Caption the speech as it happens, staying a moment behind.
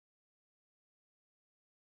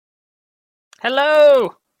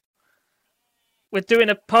Hello! We're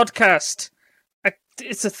doing a podcast.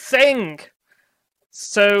 It's a thing.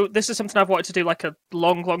 So this is something I've wanted to do like a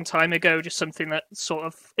long, long time ago, just something that sort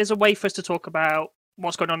of is a way for us to talk about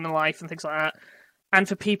what's going on in life and things like that, and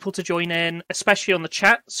for people to join in, especially on the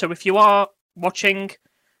chat. So if you are watching,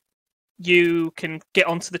 you can get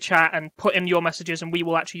onto the chat and put in your messages, and we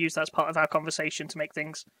will actually use that as part of our conversation to make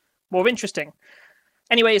things more interesting.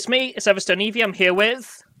 Anyway, it's me, it's Everstone Evie. I'm here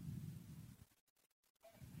with...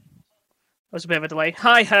 There was a bit of a delay.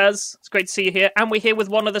 Hi, Haz. It's great to see you here. And we're here with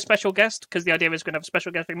one other special guest, because the idea is going to have a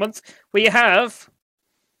special guest every month. We have...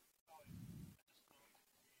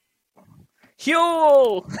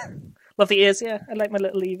 Huel! Love the ears, yeah. I like my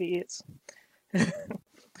little Evie ears.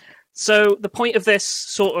 So the point of this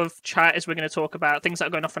sort of chat is we're going to talk about things that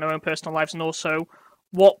are going off in our own personal lives, and also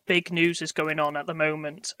what big news is going on at the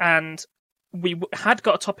moment. And we had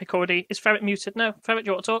got a topic already. Is Ferret muted? No. Ferret, do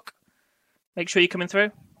you want to talk? Make sure you're coming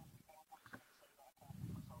through.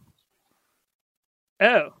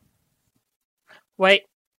 Oh. Wait.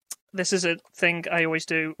 This is a thing I always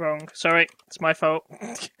do wrong. Sorry, it's my fault.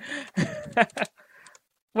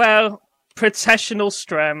 Well, processional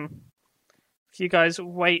strem. If you guys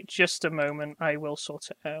wait just a moment, I will sort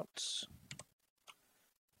it out.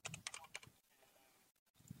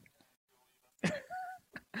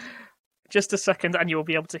 Just a second, and you'll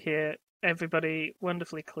be able to hear everybody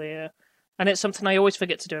wonderfully clear. And it's something I always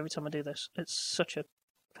forget to do every time I do this. It's such a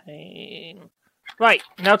pain. Right,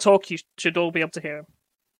 now talk. You should all be able to hear him.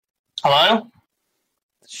 Hello?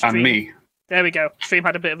 Stream. And me. There we go. Stream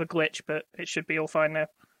had a bit of a glitch, but it should be all fine now.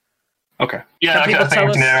 Okay. Yeah, I think I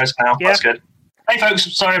can hear us now. Yeah. That's good. Hey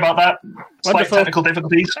folks, sorry about that. Slight Wonderful. technical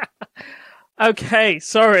difficulties. Okay,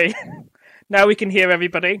 sorry. Now we can hear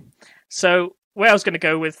everybody. So where I was going to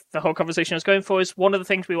go with the whole conversation I was going for is one of the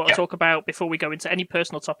things we want to talk about before we go into any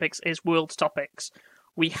personal topics is world topics.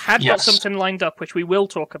 We had got something lined up, which we will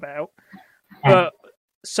talk about, but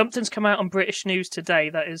something's come out on British news today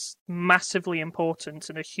that is massively important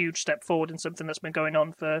and a huge step forward in something that's been going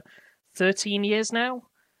on for 13 years now.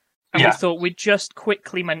 And we thought we'd just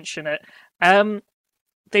quickly mention it.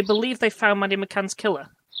 They believe they found Maddie McCann's killer.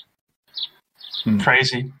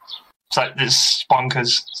 Crazy. It's like, it's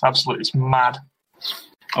bonkers. It's mad.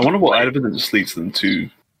 I wonder what evidence leads them to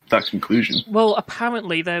that conclusion. Well,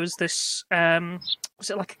 apparently there was this, was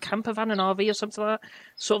it like a camper van, an RV or something like that?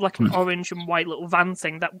 Sort of like an orange and white little van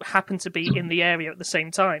thing that happened to be in the area at the same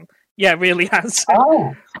time. Yeah, it really has.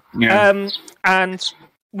 Oh! Yeah. And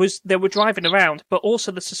they were driving around, but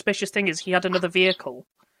also the suspicious thing is he had another vehicle,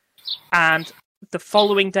 and the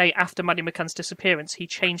following day after Maddie McCann's disappearance, he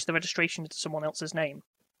changed the registration to someone else's name.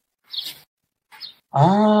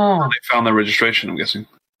 Oh! They found their registration, I'm guessing.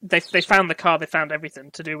 They found the car, they found everything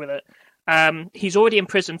to do with it. He's already in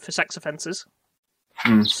prison for sex offences,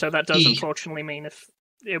 so that does unfortunately mean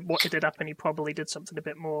what did happen, he probably did something a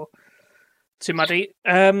bit more to Maddie.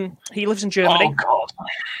 He lives in Germany. Oh, God.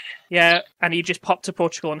 Yeah, and he just popped to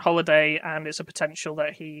Portugal on holiday, and it's a potential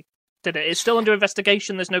that he did it. It's still under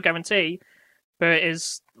investigation, there's no guarantee, but it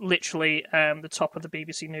is literally the top of the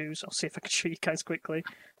BBC News. I'll see if I can show you guys quickly,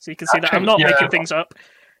 so you can see that I'm not making things up.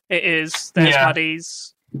 It is, there's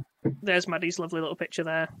Maddie's lovely little picture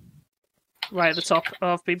there, right at the top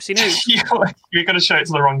of BBC News. You're going to show it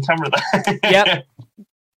to the wrong camera there. Yep.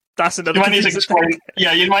 That's another. You might need to explain.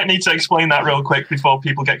 Yeah, you might need to explain that real quick before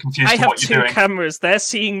people get confused. I with have what you're two doing. cameras. They're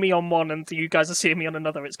seeing me on one, and you guys are seeing me on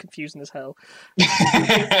another. It's confusing as hell.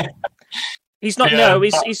 He's not. Yeah,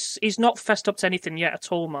 he's not fessed up to anything yet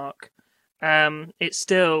at all, Mark. It's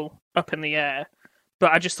still up in the air.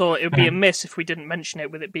 But I just thought it would be amiss if we didn't mention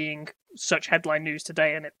it, with it being such headline news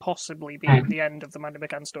today, and it possibly being the end of the Maddie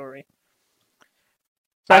McCann story.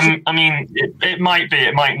 I mean, it might be,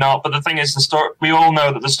 it might not. But the thing is, the story. We all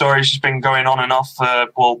know that the story's just been going on and off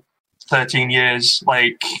for 13 years.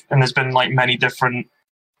 Like, and there's been like many different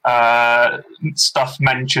stuff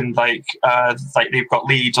mentioned, like they've got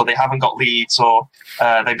leads or they haven't got leads, or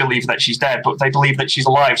they believe that she's dead, but they believe that she's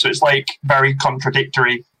alive. So it's like very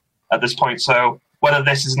contradictory at this point. So whether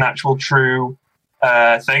this is an actual true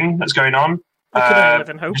thing that's going on. We can only live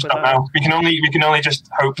in hope with that. We can only just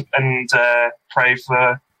hope and pray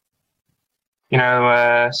for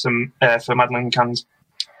for Madeleine McCann's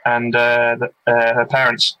and her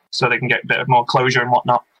parents, so they can get a bit of more closure and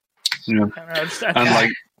whatnot. Yeah. And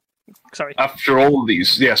like, sorry. After all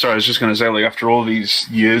these, I was just going to say, like, after all these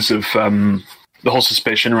years of the whole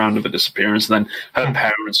suspicion around her disappearance, and then her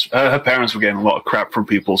parents were getting a lot of crap from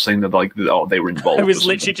people saying that, like, they were involved. I was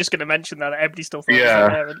literally just going to mention that everybody still thought it was her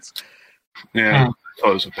parents. Yeah, I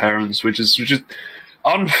thought it was her parents, which is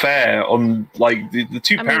unfair on like the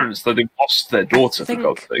two parents that have lost their daughter. For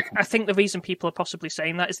God's sake. I think the reason people are possibly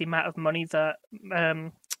saying that is the amount of money that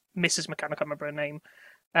Mrs. McCann, I can't remember her name,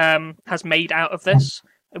 has made out of this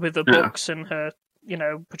with the books and her,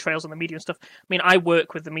 portrayals on the media and stuff. I mean, I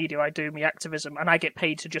work with the media, I do my activism, and I get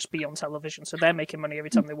paid to just be on television, so they're making money every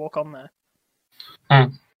time they walk on there.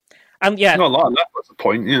 And yeah, not a lot. That's the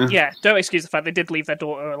point. Yeah, don't excuse the fact they did leave their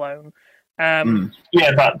daughter alone.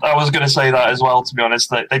 Yeah, I was going to say that as well. To be honest,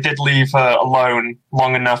 that they did leave her alone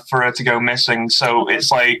long enough for her to go missing. So it's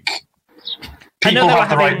like people have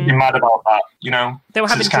the right to be mad about that. They were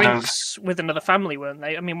having drinks with another family, weren't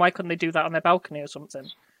they? I mean, why couldn't they do that on their balcony or something?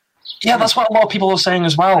 Yeah, that's what a lot of people are saying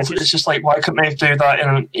as well. It's just like, why couldn't they do that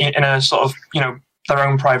in a sort of their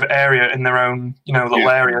own private area, in their own little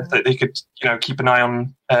area that they could keep an eye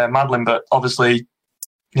on Madeleine, but obviously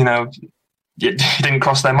it didn't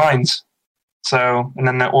cross their minds. So, and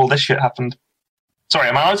then all this shit happened. Sorry,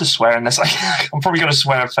 am I allowed to swear in this? I'm probably going to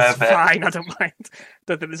swear a fair bit. Fine, I don't mind.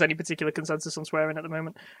 Don't think there's any particular consensus on swearing at the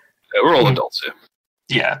moment. Yeah, we're all adults here.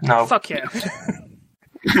 Yeah, no. Fuck yeah.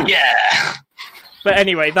 Yeah. But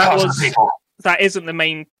anyway, that isn't the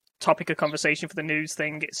main topic of conversation for the news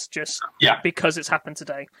thing. It's just because it's happened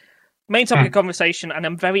today. Main topic of conversation, and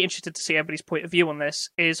I'm very interested to see everybody's point of view on this,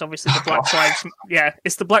 is obviously the Black Lives.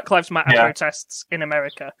 It's the Black Lives Matter protests in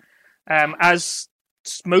America. As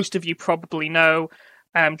most of you probably know,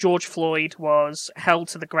 George Floyd was held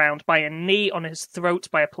to the ground by a knee on his throat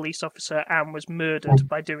by a police officer and was murdered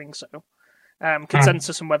by doing so.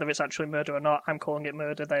 Consensus on whether it's actually murder or not, I'm calling it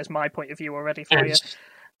murder. There's my point of view already for you.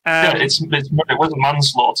 It wasn't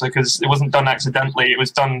manslaughter because it wasn't done accidentally. It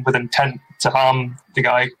was done with intent to harm the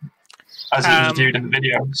guy, as it was viewed in the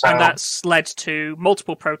video. So. And that's led to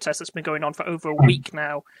multiple protests that's been going on for over a week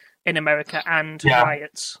now in America, and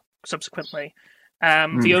riots subsequently.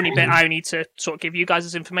 The only bit I need to sort of give you guys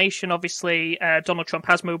as information, obviously, Donald Trump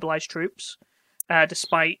has mobilized troops,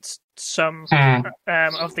 despite some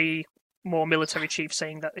of the more military chiefs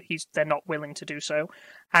saying that they're not willing to do so,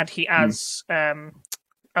 and he has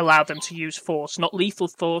allowed them to use force, not lethal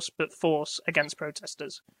force, but force against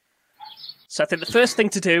protesters. So I think the first thing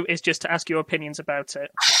to do is just to ask your opinions about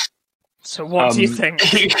it. So what do you think?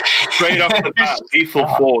 Straight off the bat, lethal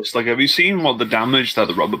force. Like, have you seen what the damage that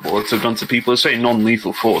the rubber bullets have done to people? It's saying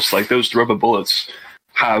non-lethal force. Like, those rubber bullets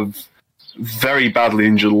have very badly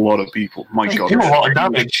injured a lot of people. My God. They do a lot of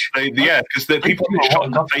damage. Because people get shot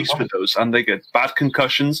in the face with those, and they get bad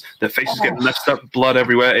concussions. Their faces get messed up, blood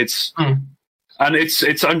everywhere. And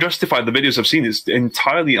it's unjustified. The videos I've seen is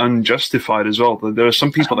entirely unjustified as well. There are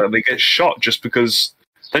some people that they get shot just because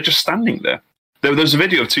they're just standing there. There's a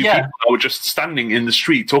video of two people that were just standing in the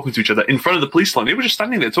street talking to each other in front of the police line. They were just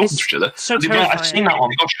standing there talking to each other. So terrifying. I've seen that one.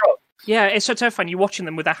 They got shot. Yeah, it's so terrifying. You're watching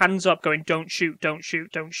them with their hands up, going, "Don't shoot! Don't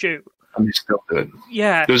shoot! Don't shoot!" And they still do it.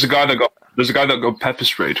 Yeah. There's a guy that got pepper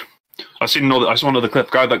sprayed. I saw another clip.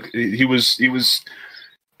 Guy that he was.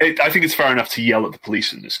 I think it's fair enough to yell at the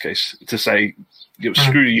police in this case, to say,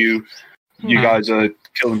 "Screw you! You guys are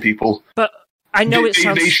killing people." But I know it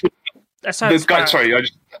sounds. This guy, sorry, I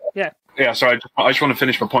just want to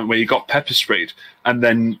finish my point where he got pepper sprayed, and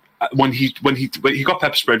then when he got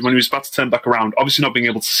pepper sprayed, when he was about to turn back around, obviously not being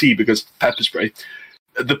able to see because pepper spray,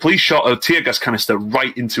 the police shot a tear gas canister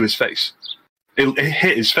right into his face. It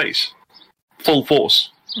hit his face, full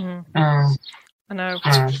force. I know.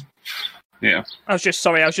 Yeah. I was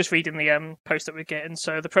just reading the post that we're getting.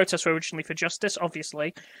 So the protests were originally for justice,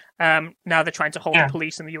 obviously. Now they're trying to hold the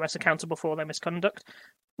police in the US accountable for their misconduct,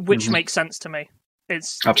 which makes sense to me.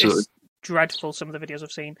 It's dreadful, some of the videos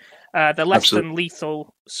I've seen. They're less than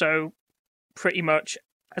lethal, so pretty much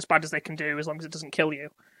as bad as they can do as long as it doesn't kill you.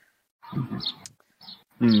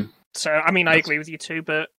 So, I mean, I agree with you too,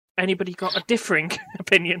 but anybody got a differing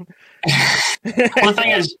opinion? Well, the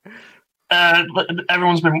thing is,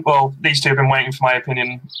 these two have been waiting for my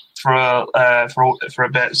opinion for a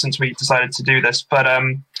bit since we decided to do this, but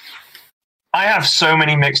I have so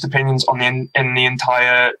many mixed opinions on in the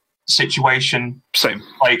entire situation. Same.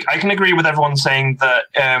 Like, I can agree with everyone saying that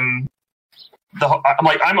I'm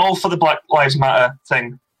all for the Black Lives Matter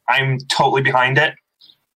thing. I'm totally behind it,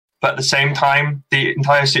 but at the same time, the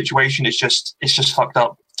entire situation is just fucked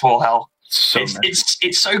up to all hell.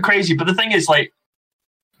 It's so crazy. But the thing is, like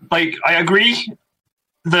I agree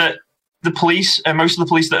that the police, most of the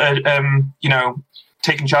police that are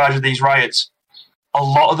taking charge of these riots, a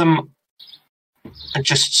lot of them are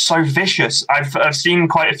just so vicious. I've seen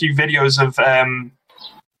quite a few videos of them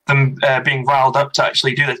being riled up to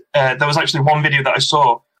actually do this. There was actually one video that I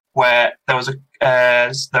saw where there was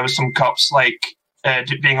some cops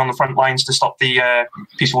being on the front lines to stop the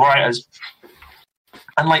peaceful rioters,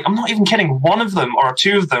 And like, I'm not even kidding. One of them or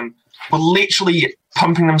two of them were literally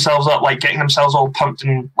pumping themselves up, like getting themselves all pumped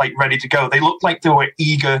and like ready to go. They looked like they were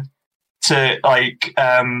eager to like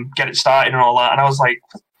get it started and all that. And I was like,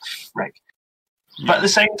 what the frick? But at the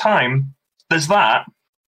same time, there's that.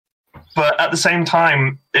 But at the same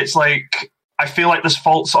time, it's like I feel like there's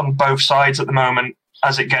faults on both sides at the moment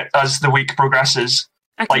as the week progresses.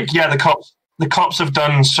 Like, yeah, the cops have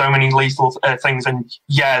done so many lethal things, and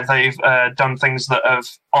yeah, they've done things that have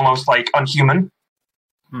almost like unhuman.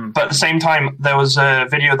 But at the same time, there was a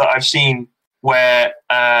video that I've seen where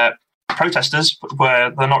protesters,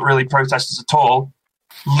 where they're not really protesters at all,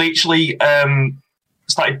 literally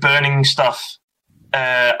started burning stuff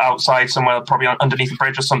outside somewhere, probably underneath a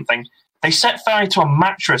bridge or something. They set fire to a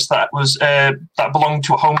mattress that was that belonged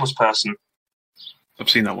to a homeless person. I've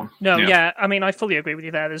seen that one. No, yeah. I mean, I fully agree with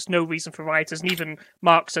you there. There's no reason for rioters, and even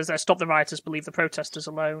Mark says there, stop the rioters, believe the protesters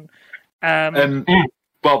alone.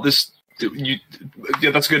 Well, that's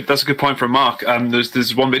a good point from Mark.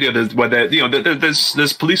 There's one video where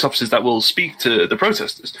there's police officers that will speak to the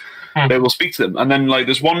protesters. They will speak to them, and then like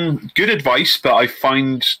there's one good advice, but I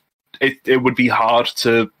find it would be hard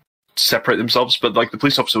to separate themselves. But like the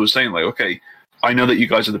police officer was saying, like, okay, I know that you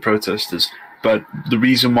guys are the protesters, but the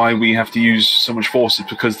reason why we have to use so much force is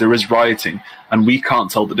because there is rioting, and we can't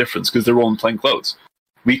tell the difference because they're all in plain clothes.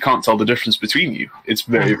 We can't tell the difference between you. It's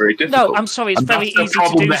very, very difficult. No, I'm sorry. It's very easy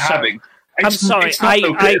to do so. I'm sorry. It's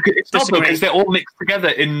not because they're all mixed together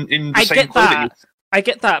in the same clothing. I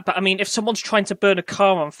get that, but I mean, if someone's trying to burn a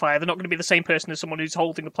car on fire, they're not going to be the same person as someone who's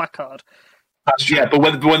holding the placard. That's true. Yeah, but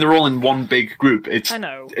when they're all in one big group, I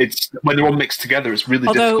know. It's when they're all mixed together, it's really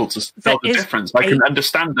difficult to tell the difference. I can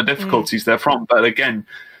understand the difficulties they're from, but again,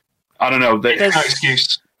 I don't know. There's no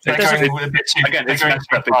excuse. It's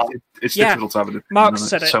difficult to have a Mark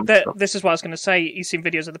said it. This is what I was going to say. You've seen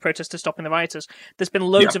videos of the protesters stopping the rioters. There's been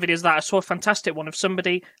loads of videos of that. I saw a fantastic one of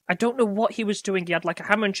somebody. I don't know what he was doing. He had like a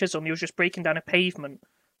hammer and chisel, and he was just breaking down a pavement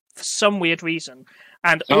for some weird reason.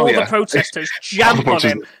 And all the protesters jammed on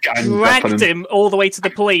him, dragged him all the way to the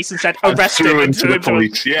police and said, arrest him. And threw him to the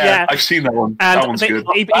police. Yeah, I've seen that one. And that one's good.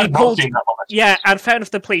 He pulled, and fair enough,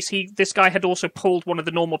 the police, this guy had also pulled one of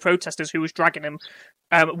the normal protesters who was dragging him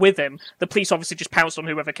with him. The police obviously just pounced on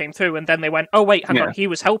whoever came through, and then they went, oh, wait, hang on, he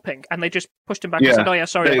was helping. And they just pushed him back and said, oh, yeah,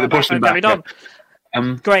 sorry about that, and carried on.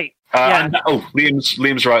 Great. And,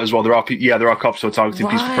 Liam's right as well. There are cops who are targeting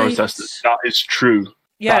peaceful protesters. That is true.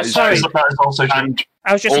 Yeah, sorry. That is also true. And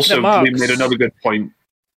I was just also, Liam made another good point.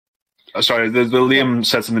 Sorry, the Liam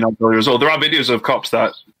said something else earlier as well. There are videos of cops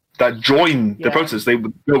that join the protests. They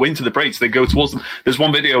would go into the parades. They go towards them. There's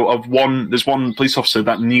one video of there's one police officer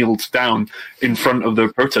that kneeled down in front of the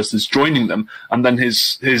protesters, joining them, and then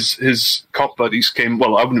his cop buddies came.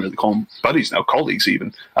 Well, I wouldn't really call them buddies now, colleagues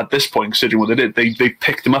even at this point, considering what they did. They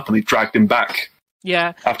picked him up and they dragged him back.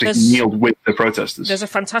 Yeah, after he kneeled with the protesters. There's a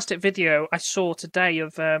fantastic video I saw today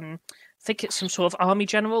of I think it's some sort of army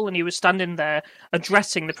general, and he was standing there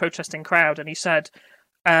addressing the protesting crowd, and he said,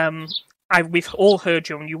 we've all heard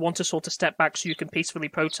you, and you want us all to step back so you can peacefully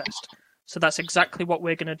protest. So that's exactly what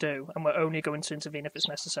we're going to do, and we're only going to intervene if it's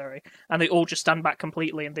necessary. And they all just stand back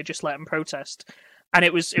completely, and they just let him protest. And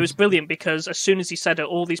it was brilliant, because as soon as he said it,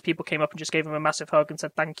 all these people came up and just gave him a massive hug and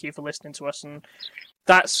said, thank you for listening to us. And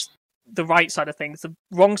that's the right side of things. The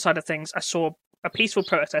wrong side of things, I saw a peaceful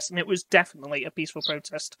protest, and it was definitely a peaceful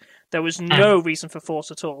protest. There was no reason for force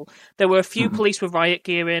at all. There were a few police with riot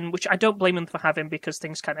gear in, which I don't blame them for having, because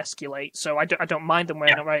things can escalate, so I don't mind them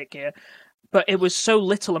wearing a riot gear. But it was so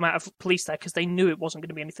little amount of police there, because they knew it wasn't going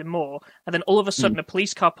to be anything more. And then all of a sudden, a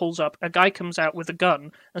police car pulls up, a guy comes out with a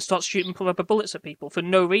gun and starts shooting rubber bullets at people for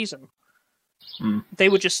no reason. They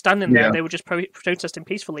were just standing there. They were just protesting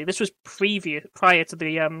peacefully. This was prior to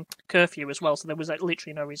the curfew as well, so there was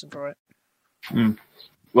literally no reason for it.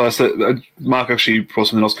 Well, Mark actually brought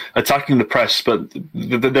something else. Attacking the press, but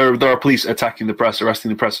there are police attacking the press, arresting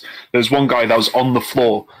the press. There's one guy that was on the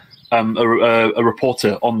floor, a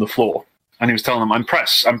reporter on the floor, and he was telling them, "I'm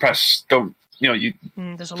press. Don't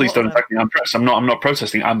please don't attack me. I'm press. I'm not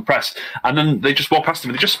protesting. I'm press." And then they just walked past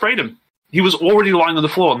him and they just sprayed him. He was already lying on the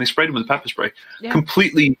floor, and they sprayed him with pepper spray. Yeah.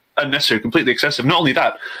 Completely unnecessary, completely excessive. Not only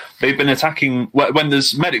that, they've been attacking when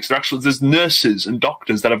there's medics. There's nurses and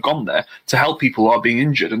doctors that have gone there to help people who are being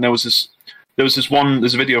injured. And there's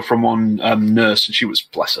a video from one nurse, and she was,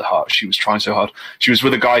 bless her heart, she was trying so hard. She was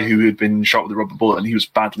with a guy who had been shot with a rubber bullet, and he was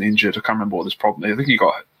badly injured. I can't remember what his problem. I think he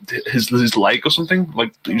got his leg or something.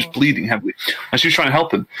 Like he was bleeding heavily, and she was trying to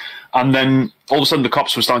help him. And then all of a sudden, the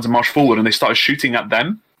cops were starting to march forward, and they started shooting at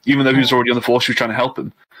them. Even though he was already on the floor, she was trying to help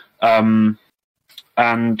him.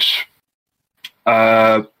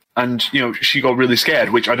 And, she got really scared,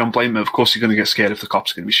 which I don't blame her. Of course you're going to get scared if the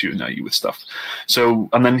cops are going to be shooting at you with stuff. So,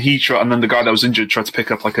 and then the guy that was injured tried to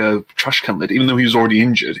pick up like a trash can lid, even though he was already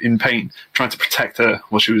injured, in pain, trying to protect her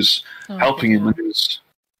while she was helping him. And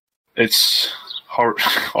it's horror.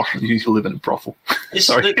 You live in a brothel.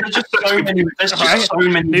 Sorry. There's just so many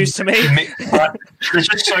news to me. There's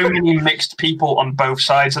just so many mixed people on both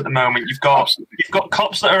sides at the moment. You've got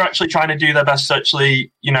cops that are actually trying to do their best to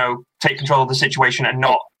actually, take control of the situation and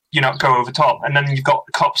not go over top. And then you've got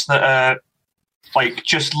cops that are like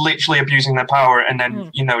just literally abusing their power and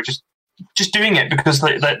then, just doing it because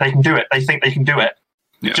they can do it. They think they can do it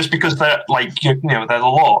just because they're like, they're the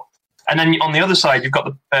law. And then on the other side, you've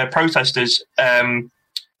got the protesters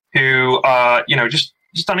who are, just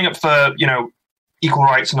standing up for, equal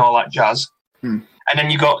rights and all that jazz. And then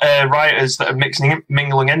you've got rioters that are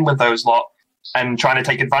mingling in with those lot and trying to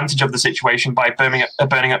take advantage of the situation by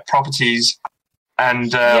burning up properties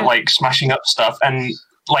and like smashing up stuff. And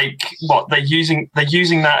like they're using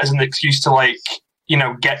that as an excuse to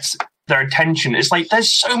get their attention. It's like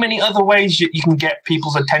there's so many other ways you can get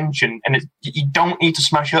people's attention, and you don't need to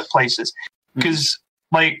smash up places because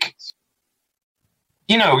you're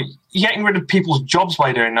getting rid of people's jobs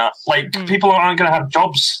by doing that. People aren't going to have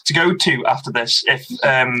jobs to go to after this if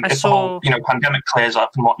the whole pandemic clears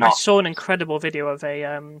up and whatnot. I saw an incredible video of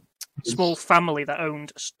a small family that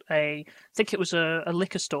owned I think it was a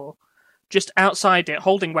liquor store just outside it,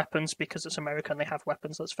 holding weapons because it's America and they have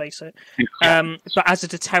weapons, let's face it. But as a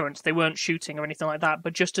deterrent, they weren't shooting or anything like that,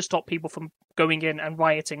 but just to stop people from going in and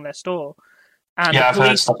rioting their store. And I've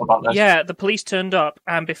heard stuff about this. Yeah, the police turned up,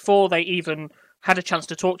 and before they even had a chance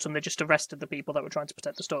to talk to them, they just arrested the people that were trying to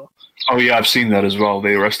protect the store. Oh yeah, I've seen that as well.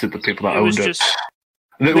 They arrested the people that owned it.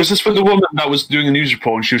 Was this for the woman that was doing a news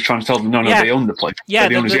report and she was trying to tell them, no, they own the place? Yeah,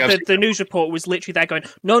 the news report was literally there going,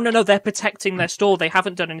 no, they're protecting their store. They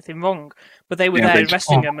haven't done anything wrong. But they were there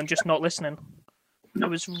arresting them and just not listening. It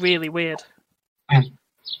was really weird. Yeah,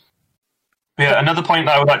 another point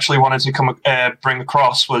that I would actually wanted to bring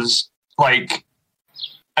across was,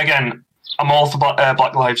 again, I'm all for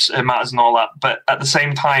Black Lives Matters and all that, but at the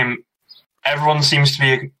same time, everyone seems to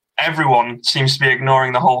be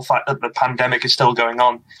ignoring the whole fact that the pandemic is still going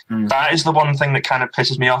on. That is the one thing that kind of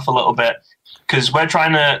pisses me off a little bit, because we're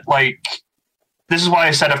trying to this is why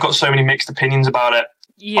I said I've got so many mixed opinions about it.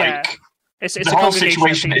 Yeah, it's the whole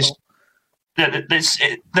situation is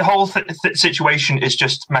the whole situation is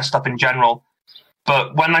just messed up in general.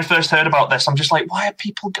 But when I first heard about this, I'm just like, why are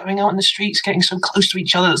people going out in the streets, getting so close to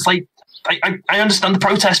each other? It's like, I understand the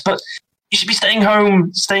protest, but you should be staying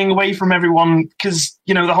home, staying away from everyone, because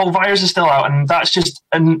the whole virus is still out, and that's just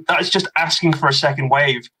asking for a second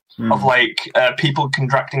wave of people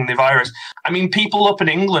contracting the virus. I mean, people up in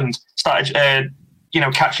England started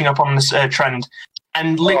catching up on this trend,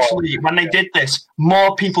 and literally when they did this,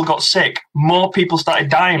 more people got sick, more people started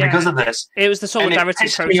dying because of this. It was the solidarity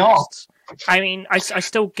protests. I mean, I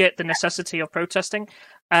still get the necessity of protesting,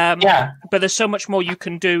 but there's so much more you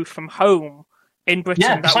can do from home in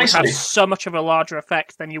Britain that would have so much of a larger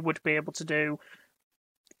effect than you would be able to do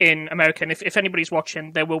in America. And if anybody's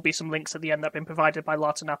watching, there will be some links at the end that have been provided by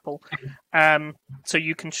Lart and Apple, so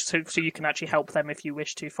you can actually help them if you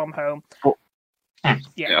wish to from home.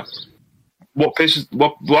 Yeah. What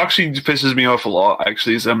actually pisses me off a lot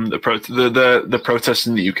actually is the protests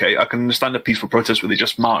in the UK. I can understand a peaceful protest where they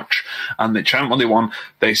just march and they chant what they want.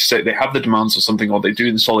 They say they have the demands or something, or they do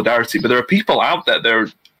in solidarity. But there are people out there.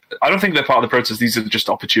 I don't think they're part of the protest. These are just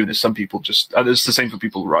opportunists. Some people just. It's the same for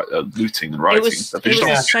people looting and rioting. It was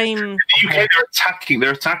the same. In the UK,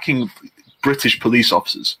 they're attacking British police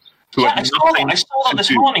officers. I saw that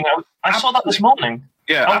this morning. I saw that this morning.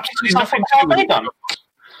 Yeah, absolutely nothing to do with it.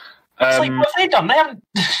 It's what have they done? They haven't.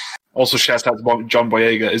 Also, shout out to John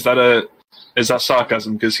Boyega. Is that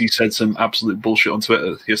sarcasm? Because he said some absolute bullshit on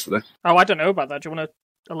Twitter yesterday. Oh, I don't know about that. Do you want to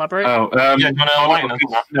elaborate?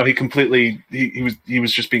 No, he completely. He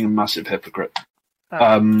was just being a massive hypocrite.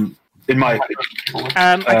 In my opinion.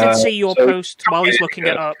 I did see your post while he's looking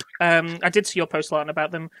it up. I did see your post, Lauren, about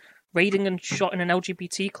them raiding and shotting an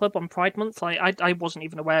LGBT club on Pride Month. I wasn't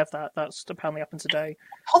even aware of that. That's apparently happened today.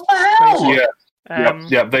 What the hell? Yeah.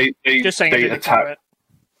 They just saying they attack.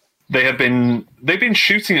 They've been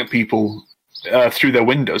shooting at people through their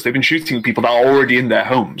windows. They've been shooting at people that are already in their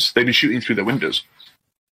homes. They've been shooting through their windows.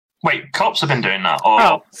 Wait, cops have been doing that?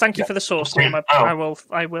 Thank you for the source, Liam.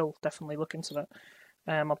 I will definitely look into that.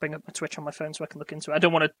 I'll bring up my Twitch on my phone so I can look into it. I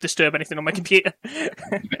don't want to disturb anything on my computer. The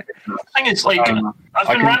thing is, I've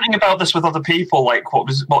been ranting about this with other people, what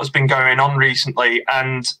has been going on recently,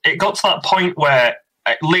 and it got to that point where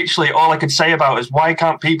literally all I could say about is, why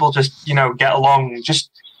can't people just get along? Just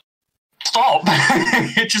stop.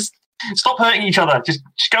 Just stop hurting each other. Just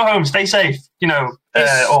go home. Stay safe.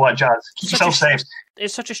 All that jazz. Keep yourself safe.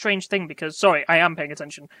 It's such a strange thing because, sorry, I am paying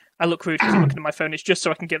attention. I look rude because I'm looking at my phone. It's just so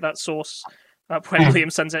I can get that source up when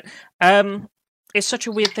Liam sends it. It's such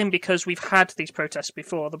a weird thing because we've had these protests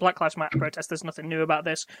before. The Black Lives Matter protest, there's nothing new about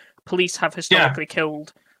this. Police have historically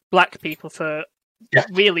killed black people for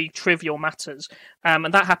really trivial matters.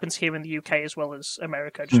 And that happens here in the UK as well as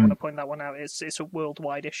America. I just want to point that one out. It's a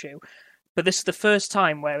worldwide issue. But this is the first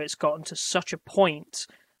time where it's gotten to such a point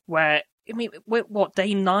where, I mean, we're,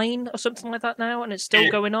 day 9 or something like that now, and it's still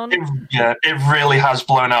going on? It really has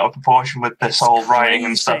blown out of proportion with this whole rioting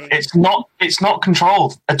and stuff. It's not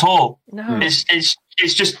controlled at all. No. It's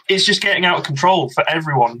just getting out of control for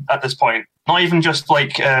everyone at this point. Not even just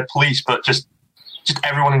like police, but just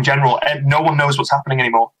everyone in general. No one knows what's happening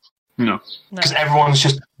anymore. No. Because everyone's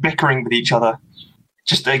just bickering with each other.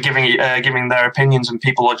 Just giving their opinions, and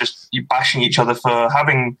people are just bashing each other for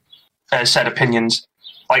having said opinions.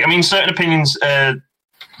 Like, I mean, certain opinions,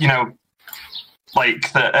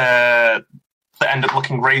 like that end up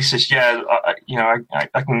looking racist. Yeah,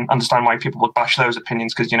 I can understand why people would bash those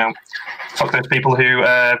opinions because fuck those people who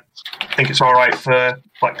think it's all right for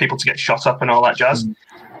black people to get shot up and all that jazz.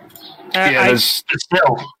 There's a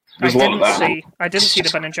lot of that. I didn't see the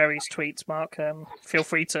Ben and Jerry's tweets, Mark. Feel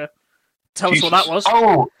free to tell us what that was.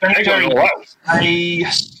 Oh, Ben and Jerry. I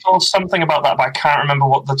saw something about that, but I can't remember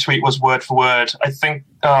what the tweet was word for word. I think.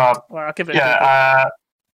 Well, I'll give it.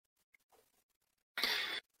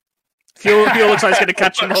 Fuel looks like it's going to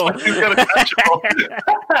catch them all.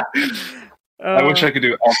 I wish I could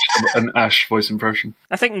do an Ash voice impression.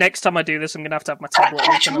 I think next time I do this, I'm going to have my tablet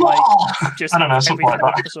open and just I don't know, something like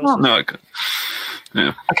that. No, I can't.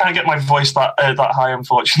 Yeah. I can't get my voice that high,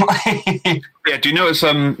 unfortunately. Yeah, do you notice,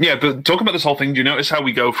 but talking about this whole thing, do you notice how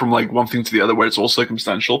we go from like one thing to the other where it's all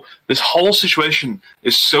circumstantial? This whole situation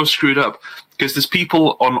is so screwed up because there's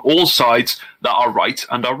people on all sides that are right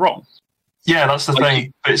and are wrong. Yeah, that's the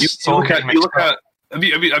thing. Have you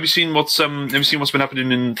seen what's been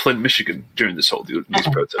happening in Flint, Michigan during these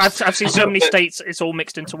protests? I've seen so many states. It's all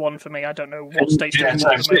mixed into one for me. I don't know what states. In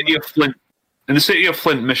the city of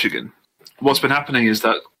Flint, Michigan, what's been happening is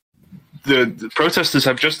that the protesters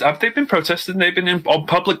they've been protesting. They've been on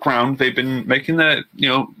public ground. They've been making their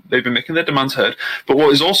demands heard. But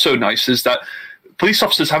what is also nice is that police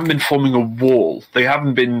officers haven't been forming a wall. They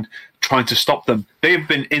haven't been trying to stop them. They have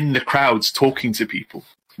been in the crowds talking to people.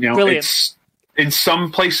 Brilliant. In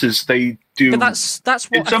some places they do. But that's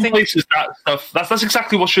what in some places that stuff. That's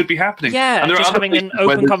exactly what should be happening. Yeah, and just having an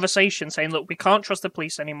open conversation, saying, "Look, we can't trust the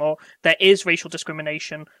police anymore. There is racial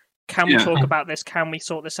discrimination. Can we talk about this? Can we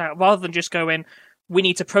sort this out?" Rather than just going, "We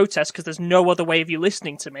need to protest because there's no other way of you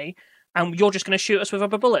listening to me, and you're just going to shoot us with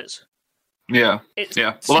rubber bullets." Yeah,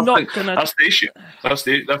 Well, that's the issue.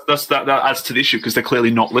 That adds to the issue because they're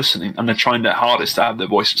clearly not listening and they're trying their hardest to have their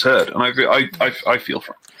voices heard. And I feel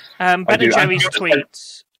for them. Ben and Jerry's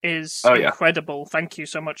tweet is incredible. Thank you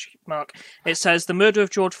so much, Mark. It says, "The murder of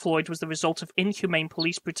George Floyd was the result of inhumane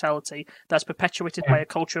police brutality that's perpetuated by a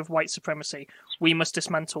culture of white supremacy. We must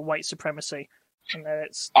dismantle white supremacy."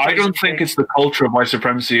 I don't think it's the culture of white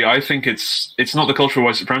supremacy. I think it's not the culture of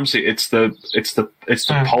white supremacy. It's the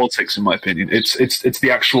politics, in my opinion. It's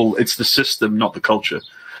the system, not the culture.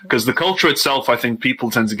 Because the culture itself, I think people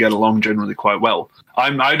tend to get along generally quite well.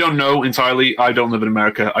 I don't know entirely. I don't live in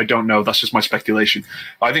America. I don't know. That's just my speculation.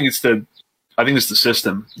 I think it's the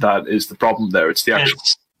system that is the problem there. It's the actual.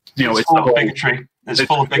 It's full of bigotry. It's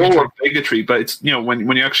full of bigotry, but it's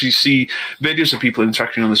when you actually see videos of people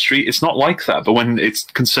interacting on the street, it's not like that. But when it's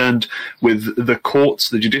concerned with the courts,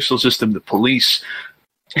 the judicial system, the police,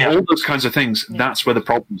 all those kinds of things, that's where the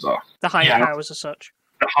problems are. The higher powers as such.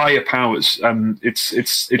 The higher powers.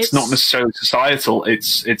 It's not necessarily societal.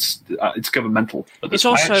 It's governmental. It's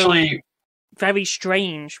also very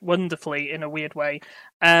strange, wonderfully in a weird way.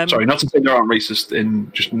 Sorry, not to say there aren't racist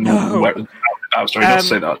in just I was trying not to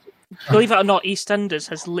say that. Believe it or not, EastEnders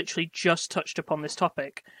has literally just touched upon this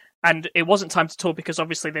topic. And it wasn't time to talk because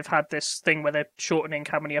obviously they've had this thing where they're shortening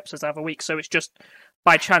how many episodes they have a week. So it's just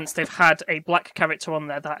by chance they've had a black character on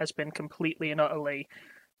there that has been completely and utterly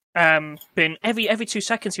been every 2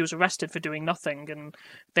 seconds he was arrested for doing nothing, and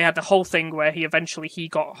they had the whole thing where he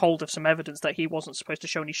got hold of some evidence that he wasn't supposed to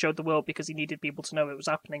show, and he showed the world because he needed people to know it was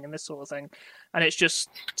happening and this sort of thing. And it's just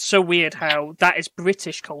so weird how that is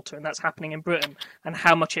British culture and that's happening in Britain, and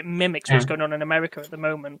how much it mimics what's going on in America at the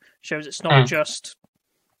moment. Shows it's not just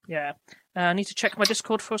I need to check my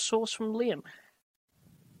Discord for a source from Liam.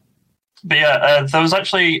 But there was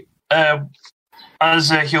actually as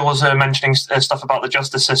he was mentioning stuff about the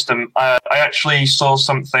justice system, I actually saw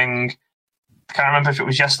something I can't remember if it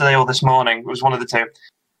was yesterday or this morning. It was one of the two.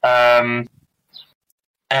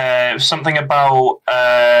 It was something about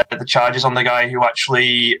the charges on the guy who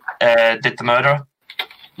actually did the murder.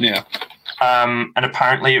 Yeah. And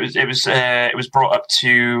apparently it was brought up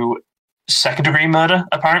to second-degree murder.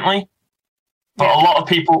 Apparently, but a lot of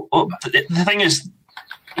people. The thing is,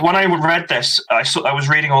 when I read this, I was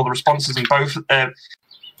reading all the responses, and both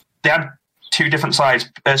they had two different sides.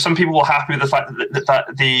 Some people were happy with the fact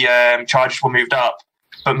that the charges were moved up,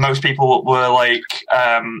 but most people were like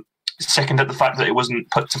sickened at the fact that it wasn't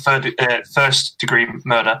put to first-degree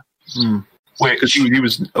murder. Mm. Because he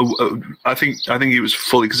was, I think he was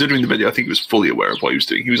fully, considering the video, I think he was fully aware of what he was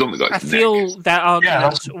doing. He was on the guy's neck. I feel that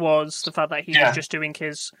argument was the fact that he was just doing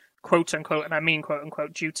his quote-unquote, and I mean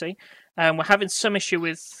quote-unquote, duty. We're having some issue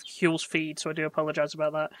with Huel's feed, so I do apologise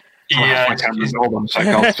about that. Yeah, hold on a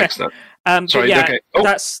second, I'll fix that. Sorry, yeah, okay.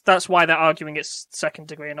 That's why they're arguing it's second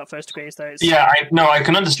degree and not first degree. I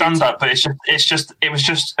can understand that, but it was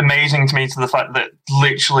just amazing to me to the fact that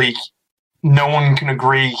literally no one can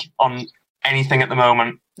agree on anything at the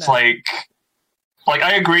moment. It's like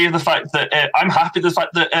I agree with the fact that I'm happy with the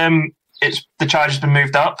fact that the charge has been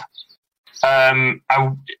moved up.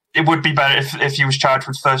 It would be better if he was charged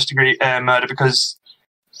with first degree murder, because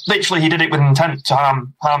literally he did it with intent to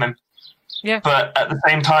harm him. Yeah. But at the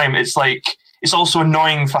same time, it's like it's also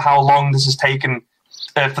annoying for how long this has taken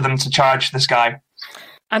for them to charge this guy.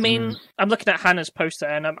 I mean, I'm looking at Hannah's poster,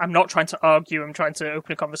 and I'm not trying to argue. I'm trying to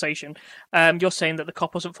open a conversation. You're saying that the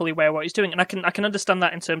cop wasn't fully aware of what he's doing, and I can understand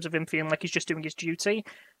that in terms of him feeling like he's just doing his duty.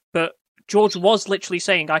 But George was literally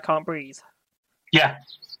saying, "I can't breathe." Yeah,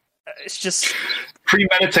 it's just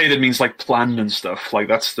premeditated means like planned and stuff. Like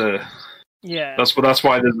that's the. Yeah, that's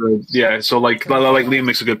why there's a So like Liam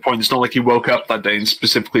makes a good point. It's not like he woke up that day and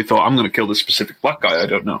specifically thought, "I'm going to kill this specific black guy." I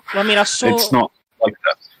don't know. Well, I mean, it's not like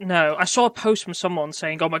that. No, I saw a post from someone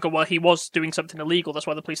saying, "Oh my god, well he was doing something illegal. That's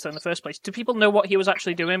why the police there in the first place." Do people know what he was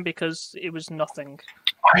actually doing? Because it was nothing.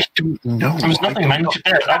 I don't know. There was nothing mentioned.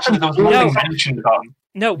 Actually, there was nothing mentioned about him.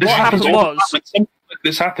 No, what happened was. Something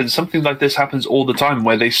like this happens all the time,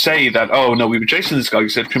 where they say that, "Oh no, we were chasing this guy who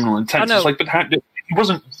said criminal intent." It's like, but he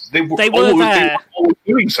wasn't. They were there. They were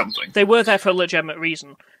doing something. They were there for a legitimate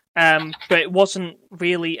reason, but it wasn't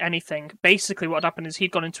really anything. Basically, what happened is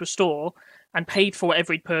he'd gone into a store and paid for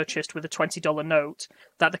whatever he'd purchased with a $20 note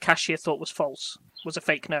that the cashier thought was false, was a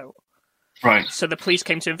fake note. Right. So the police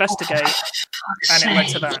came to investigate, and it led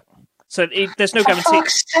to that. So there's no guarantee.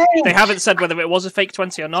 They haven't said whether it was a fake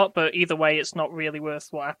 20 or not, but either way, it's not really worth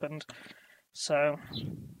what happened. So.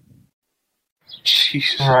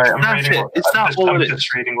 Jesus. Right, I'm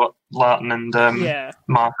just reading what Larton and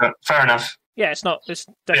Margaret. Fair enough. Yeah, it's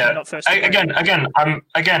definitely not first.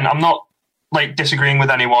 I'm not like disagreeing with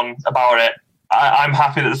anyone about it. I'm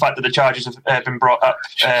happy that the fact that the charges have been brought up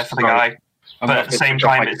for the guy, but at the same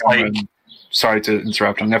time, it's like. Sorry to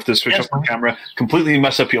interrupt. I'm going to have to switch off my camera, completely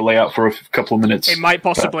mess up your layout for a couple of minutes. It might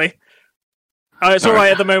possibly. It's all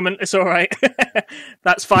right at the moment. It's all right.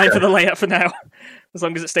 That's fine for the layout for now. As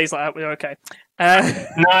long as it stays like that, we're okay.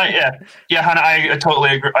 Hannah, I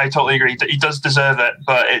totally agree. I totally agree that he does deserve it,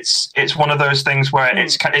 but it's one of those things where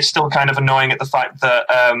it's still kind of annoying at the fact that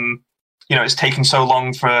it's taking so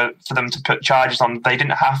long for them to put charges on. They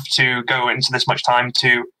didn't have to go into this much time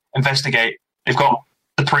to investigate. They've got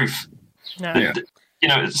the proof. No.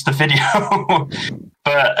 It's the video.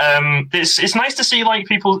 But it's nice to see like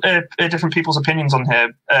people, different people's opinions on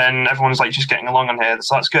here, and everyone's like just getting along on here.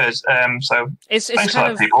 So that's good. So it's thanks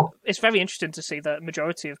kind for that, people. It's very interesting to see that the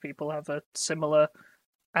majority of people have a similar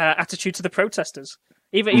attitude to the protesters.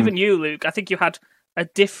 Even you, Luke. I think you had a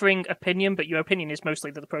differing opinion, but your opinion is mostly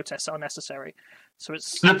that the protests are necessary. So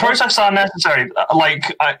the protests are necessary.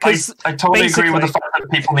 Like I totally agree with the fact that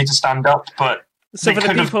people need to stand up, but they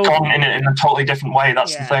could have gone in a totally different way.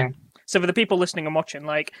 That's the thing. So for the people listening and watching,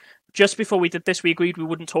 like, just before we did this, we agreed we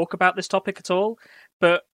wouldn't talk about this topic at all.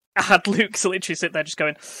 But I had Luke literally sit there just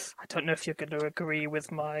going, I don't know if you're going to agree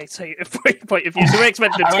with my point of view. So we're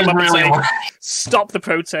expecting him to come up and say, stop the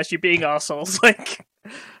protest, you're being arseholes. Like,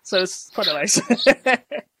 so it's quite nice.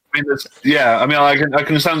 I can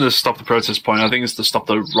understand the stop the protest point. I think it's to stop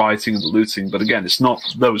the rioting and the looting. But again, it's not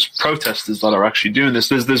those protesters that are actually doing this.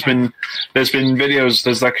 There's been videos,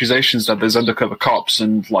 there's accusations that there's undercover cops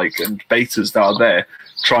and betas that are there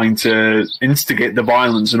trying to instigate the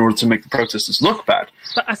violence in order to make the protesters look bad.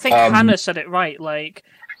 But I think Hannah said it right. Like,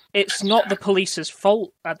 it's not the police's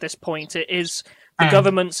fault at this point. It is the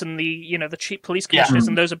governments and the chief police commissioners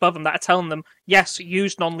and those above them that are telling them, yes,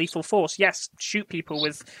 use non-lethal force. Yes, shoot people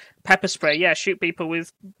with pepper spray. Yeah, shoot people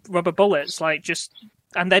with rubber bullets. Like, just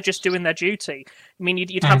and they're just doing their duty. I mean,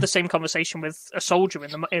 you'd have the same conversation with a soldier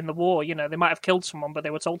in the war. You know, they might have killed someone, but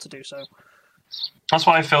they were told to do so. That's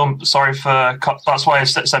why I feel sorry for cops. That's why I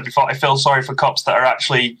said before, I feel sorry for cops that are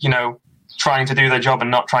actually, trying to do their job and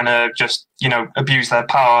not trying to just, abuse their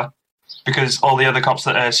power, because all the other cops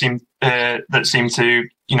that seem to,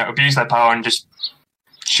 abuse their power and just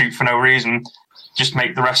shoot for no reason, just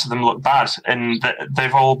make the rest of them look bad. And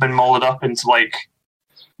they've all been molded up into like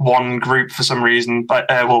one group for some reason, but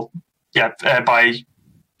by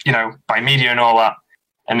media and all that.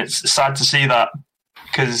 And it's sad to see that,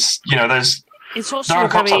 because it's also there are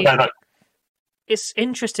cops out there that. It's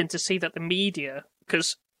interesting to see that the media,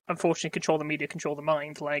 because unfortunately control the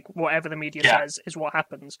mind, like whatever the media says is what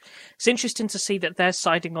happens. It's interesting to see that they're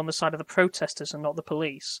siding on the side of the protesters and not the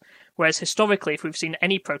police, whereas historically, if we've seen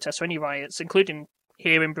any protests or any riots, including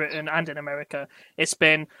here in Britain and in America, it's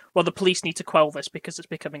been, well, the police need to quell this because it's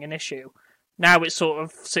becoming an issue. Now it's sort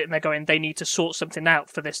of sitting there going, they need to sort something out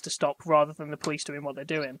for this to stop, rather than the police doing what they're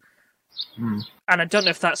doing. And I don't know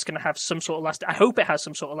if that's going to have some sort of I hope it has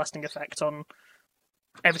some sort of lasting effect on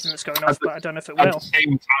everything that's going on, but I don't know if it will.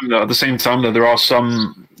 At the same time, though, there are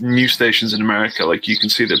some news stations in America, like you can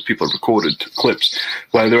see that people have recorded clips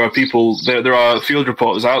where there are people, there are field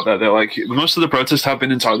reporters out there. They're like, most of the protests have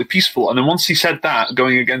been entirely peaceful. And then once he said that,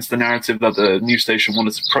 going against the narrative that the news station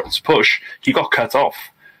wanted to push, he got cut off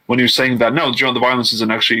when he was saying that, no, the violence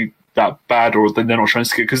isn't actually that bad, or they're not trying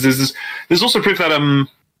to get, because there's also proof that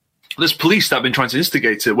there's police that have been trying to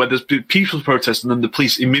instigate it, where there's people protest and then the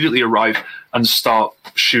police immediately arrive and start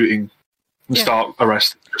shooting and start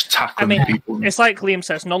arresting, just tackling people. It's like Liam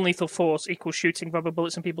says, non-lethal force equals shooting rubber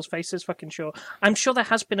bullets in people's faces. Fucking sure. I'm sure there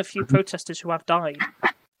has been a few protesters who have died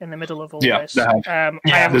in the middle of all this. I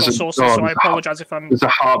haven't got sources, so I apologise if I'm... There's a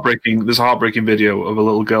heartbreaking video of a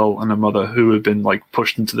little girl and her mother who have been like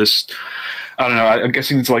pushed into this, I don't know, I'm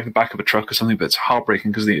guessing into like the back of a truck or something, but it's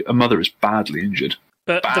heartbreaking because a mother is badly injured.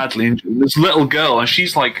 Badly injured. This little girl, and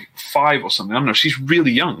she's like 5 or something. I don't know. She's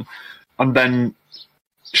really young, and then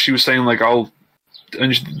she was saying like,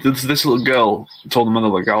 this little girl told the mother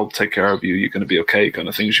like, "I'll take care of you. You're going to be okay," kind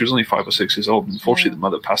of thing. She was only 5 or 6 years old. And unfortunately, the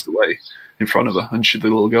mother passed away in front of her, and the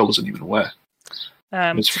little girl wasn't even aware.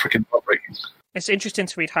 It's freaking heartbreaking. It's interesting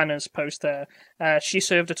to read Hannah's post there. She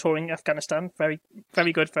served a tour in Afghanistan. Very,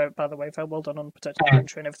 very good, by the way. Very well done on protecting the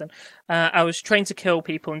country and everything. I was trained to kill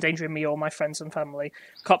people, endangering me or my friends and family.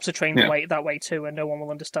 Cops are trained that way too, and no one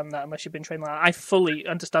will understand that unless you've been trained like that. I fully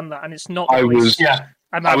understand that, and it's not. I was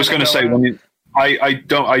going to say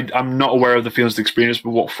I'm not aware of the feelings of the experience,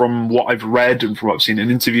 but from what I've read and from what I've seen in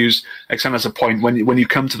interviews, Xan has a point. When you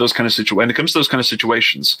come to those kind of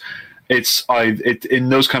situations, it's in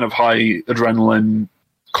those kind of high adrenaline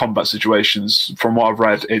combat situations. From what I've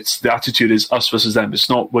read, it's the attitude is us versus them. It's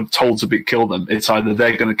not we're told to kill them. It's either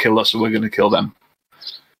they're going to kill us or we're going to kill them.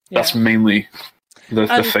 Yeah. That's mainly the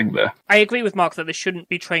thing there. I agree with Mark that they shouldn't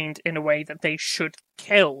be trained in a way that they should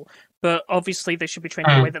kill, but obviously they should be trained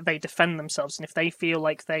in a way that they defend themselves. And if they feel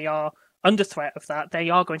like they are under threat of that, they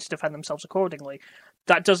are going to defend themselves accordingly.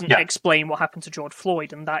 That doesn't explain what happened to George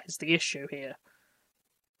Floyd, and that is the issue here.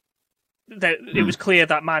 It was clear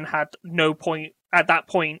that man had no point at that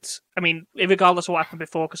point. I mean, regardless of what happened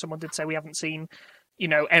before, because someone did say we haven't seen,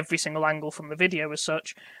 every single angle from the video as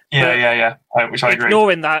such. Which I agree.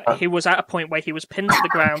 Ignoring that, he was at a point where he was pinned to the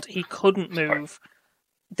ground. He couldn't move.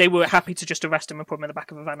 They were happy to just arrest him and put him in the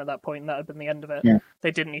back of a van at that point, and that had been the end of it. Yeah.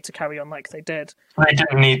 They didn't need to carry on like they did. They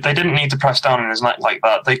didn't need to press down on his neck like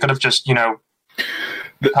that. They could have just,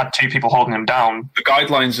 had 2 people holding him down. The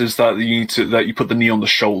guidelines is that you put the knee on the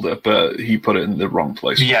shoulder, but he put it in the wrong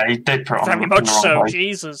place. Yeah, he did put it on very much so. Place.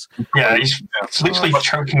 Jesus. Yeah, he's literally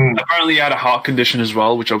choking. Apparently, he had a heart condition as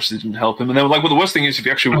well, which obviously didn't help him. And then, the worst thing is if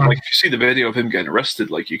you actually if you see the video of him getting arrested,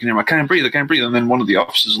 you can hear him, I can't breathe, and then one of the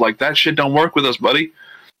officers is like, that shit don't work with us, buddy.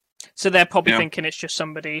 So they're probably thinking it's just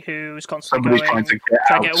somebody who's constantly trying to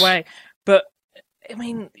get away. But I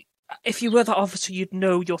mean, if you were that officer, you'd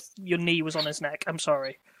know your knee was on his neck. I'm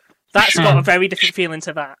sorry. That's got a very different feeling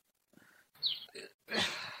to that.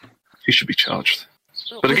 He should be charged.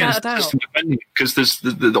 But again, it's because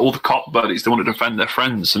there's all the cop buddies, they want to defend their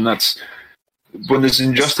friends, and that's when there's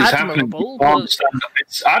injustice happening.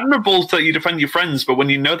 It's admirable that you defend your friends, but when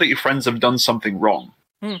you know that your friends have done something wrong,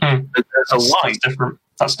 there's a line.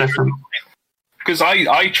 That's different. Because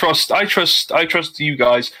I trust you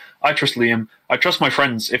guys. I trust Liam. I trust my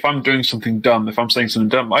friends. If I'm doing something dumb, if I'm saying something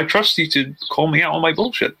dumb, I trust you to call me out on my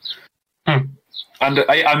bullshit. And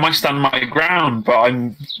I might stand my ground, but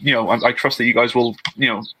I trust that you guys will,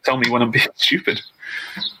 tell me when I'm being stupid.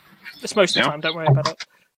 It's most of the time. Don't worry about it.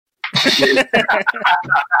 I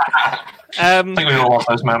think we all have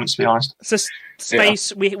those moments, to be honest. So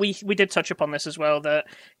space, we did touch upon this as well, that,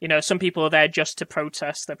 you know, some people are there just to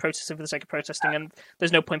protest. They're protesting for the sake of protesting, and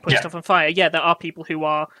there's no point putting stuff on fire. Yeah, there are people who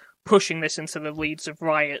are pushing this into the leads of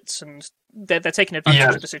riots, and they're taking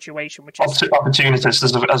advantage of the situation, which is opportunists,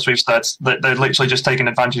 as we've said. They're literally just taking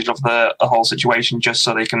advantage of the whole situation just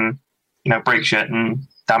so they can, you know, break shit and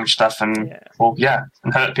damage stuff and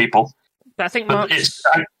and hurt people. But I think that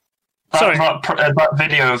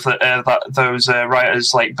video of those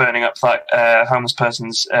rioters like burning up that homeless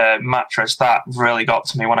person's mattress, that really got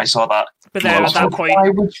to me when I saw that. But then at that point,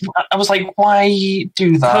 I was like, why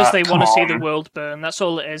do that? Because they want to see the world burn. That's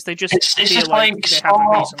all it is. They just it's feel just like they have a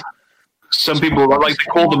reason. Some people like they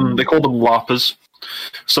call them LARPers.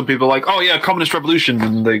 Some people are like, oh yeah, communist revolution,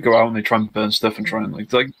 and they go out and they try and burn stuff and try and like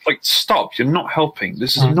stop. You're not helping.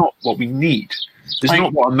 This is not what we need. This is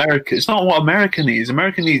not what America. It's not what America needs.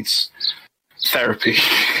 America needs therapy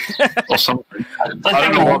or something. I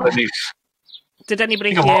don't know what they need. Did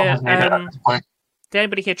anybody hear? Did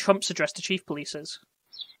anybody hear Trump's address to chief policers?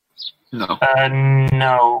 No.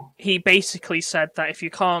 No. He basically said that if you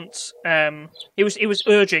can't, he was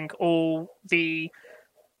urging all the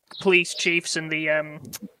police chiefs and the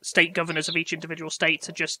state governors of each individual state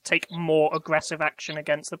to just take more aggressive action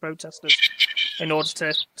against the protesters in order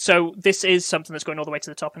to. So this is something that's going all the way to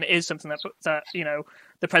the top, and it is something that you know,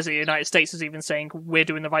 the president of the United States is even saying we're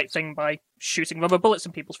doing the right thing by shooting rubber bullets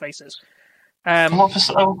in people's faces. Of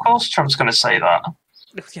course, Trump's going to say that.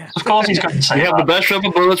 Yeah. Of course, he's going to say that. We have the best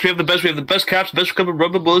rubber bullets. We have the best caps, the best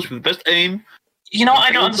rubber bullets with the best aim. You know,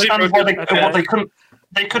 I don't understand why they couldn't.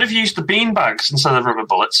 They could have used the beanbags instead of rubber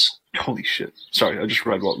bullets. Holy shit! Sorry, I just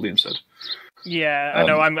read what Liam said. Yeah, I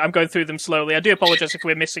know. I'm going through them slowly. I do apologize if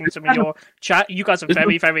we're missing some of your chat. You guys are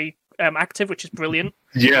very, very active, which is brilliant.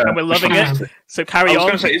 Yeah, and we're loving it. So carry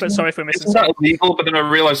on. But sorry if we're missing. Isn't that illegal? But then I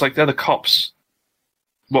realised, like, they're the cops.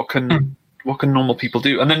 What can normal people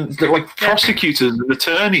do? And then, like, prosecutors and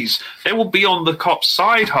attorneys, they will be on the cops'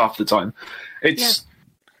 side half the time. It's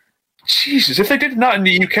Jesus. If they did that in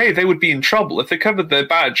the UK, they would be in trouble. If they covered their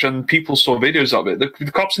badge and people saw videos of it,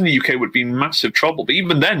 the cops in the UK would be in massive trouble. But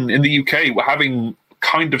even then, in the UK, we're having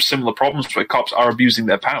kind of similar problems where cops are abusing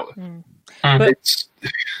their power. But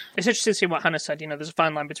it's interesting to see what Hannah said. You know, there's a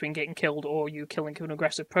fine line between getting killed or you killing an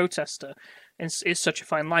aggressive protester. It's such a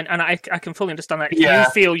fine line, and I can fully understand that. If you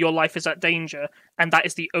feel your life is at danger, and that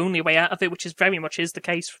is the only way out of it, which is very much is the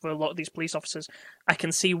case for a lot of these police officers, I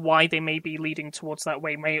can see why they may be leading towards that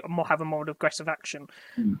way, may have a more aggressive action.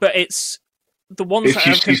 But it's the ones that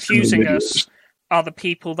are confusing us are the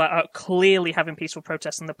people that are clearly having peaceful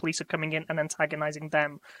protests, and the police are coming in and antagonizing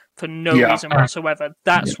them for no reason whatsoever.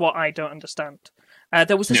 That's what I don't understand.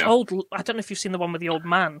 There was this old. I don't know if you've seen the one with the old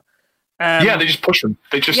man. They just push him.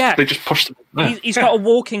 They just push them. Yeah. He's got a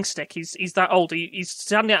walking stick. He's that old. He's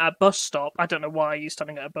standing at a bus stop. I don't know why he's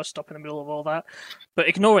standing at a bus stop in the middle of all that. But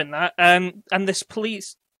ignoring that, and this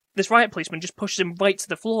riot policeman just pushes him right to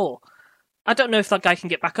the floor. I don't know if that guy can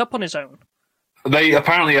get back up on his own. They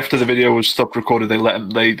apparently, after the video was stopped recorded, they let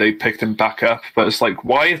him. They picked him back up. But it's like,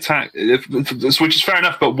 why attack? Which is fair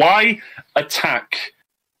enough. But why attack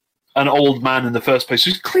an old man in the first place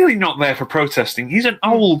who's clearly not there for protesting? He's an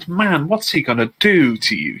old man. What's he going to do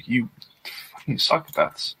to you? You fucking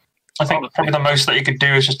psychopaths. I think probably the most that you could do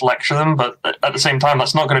is just lecture them, but at the same time,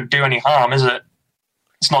 that's not going to do any harm, is it?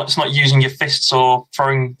 It's not using your fists or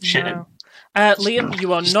throwing shit in. Liam,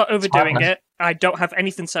 you are not overdoing it. I don't have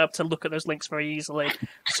anything set up to look at those links very easily,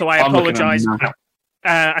 so I apologise.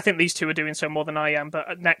 I think these two are doing so more than I am,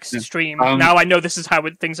 but next stream, now I know this is how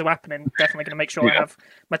things are happening, definitely going to make sure I have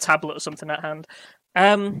my tablet or something at hand.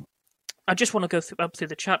 I just want to go up through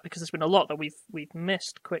the chat because there's been a lot that we've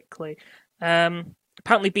missed quickly.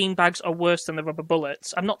 Apparently beanbags are worse than the rubber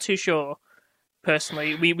bullets. I'm not too sure,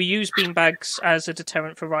 personally. We use beanbags as a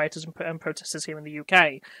deterrent for rioters and protesters here in the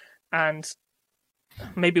UK, and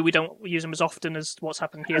maybe we don't use them as often as what's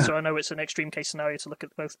happened here, so I know it's an extreme case scenario to look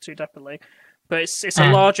at both separately. But it's a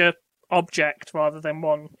larger object rather than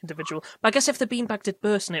one individual. But I guess if the beanbag did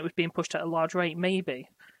burst and it was being pushed at a large rate, maybe.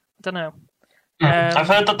 I don't know. I've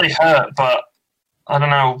heard that they hurt, but I don't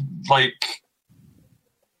know, like,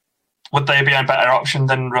 would they be a better option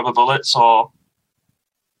than rubber bullets, or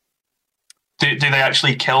do they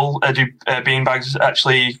actually kill? Do beanbags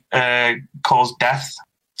actually cause death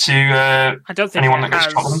to I don't think anyone that gets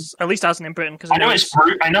shot with them? At least hasn't in Britain. Because I know it's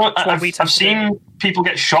I know I've seen people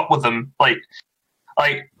get shot with them. Like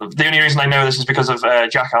the only reason I know this is because of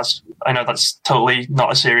Jackass. I know that's totally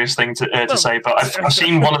not a serious thing to say, but I've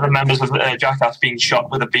seen one of the members of Jackass being shot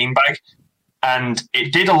with a beanbag, and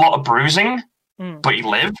it did a lot of bruising. but he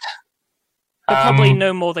lived. But probably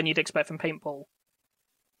no more than you'd expect from paintball.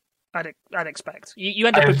 I'd expect. You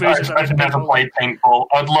end up with bruises. I've never played paintball.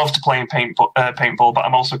 I'd love to play paintball, but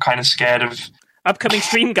I'm also kind of scared of upcoming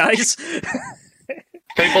stream, guys.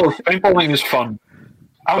 Paintballing is fun.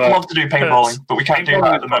 I would love to do paintballing, but we can't do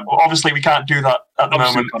that at the moment. Obviously, we can't do that at the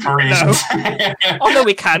moment for reasons. No. Oh, no,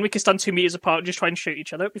 we can. We can stand 2 meters apart and just try and shoot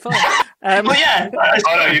each other. It'd be fun. Well, yeah.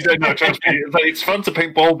 No, you don't know. Trust me. It's fun to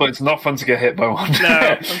paintball, but it's not fun to get hit by one. No,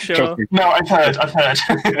 I'm sure. No, I've heard.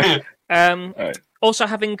 Right. Also,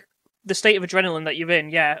 having the state of adrenaline that you're in,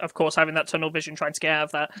 yeah, of course, having that tunnel vision, trying to get out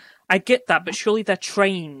of that. I get that, but surely they're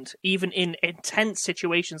trained, even in intense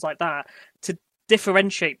situations like that, to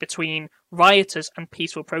differentiate between rioters and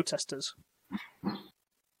peaceful protesters.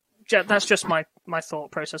 That's just my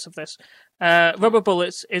thought process of this. Rubber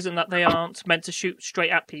bullets isn't that they aren't meant to shoot straight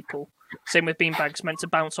at people. Same with beanbags, meant to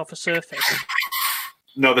bounce off a surface.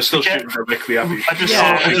 No, they're still shooting directly at me. I just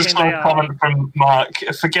saw a comment from Mark.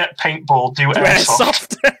 Forget paintball, do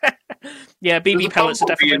airsoft. Yeah, BB pellets are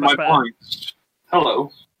definitely much better.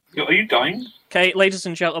 Hello. Are you dying? Okay, ladies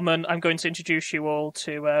and gentlemen, I'm going to introduce you all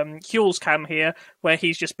to Huel's cam here, where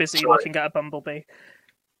he's just busy looking at a bumblebee.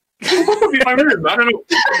 I don't know.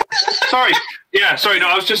 Sorry. Yeah, sorry. No,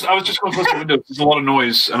 I was just going to close the window. There's a lot of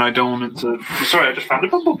noise, and I don't want it to. Sorry, I just found a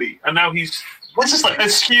bumblebee, and now he's. What's this like?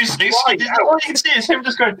 Excuse me. All you can see is him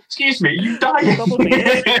just going. Excuse me, you died.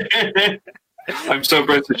 I'm so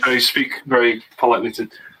British. I speak very politely to.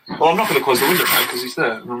 Well, I'm not going to close the window now because he's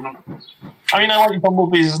there. I mean, I like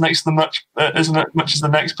bumblebees as next to much as the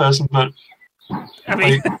next person, but I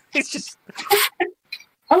mean, it's just.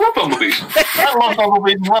 I love bumblebees. I love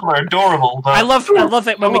bumblebees as well. They're adorable. But... I love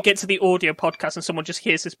it when we get to the audio podcast and someone just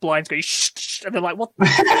hears this blinds going shh, shh, and they're like, "What?"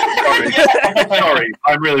 Sorry,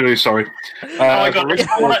 I'm really, really sorry. Oh my god! If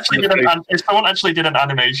someone actually did an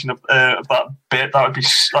animation of that bit, that would be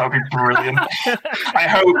brilliant. I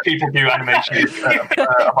hope people do animation.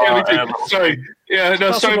 Sorry, yeah,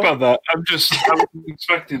 no, sorry about that. I wasn't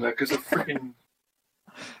expecting that because of freaking.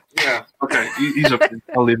 Yeah, okay, he's okay.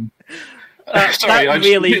 I'll leave him. Sorry, I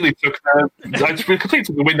completely took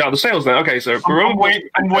the wind out of the sails there. Okay, so I'm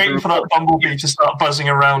waiting for that bumblebee to start buzzing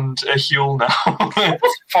around Huel now.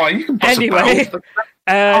 Fine, you can buzz anyway,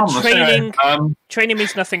 training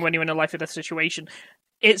means nothing when you're in a life or death situation.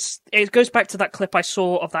 It goes back to that clip I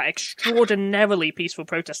saw of that extraordinarily peaceful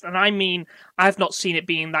protest, and I mean, I've not seen it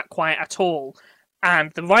being that quiet at all.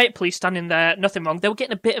 And the riot police standing there, nothing wrong. They were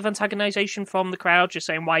getting a bit of antagonisation from the crowd, just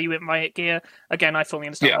saying, why are you in riot gear? Again, I fully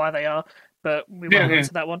understand why they are, but we won't go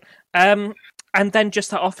into that one. And then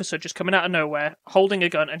just that officer just coming out of nowhere, holding a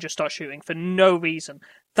gun and just start shooting for no reason.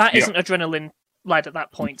 That isn't adrenaline led at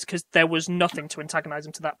that point, because there was nothing to antagonise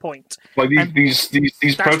him to that point. Like these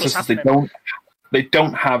protesters, they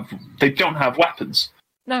don't have weapons.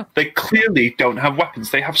 No. They clearly don't have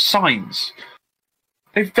weapons. They have signs.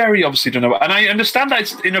 They very obviously don't know. And I understand that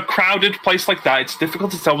it's in a crowded place like that, it's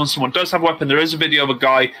difficult to tell when someone does have a weapon. There is a video of a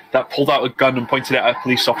guy that pulled out a gun and pointed it at a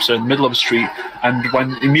police officer in the middle of a street, and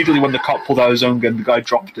immediately when the cop pulled out his own gun, the guy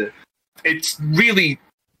dropped it. It's really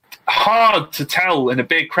hard to tell in a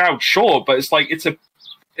big crowd, sure, but it's like it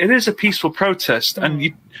is a peaceful protest,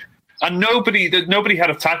 and nobody had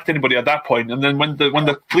attacked anybody at that point. And then when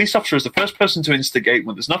the police officer is the first person to instigate,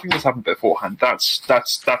 when there's nothing that's happened beforehand, that's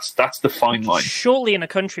the fine line. Surely, in a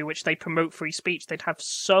country which they promote free speech, they'd have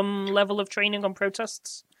some level of training on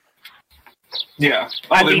protests. Yeah,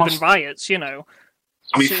 and even riots, you know.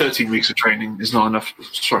 I mean, 13 weeks of training is not enough.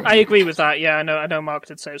 Sorry, I agree with that. Yeah, I know. Mark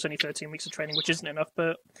did say it was only 13 weeks of training, which isn't enough,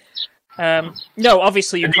 but. No,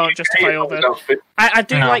 obviously you can't justify all the... I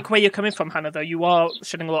do like where you're coming from, Hannah, though. You are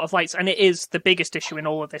shedding a lot of lights, and it is the biggest issue in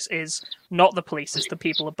all of this is not the police, it's the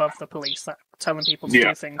people above the police that are telling people to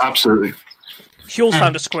do things. Absolutely. Huel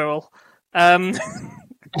found a squirrel.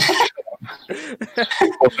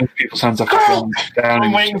 People's hands are down.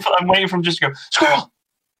 I'm waiting for him just to go, squirrel!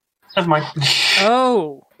 Never mind.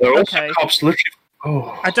 Oh, okay. Cops literally...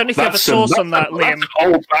 Oh, I don't know if you have a source on that, Liam. That's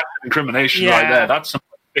old-fashioned incrimination right there. That's some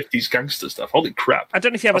 50s gangster stuff. Holy crap. I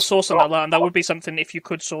don't know if you have a source on that, and that would be something, if you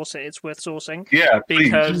could source it, it's worth sourcing. Yeah,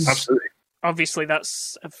 because absolutely. Obviously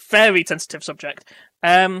that's a very sensitive subject.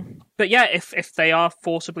 But yeah, if they are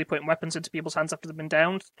forcibly putting weapons into people's hands after they've been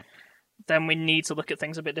downed, then we need to look at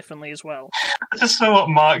things a bit differently as well. I just saw what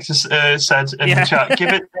Mark just said in the chat.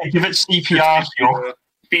 Give it CPR.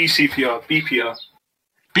 BCPR. BPR.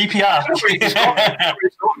 BPR.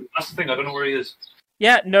 That's the thing. I don't know where he is.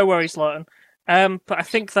 Yeah, no worries, Lawton. But I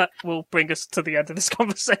think that will bring us to the end of this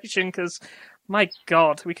conversation, because, my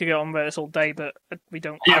God, we could go on with this all day, but we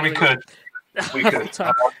don't. Yeah, we could. We could.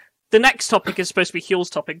 The next topic is supposed to be Huel's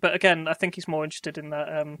topic, but again, I think he's more interested in that.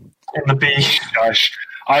 In the bee. Gosh,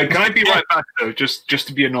 can I be right back though? Just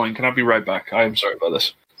to be annoying, can I be right back? I am sorry about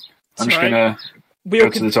this. I'm just gonna go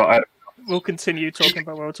to the top. We'll continue talking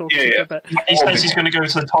about what we're talking about. He says he's going to go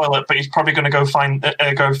to the toilet, but he's probably going to go find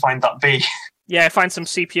that bee. Yeah, find some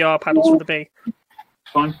CPR paddles for the bee.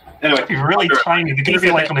 Fine. Anyway, he's really tiny. They're going to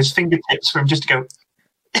be like on his fingertips for him just to go.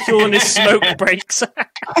 Full on his smoke breaks.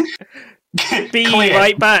 Be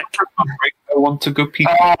right back. I want to go pee.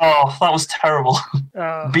 Oh, that was terrible.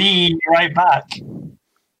 Be right back.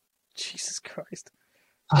 Jesus Christ.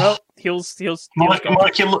 Well, Huel's Mark,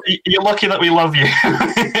 you're lucky that we love you.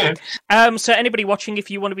 So anybody watching, if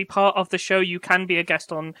you want to be part of the show, you can be a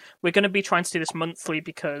guest on. We're going to be trying to do this monthly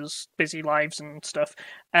because busy lives and stuff.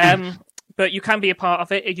 But you can be a part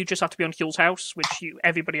of it. You just have to be on Huel's house, which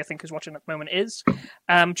everybody I think is watching at the moment is.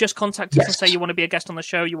 Just contact us and say you want to be a guest on the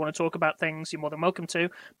show, you want to talk about things, you're more than welcome to.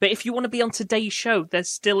 But if you want to be on today's show, there's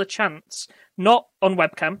still a chance. Not on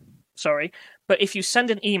webcam, sorry. But if you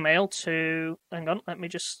send an email to... Hang on, let me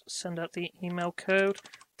just send out the email code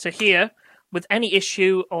to here. With any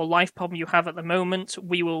issue or life problem you have at the moment,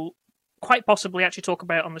 we will quite possibly actually talk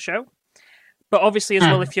about it on the show. But obviously, as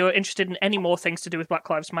well, if you're interested in any more things to do with Black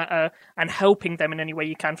Lives Matter and helping them in any way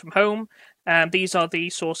you can from home, these are the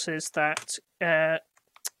sources that... sorry,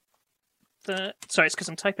 it's because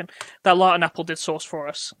I'm typing. That Larton Apple did source for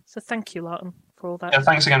us. So thank you, Larton, for all that. Yeah,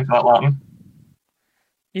 thanks again for that, Larton.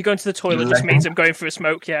 You going to the toilet just means I'm going for a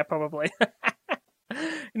smoke, yeah, probably. He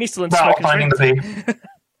needs to learn to smoke finding the bee.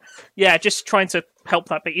 Yeah, just trying to help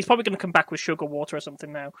that bee. He's probably going to come back with sugar water or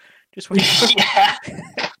something now. Just wait. Yeah.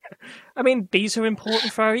 I mean, bees are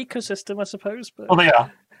important for our ecosystem, I suppose. But, well, they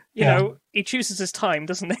are. You know, he chooses his time,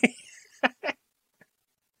 doesn't he?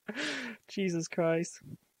 Jesus Christ.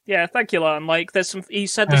 Yeah, thank you, Larton. Like, he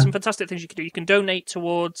said there's some fantastic things you can do. You can donate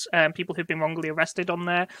towards people who've been wrongly arrested on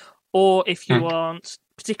there, or if you aren't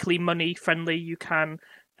particularly money friendly, you can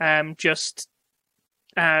just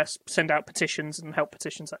send out petitions and help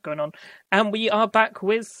petitions that are going on. And we are back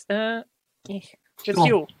with Huel.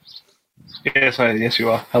 Yes,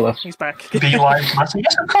 you are. Hello. He's back. Bee lives matter.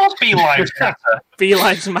 Yes, of course, bee lives matter. Bee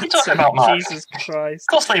lives matter. You're talking about Mark. Jesus Christ.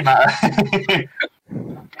 Of course they matter.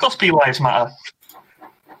 Of course, bee lives matter.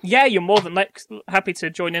 Yeah, you're more than happy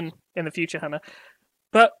to join in the future, Hannah.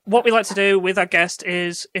 But what we like to do with our guest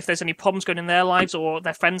is, if there's any problems going in their lives or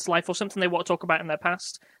their friend's life or something they want to talk about in their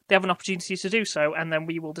past, they have an opportunity to do so, and then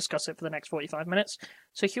we will discuss it for the next 45 minutes.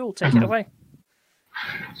 So, Huel, take it away.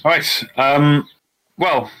 All right.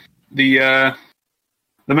 Well, the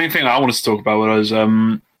main thing I wanted to talk about was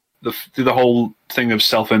the whole thing of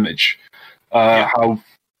self-image, how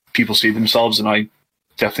people see themselves, and I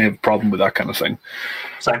definitely have a problem with that kind of thing.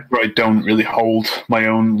 Where I don't really hold my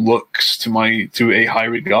own looks to a high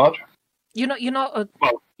regard. You're not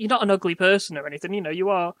an ugly person or anything. You know, you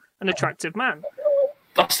are an attractive man.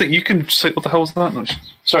 That's the you can say, what the hell is that noise?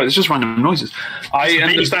 Sorry, it's just random noises. I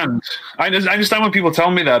understand. I understand when people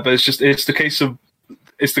tell me that, but it's the case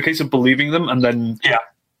of believing them, and then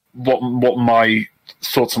what my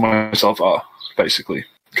thoughts of myself are, basically.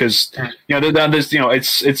 Because there's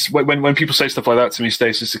it's when people say stuff like that to me,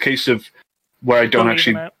 Stace, it's a case of where I don't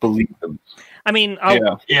actually believe them. I mean,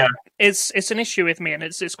 it's an issue with me, and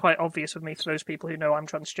it's quite obvious with me for those people who know I'm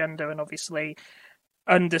transgender, and obviously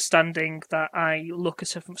understanding that I look a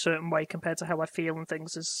certain way compared to how I feel and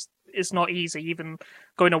things is not easy. Even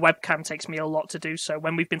going to webcam takes me a lot to do so.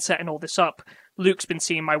 When we've been setting all this up, Luke's been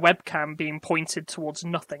seeing my webcam being pointed towards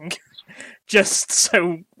nothing, just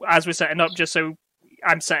so as we're setting up, just so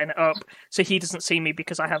I'm setting it up, so he doesn't see me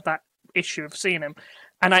because I have that issue of seeing him.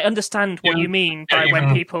 And I understand what you mean by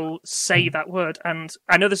when people say that word. And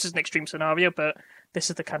I know this is an extreme scenario, but this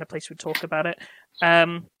is the kind of place we talk about it.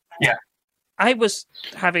 I was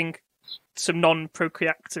having some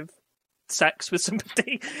non-procreative sex with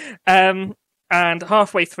somebody, and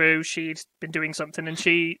halfway through, she'd been doing something, and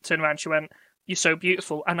she turned around, she went, "You're so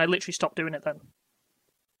beautiful," and I literally stopped doing it then.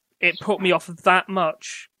 It put me off that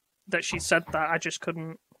much that she said that. I just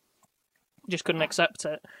couldn't accept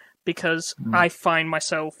it, because I find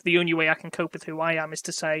myself, the only way I can cope with who I am is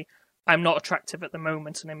to say, I'm not attractive at the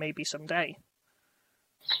moment, and it may be someday.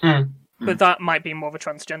 But that might be more of a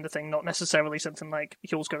transgender thing, not necessarily something like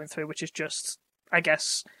Huel's going through, which is just, I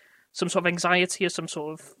guess, some sort of anxiety or some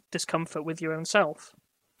sort of discomfort with your own self.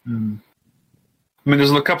 I mean,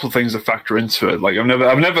 there's a couple of things that factor into it. Like,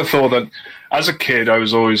 I've never thought that, as a kid, I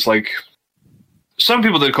was always like, some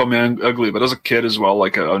people did call me ugly, but as a kid as well,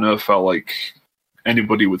 like, I never felt like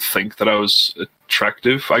anybody would think that I was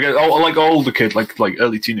attractive. I guess, like older kid, like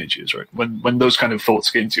early teenage years, right? When those kind of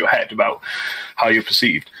thoughts get into your head about how you're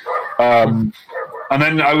perceived. And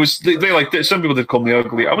then some people did call me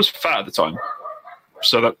ugly. I was fat at the time,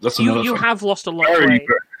 so that's another. You thing. have lost a lot of weight.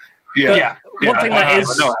 Yeah. One thing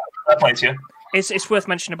that plays you. It's worth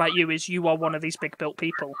mentioning about you is you are one of these big built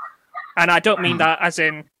people, and I don't mean that as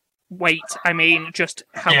in weight. I mean just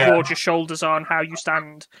how broad your shoulders are and how you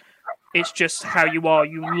stand. It's just how you are.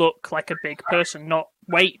 You look like a big person, not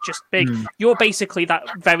weight, just big. You're basically that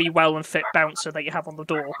very well and fit bouncer that you have on the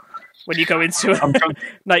door when you go into a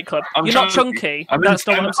nightclub. You're not chunky. That's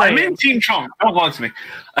not what I'm saying. I'm in Team Chunk. Don't lie to me.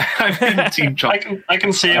 I'm in Team Chunk. I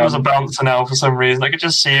can see him as a bouncer now for some reason. I could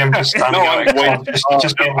just see him just standing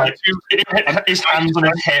just being like his hands on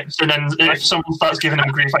his hips, and then if someone starts giving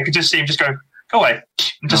him grief, I could just see him just go away,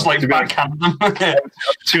 and just backhand them. I'm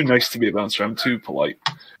too nice to be a bouncer. I'm too polite.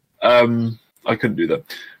 I couldn't do that,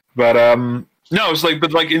 but no, it's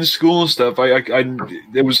like in school and stuff.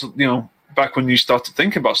 There was back when you started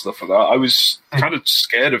thinking about stuff like that, I was kind of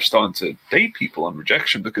scared of starting to date people on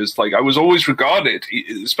rejection because I was always regarded,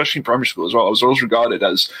 especially in primary school as well. I was always regarded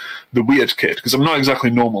as the weird kid because I'm not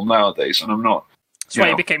exactly normal nowadays, and I'm not. That's why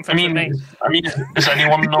you became friends with me. I mean, is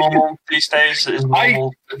anyone normal these days? Is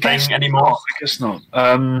normal a thing anymore? I guess not.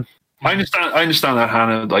 I understand that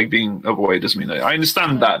Hannah being overweight doesn't mean that. I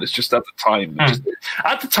understand that. It's just at the time.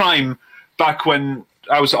 At the time, back when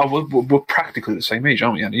we're practically the same age,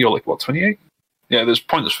 aren't we? Hannah? You're 28? Yeah, there's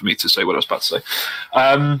pointless for me to say what I was about to say.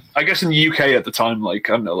 I guess in the UK at the time, I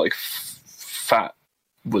don't know, fat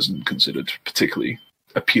wasn't considered particularly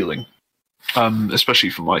appealing, especially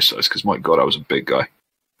for my size. Because my God, I was a big guy,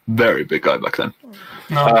 very big guy back then.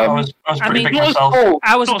 No, I was pretty big myself.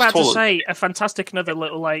 I was about to say a fantastic another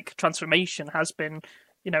little transformation has been,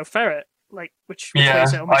 Ferret, which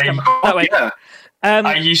plays it almost that way. Yeah.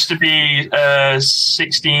 I used to be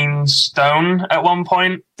 16 stone at one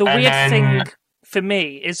point. The weird thing for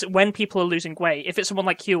me is when people are losing weight, if it's someone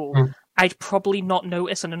like Huel, I'd probably not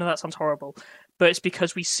notice, and I know that sounds horrible, but it's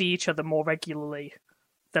because we see each other more regularly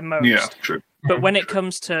than most. Yeah, true. But when it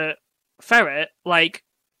comes to Ferret,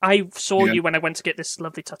 I saw you when I went to get this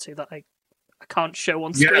lovely tattoo that I can't show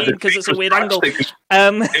on screen because it's a weird angle. When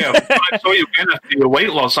I saw you again after your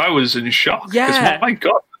weight loss, I was in shock. Yeah. My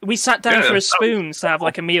God. We sat down for a spoon to have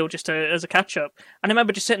a meal just as a catch-up. And I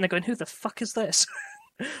remember just sitting there going, who the fuck is this?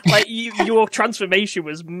 Your transformation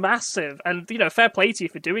was massive. And, fair play to you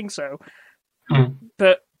for doing so.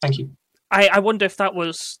 But thank you. I wonder if that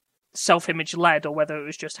was self-image led or whether it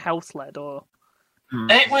was just health led or...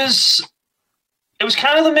 It was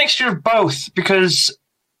kind of a mixture of both because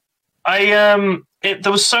there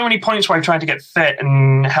was so many points where I tried to get fit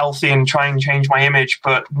and healthy and try and change my image,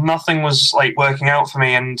 but nothing was working out for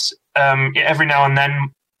me. And every now and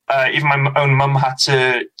then, even my own mum had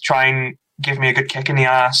to try and give me a good kick in the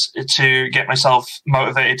ass to get myself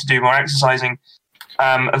motivated to do more exercising.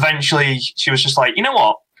 Eventually, she was just like, you know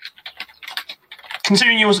what?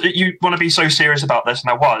 Considering you want to be so serious about this, and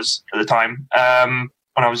I was at the time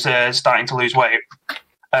when I was starting to lose weight.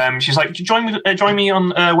 She's like, join me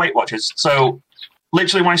on Weight Watchers. So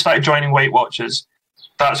literally when I started joining Weight Watchers,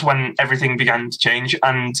 that's when everything began to change.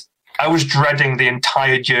 And I was dreading the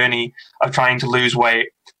entire journey of trying to lose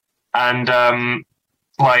weight. And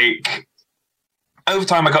over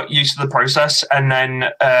time I got used to the process. And then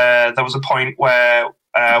there was a point where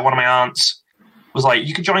one of my aunts was like,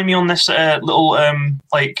 you could join me on this little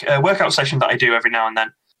workout session that I do every now and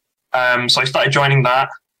then. So I started joining that.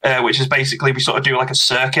 Which is basically we sort of do a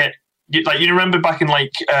circuit. You remember back in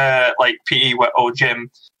PE or gym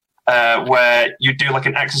where you do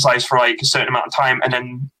an exercise for a certain amount of time, and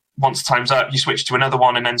then once the time's up, you switch to another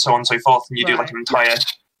one, and then so on and so forth, and you do an entire.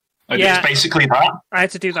 It's basically that. I had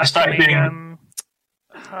to do that. I started doing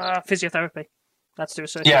physiotherapy. That's to do a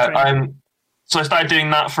certain. Yeah, so I started doing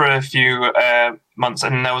that for a few months,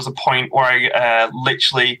 and there was a point where I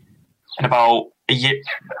literally in about a year.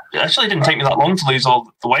 It actually didn't take me that long to lose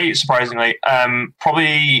all the weight, surprisingly.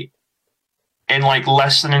 Probably in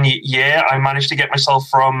less than a year, I managed to get myself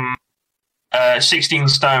from 16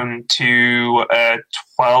 stone to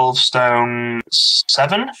 12 stone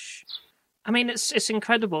 7. I mean, it's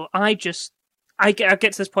incredible. I get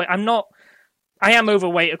to this point. I am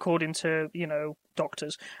overweight according to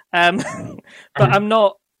doctors, but I'm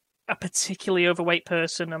not a particularly overweight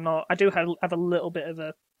person. I do have a little bit of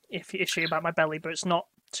a issue about my belly, but it's not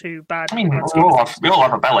too bad. I mean, we all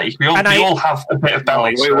have a belly. We all have a bit of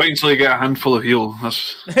belly. Wait until you get a handful of heel. But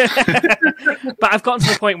I've gotten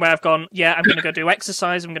to the point where I've gone, I'm going to go do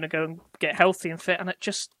exercise. I'm going to go and get healthy and fit, and I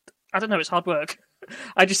don't know. It's hard work.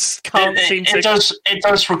 I just can't seem to. It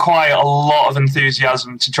does require a lot of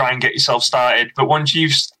enthusiasm to try and get yourself started. But once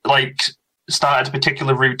you've started a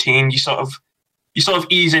particular routine, you sort of you sort of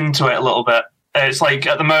ease into it a little bit. It's like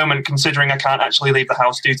at the moment, considering I can't actually leave the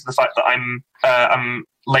house due to the fact that I'm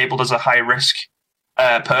labelled as a high risk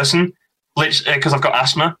person, because I've got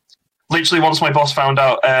asthma. Literally, once my boss found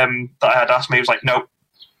out that I had asthma, he was like, "No,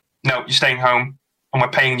 you're staying home, and we're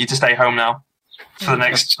paying you to stay home now for the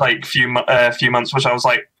next like few months." Which I was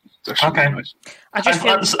like, "Okay." Nice. At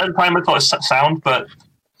the time, I thought it was sound, but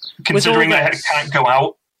considering I can't go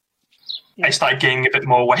out, I started gaining a bit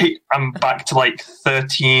more weight. I'm back to like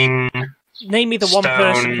 13. Name me the one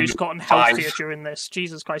person who's gotten healthier during this.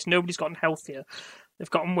 Jesus Christ, nobody's gotten healthier. They've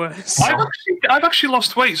gotten worse. I've actually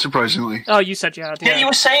lost weight, surprisingly. Oh, you said you had. Yeah, you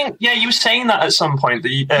were saying that at some point.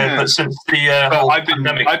 But since the whole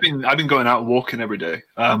pandemic, I've been going out walking every day.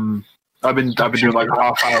 I've been doing like a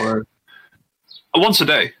half hour once a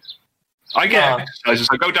day. I get exercises.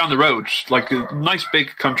 I go down the road, like a nice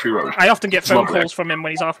big country road. I often get phone calls from him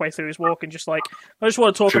when he's halfway through his walk and just like, I just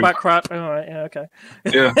want to talk about crap. All right, yeah, okay.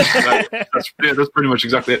 Yeah, that's pretty much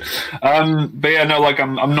exactly it. But yeah, no, like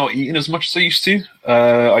I'm not eating as much as I used to.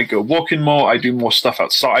 I go walking more. I do more stuff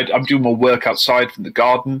outside. I'm doing more work outside from the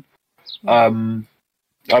garden.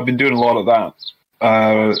 I've been doing a lot of that,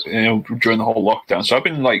 during the whole lockdown. So I've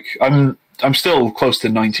been like, I'm still close to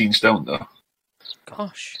 19 stone though.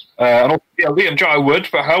 Gosh. And also, yeah, Liam, I would,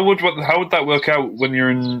 but how would that work out when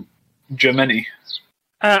you're in Germany?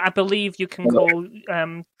 I believe you can call,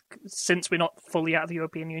 since we're not fully out of the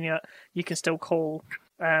European Union yet, you can still call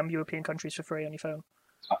European countries for free on your phone.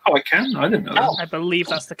 Oh, I can? I didn't know that. I believe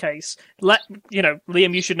that's the case.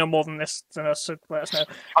 Liam, you should know more than this than us, so let us know.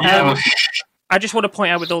 I just want to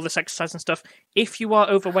point out with all this exercise and stuff, if you are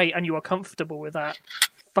overweight and you are comfortable with that,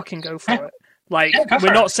 fucking go for it. Like,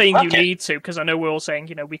 we're not saying you need to, because I know we're all saying,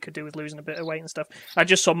 we could do with losing a bit of weight and stuff. I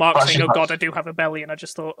just saw Mark saying, oh God, I do have a belly, and I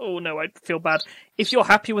just thought, oh no, I feel bad. If you're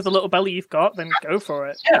happy with the little belly you've got, then go for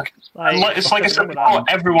it. Yeah. It's like I said before,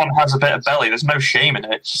 everyone has a bit of belly. There's no shame in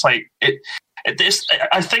it. It's just like,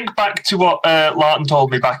 I think back to what Larton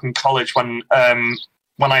told me back in college when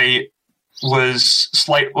I was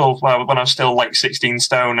when I was still like 16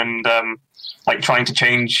 stone and like trying to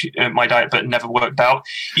change my diet, but it never worked out.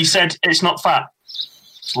 He said, "It's not fat,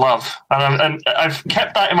 it's love," and I've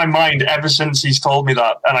kept that in my mind ever since he's told me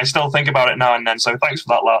that, and I still think about it now and then. So thanks for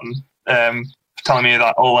that, Larton, for telling me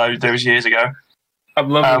that all those years ago. I'm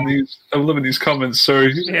loving these comments.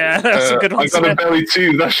 Sorry. Yeah, that's a good one. I got a belly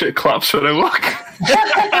too. That shit claps when I walk.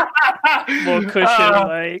 More cushion,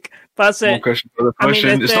 like that's it. More cushion for the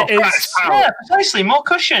cushion. It's not fat. Yeah, precisely. More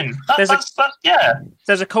cushion.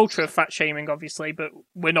 There's a culture of fat shaming, obviously, but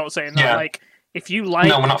we're not saying that. Yeah. Like, if you like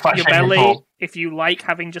your belly, if you like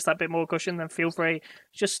having just that bit more cushion, then feel free.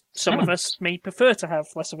 Just some of us may prefer to have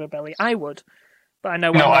less of a belly. I would. But I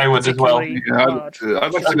know I would as well. Yeah,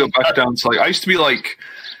 I'd like to go back down to I used to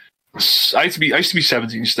be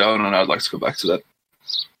 17 stone, and I'd like to go back to that.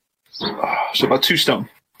 So about 2 stone.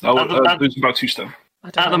 I would lose about 2 stone.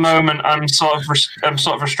 At the moment, I'm sort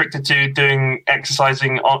of restricted to doing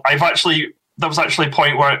exercising. There was actually a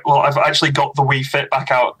point where I've actually got the Wii Fit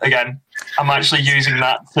back out again. I'm actually using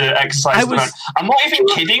that to exercise. I'm not even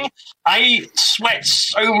kidding. I sweat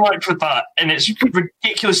so much with that, and it's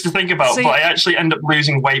ridiculous to think about. But I actually end up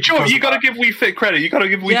losing weight. Sure, you got to give Wii Fit credit.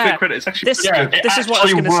 Wii Fit credit. It's actually this is what I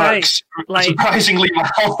was going to say. Like, surprisingly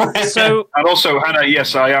well. And also, Hannah,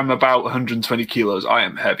 yes, I am about 120 kilos. I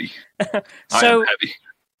am heavy. I am heavy.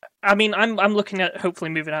 I mean, I'm looking at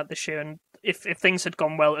hopefully moving out this year, and if things had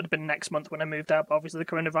gone well, it would have been next month when I moved out. But obviously, the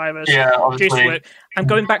coronavirus. Yeah, obviously. Work. I'm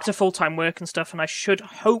going back to full-time work and stuff, and I should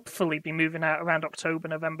hopefully be moving out around October,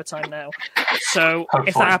 November time now. So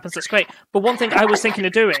if that happens, that's great. But one thing I was thinking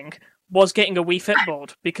of doing was getting a Wii Fit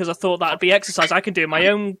board, because I thought that would be exercise I could do in my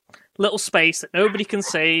own little space that nobody can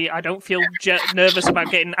see. I don't feel nervous about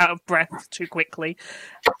getting out of breath too quickly,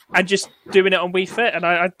 and just doing it on Wii Fit. And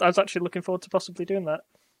I was actually looking forward to possibly doing that.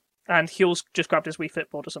 And Huel's just grabbed his Wii Fit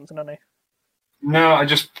board or something, hasn't he? No,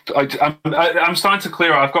 I'm starting to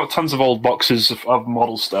clear out. I've got tons of old boxes of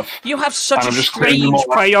model stuff. You have such a strange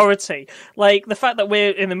priority. Like, the fact that we're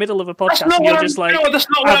in the middle of a podcast and you're just like... No, that's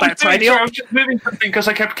not what I was doing. I was just moving something because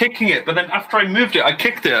I kept kicking it, but then after I moved it, I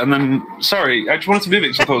kicked it, and then... Sorry, I just wanted to move it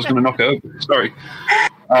because I thought I was going to knock it over. Sorry.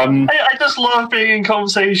 I just love being in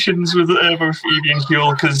conversations with both Evie and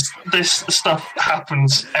Huel, because this stuff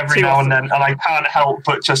happens every now and then, and I can't help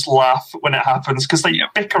but just laugh when it happens, because they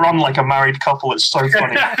bicker on like a married couple. It's so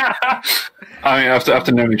funny. I mean,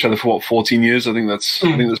 after knowing each other for 14 years, I think that's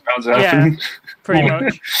bound to happen. Yeah, pretty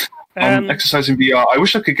much. Exercising VR. I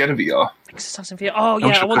wish I could get a VR. Exercising VR. Oh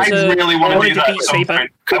yeah, I want to really want to do that Beat Saber.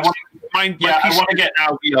 my I PC want to is get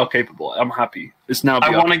now VR capable. I'm happy. It's now VR.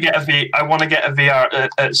 I want to get a VR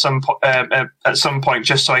at some point,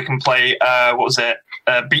 just so I can play. What was it?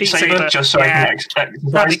 Beat Saber, just so I can exercise.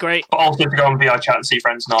 That'd be great. But also to go on VR chat and see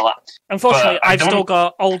friends and all that. Unfortunately, I've still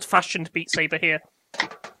got old-fashioned Beat Saber here.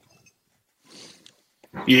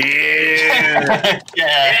 Yeah.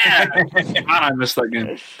 Yeah. Man, I missed that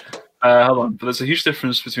game. Hold on, but there's a huge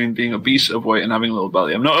difference between being obese, overweight, and having a little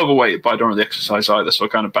belly. I'm not overweight, but I don't really exercise either, so I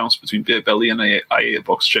kind of bounce between beer belly and I eat a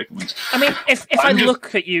box of chicken wings. I mean, if I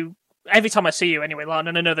look at you, every time I see you anyway, Lon,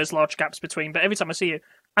 and I know there's large gaps between, but every time I see you,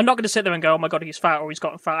 I'm not going to sit there and go, oh my god, he's fat, or he's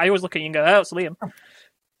gotten fat. I always look at you and go, oh, it's Liam.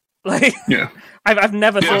 Like, yeah. I've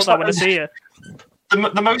never thought that when I see you.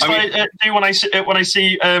 The most I do when I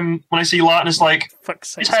see Larton is like,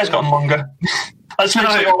 his hair's gotten longer. That's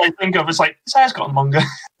literally all I think of. It's like, his hair's gotten longer.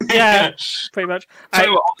 Yeah, pretty much.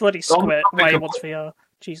 Bloody squid. Why he wants VR.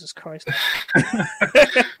 Jesus Christ.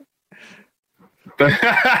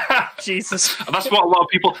 Jesus. That's what a lot of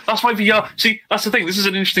people. That's why VR. See, that's the thing. This is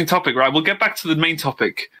an interesting topic, right? We'll get back to the main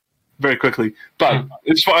topic very quickly, but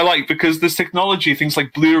it's what I like because this technology, things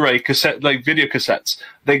like Blu-ray, cassette, like video cassettes,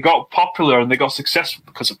 they got popular and they got successful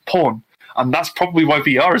because of porn. And that's probably why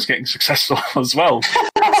VR is getting successful as well.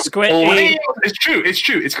 Squitty. It's true. It's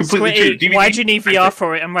completely Squitty, true. why do you need VR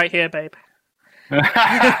for it? I'm right here, babe.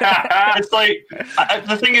 It's like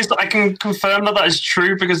the thing is that I can confirm that is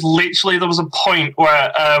true because literally there was a point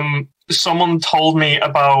where someone told me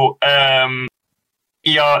about ERP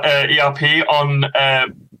on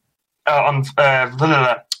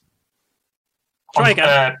Try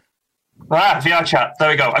again. VR chat. There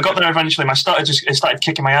we go. I got there eventually. It started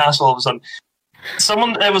kicking my ass all of a sudden.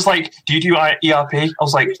 Someone was like, "Do you do ERP?" I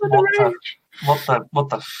was like, "What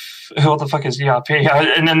the fuck is ERP?"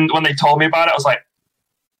 And then when they told me about it, I was like,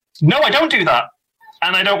 "No, I don't do that,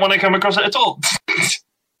 and I don't want to come across it at all."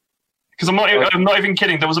 Because I'm not even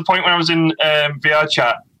kidding. There was a point when I was in VR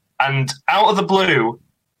chat, and out of the blue,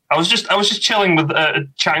 I was just chilling with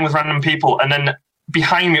chatting with random people, and then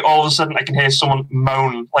behind me, all of a sudden, I can hear someone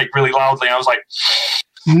moan like really loudly. I was like,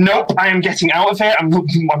 "Nope, I am getting out of here. I'm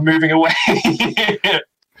moving away."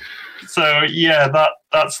 So yeah,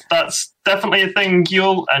 that's definitely a thing,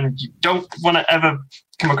 and you don't want to ever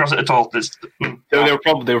come across it at all. They were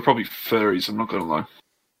probably furries. I'm not going to lie.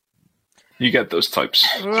 You get those types.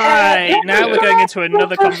 Right, now we're going into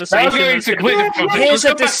another conversation. Here's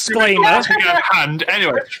a disclaimer.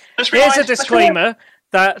 Anyway, here's a disclaimer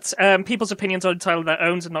that people's opinions are entirely their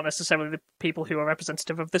own and not necessarily the people who are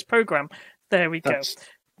representative of this program. There we go.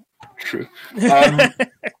 True.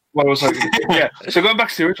 What was I? Yeah. So going back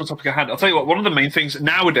to the original topic at hand, I'll tell you what. One of the main things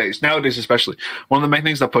nowadays especially, one of the main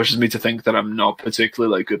things that pushes me to think that I'm not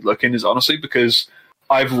particularly good looking is honestly because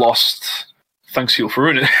I've lost. Thanks, Heel, for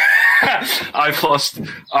ruining it.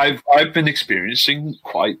 I've been experiencing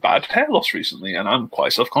quite bad hair loss recently, and I'm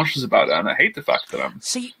quite self-conscious about it, and I hate the fact that I'm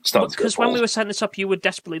starting to because when we were setting this up, you were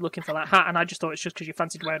desperately looking for that hat, and I just thought it's just because you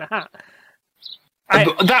fancied wearing a hat.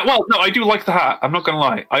 No, I do like the hat. I'm not going to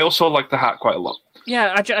lie. I also like the hat quite a lot.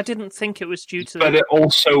 Yeah, I didn't think it was due to. But it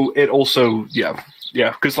also, yeah,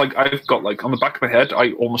 because like I've got like on the back of my head,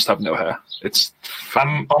 I almost have no hair.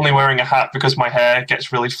 I'm only wearing a hat because my hair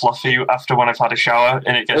gets really fluffy after when I've had a shower,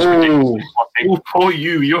 and it gets ridiculously fluffy. Oh, poor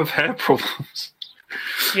you have hair problems.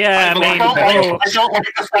 Yeah, I don't like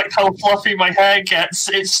the fact how fluffy my hair gets.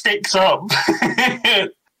 It sticks up.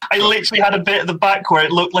 I literally had a bit at the back where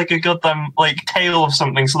it looked like a goddamn like tail of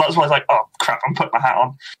something, so that's why I was like, "Oh crap, I'm putting my hat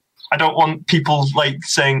on." I don't want people like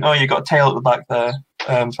saying, "Oh, you got a tail at the back there."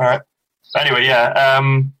 For it. Anyway, yeah,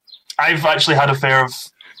 I've actually had a fear of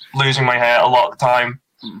losing my hair a lot of the time.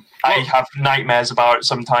 I have nightmares about it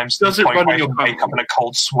sometimes. Does it run in your family? Wake up in a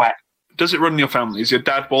cold sweat. Does it run in your family? Is your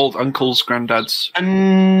dad bald? Uncles, granddads?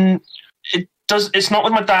 It does. It's not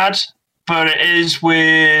with my dad, but it is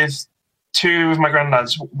with two of my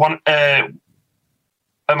granddads. One, my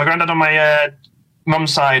granddad on my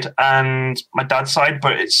mum's side and my dad's side,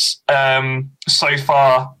 but it's so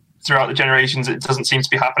far throughout the generations it doesn't seem to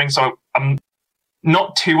be happening, so I'm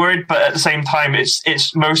not too worried, but at the same time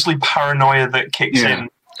it's mostly paranoia that kicks in.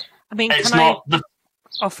 I mean, can I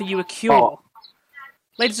offer you a cure?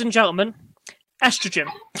 Ladies and gentlemen, estrogen.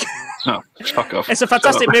 No, fuck off. It's a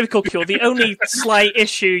fantastic miracle cure. The only slight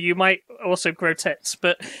issue, you might also grow tits,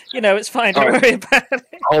 but it's fine. Don't worry about it.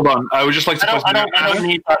 Hold on, I would just like to. I don't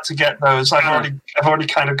need that to get those. I've already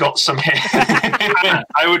kind of got some here. Hannah,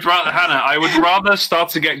 I would rather start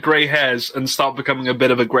to get grey hairs and start becoming a bit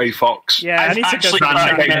of a grey fox. Yeah, I need to actually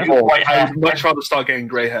get white hair. I'd much rather start getting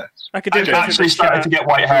grey hair. I could do I've actually started to get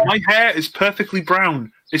white hair. My hair is perfectly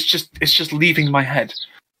brown. It's just leaving my head.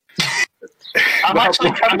 I'm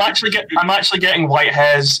actually getting white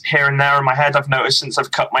hairs here and there on my head. I've noticed since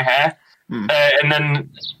I've cut my hair, and then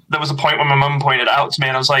there was a point when my mum pointed it out to me,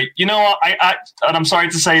 and I was like, you know what? And I'm sorry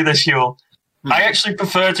to say this, Huel, I actually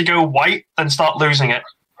prefer to go white than start losing it.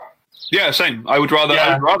 Yeah, same. I would rather,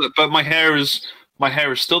 but my hair is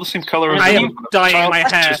still the same color. I am dyeing my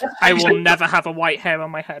hair. I will never have a white hair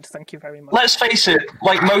on my head. Thank you very much. Let's face it.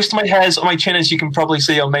 Like most of my hairs on my chin, as you can probably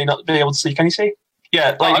see, or may not be able to see. Can you see?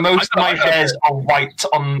 Yeah, like most of my hairs are white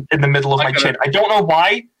in the middle of my chin. I don't know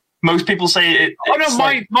why. Most people say it. Oh no,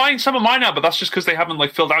 mine. Some of mine are, but that's just because they haven't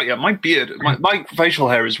filled out yet. My beard, my facial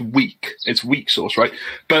hair is weak. It's weak sauce, right?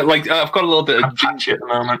 But I've got a little bit of ginger at the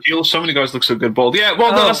moment. So many guys look so good bald. Yeah,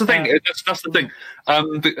 well, no, that's the thing. That's the thing.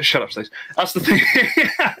 Shut up, Stace. That's the thing.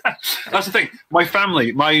 That's the thing. My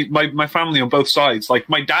family, my family on both sides. Like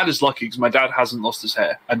my dad is lucky because my dad hasn't lost his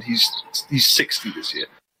hair, and he's 60 this year.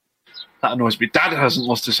 That annoys me. Dad hasn't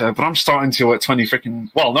lost his hair, but I'm starting to at 20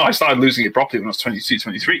 freaking... Well, no, I started losing it properly when I was 22,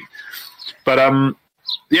 23. But,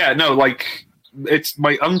 yeah, no, it's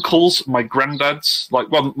my uncles, my granddad's... my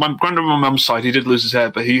granddad on my mum's side, he did lose his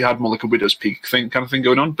hair, but he had more like a widow's peak kind of thing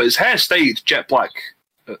going on. But his hair stayed jet black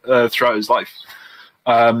throughout his life.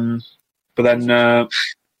 But then... my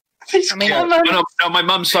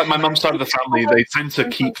mum's side of the family, they tend to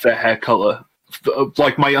keep their hair colour.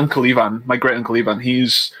 Like my uncle Ivan, my great uncle Ivan,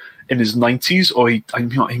 he's in his 90s, or he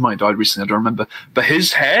might have died recently, I don't remember. But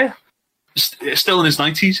his hair is still in his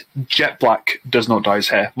 90s. Jet black does not dye his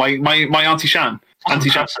hair. My Auntie Shan. Auntie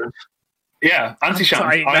Shan. Yeah, Auntie Shan.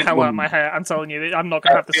 Sorry, the hell out of my hair. I'm telling you, I'm not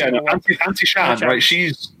going to have the same one. Auntie Shan, right?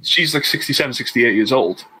 She's like 67, 68 years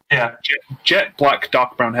old. Yeah. Jet black,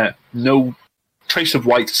 dark brown hair. No trace of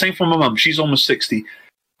white. Same for my mum. She's almost 60.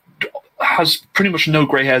 Has pretty much no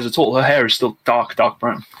grey hairs at all. Her hair is still dark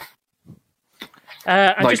brown.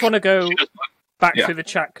 I just want to go back through the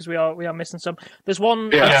chat because we are missing some. There's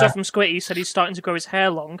one stuff from Squitty said he's starting to grow his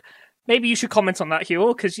hair long. Maybe you should comment on that,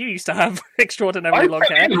 Huel, because you used to have extraordinarily long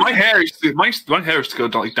hair. My hair is to go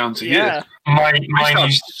down to here. Mine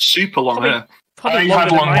used super long hair. I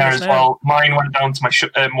had long hair as well. Mine went down to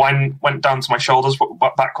my shoulders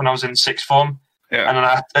back when I was in sixth form.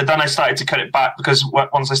 Yeah. And then I started to cut it back because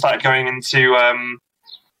once I started going into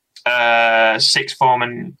sixth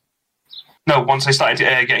form once I started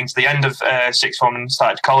getting to the end of sixth form and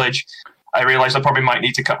started college, I realised I probably might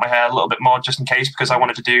need to cut my hair a little bit more just in case because I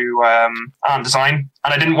wanted to do art and design,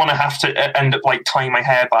 and I didn't want to have to end up tying my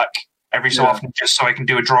hair back every so often just so I can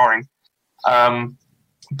do a drawing. Hello,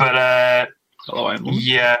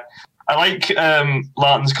 yeah. I like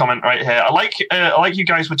Larton's comment right here. I like you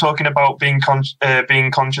guys were talking about being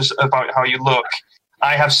conscious about how you look.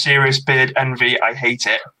 I have serious beard envy. I hate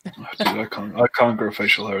it. Dude, I can't grow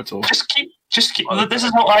facial hair at all. Just keep. This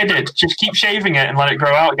is what I did. Just keep shaving it and let it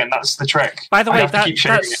grow out again. That's the trick. By the way,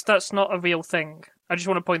 that's not a real thing. I just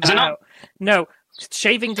want to point that out. No,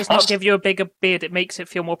 shaving does not give you a bigger beard. It makes it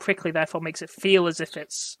feel more prickly. Therefore, makes it feel as if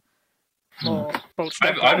it's more bulged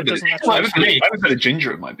up. I have a bit of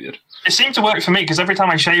ginger in my beard. It seemed to work for me because every time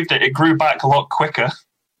I shaved it, it grew back a lot quicker.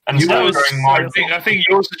 And growing more. I think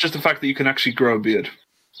yours is just the fact that you can actually grow a beard.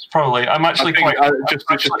 Probably. I'm actually quite happy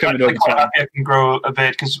I can grow a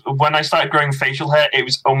beard because when I started growing facial hair, it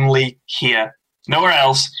was only here. Nowhere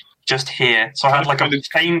else, just here. So I had like a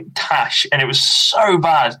faint tash and it was so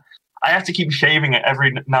bad. I had to keep shaving it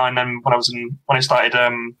every now and then when I started, I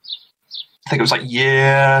think it was like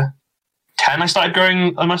year 10, I started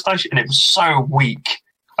growing a mustache and it was so weak.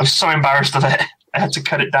 I was so embarrassed of it. I had to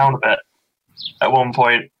cut it down a bit at one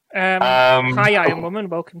point. Hi, Iron Woman.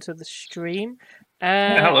 Welcome to the stream.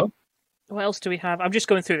 Hello. What else do we have? I'm just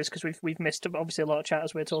going through this because we've missed obviously a lot of chat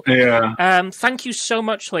as we're talking. Yeah. Thank you so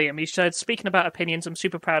much, Liam. He said, speaking about opinions, I'm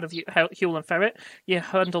super proud of you, Huel and Ferret. You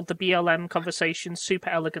handled the BLM conversation super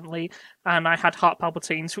elegantly, and I had heart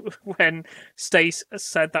palpitations when Stace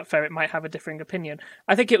said that Ferret might have a differing opinion.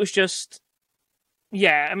 I think it was just,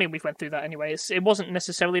 I mean, we went through that anyways. It wasn't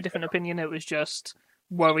necessarily a different opinion. It was just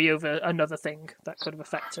worry over another thing that could have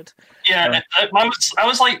affected. Yeah, I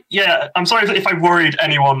was like, I'm sorry if I worried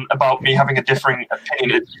anyone about me having a differing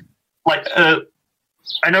opinion.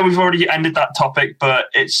 I know we've already ended that topic, but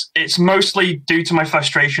it's mostly due to my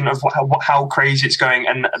frustration of how crazy it's going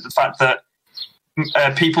and the fact that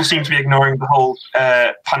people seem to be ignoring the whole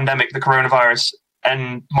pandemic, the coronavirus,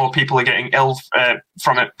 and more people are getting ill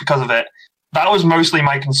from it because of it. That was mostly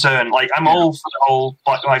my concern. Like, I'm all for the whole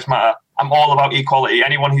Black Lives Matter. I'm all about equality.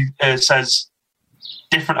 Anyone who says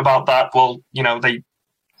different about that, well, they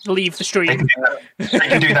leave the stream. They can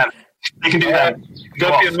do that. They can do that.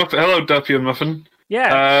 Duppy and Muffin. Hello, Duppy and Muffin.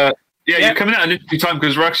 Yeah. Yeah, you're coming at an interesting time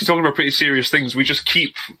because we're actually talking about pretty serious things. We just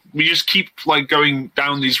keep like going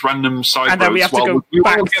down these random side roads. And then we have to go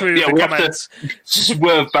back through the comments. We have to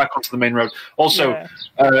swerve back onto the main road. Also,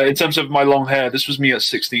 in terms of my long hair, this was me at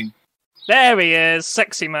 16. There he is,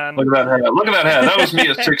 sexy man. Look at that hair. Look at that hair. That was me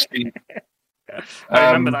at 16.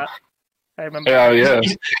 I remember that. Yeah.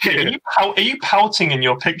 Are you pouting in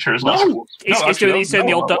your picture as well? No. He's doing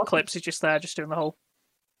the old duck clips. He's just there, just doing the whole.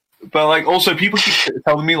 But like, also people keep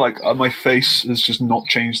telling me like my face has just not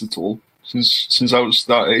changed at all since I was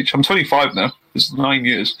that age. I'm 25 now. It's 9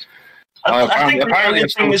 years. Apparently,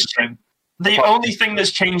 the only thing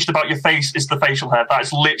that's changed about your face is the facial hair.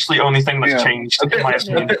 That's literally the only thing that's changed. A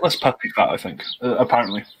bit less puppy fat, I think.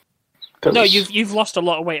 Apparently. No, you've lost a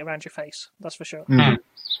lot of weight around your face. That's for sure. Mm.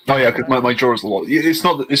 Oh yeah, because my jaw is a lot. It's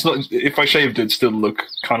not. If I shaved, it'd still look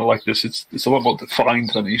kind of like this. It's a lot more defined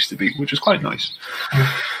than it used to be, which is quite nice.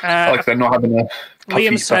 Like they're not having a.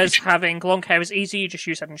 Liam says having long hair is easy. You just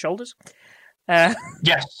use head and shoulders.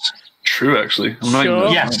 Yes. True, actually.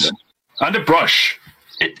 Yes. And a brush.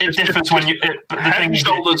 It differs when you. Head and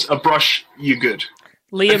shoulders, a brush, you're good.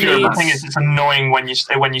 Liam the thing is, it's annoying when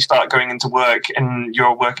you start going into work and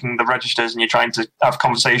you're working the registers and you're trying to have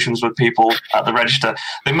conversations with people at the register.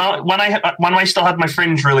 The amount when I still had my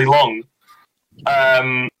fringe really long,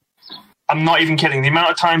 I'm not even kidding. The amount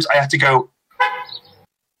of times I had to go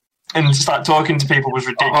and start talking to people was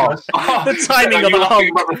ridiculous. The timing of that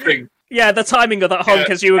honk. Yeah, the timing of that honk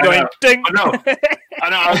as you were going ding. I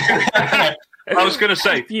know. I was going to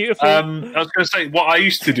say. Beautiful. I was going to say what I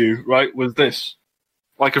used to do. Right, was this.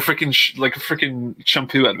 Like a freaking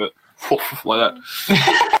shampoo advert, like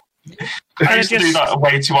that. I used to do that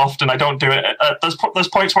way too often. I don't do it. There's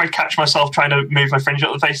points where I catch myself trying to move my fringe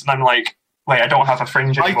out of the face, and I'm like, wait, I don't have a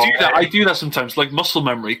fringe anymore. I do that sometimes, like muscle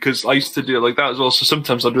memory, because I used to do it like that as well. So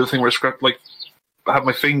sometimes I'll do the thing where I have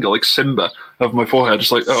my finger like Simba over my forehead,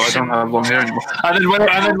 just like, oh, I don't have long hair anymore. And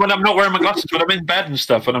then when I'm not wearing my glasses, when I'm in bed and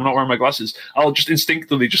stuff, and I'm not wearing my glasses, I'll just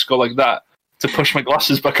instinctively just go like that. To push my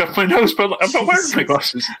glasses back up my nose, but I'm not wearing my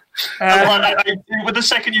glasses. With the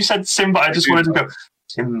second you said Simba, I just wanted to go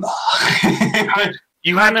Simba.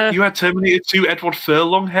 You had Terminator 2 Edward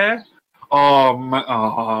Furlong hair. Oh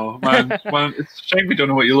man, it's a shame we don't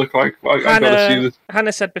know what you look like. I gotta see this.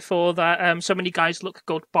 Hannah said before that so many guys look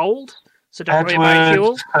good bald, so don't worry about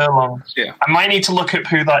you. Furlong. Yeah, I might need to look up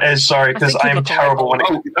who that is. Sorry, because I'm terrible when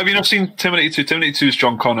it. Have you not seen Terminator 2? Terminator 2 is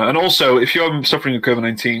John Connor, and also if you're suffering with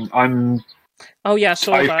COVID-19, Oh yeah, I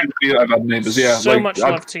saw that. I've had neighbours, yeah. So much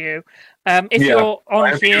love to you. If you're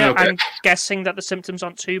on here, I'm guessing that the symptoms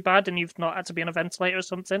aren't too bad, and you've not had to be on a ventilator or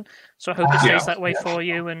something. So I hope it stays that way for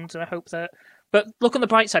you, and I hope that. But look on the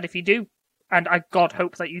bright side. If you do, and I God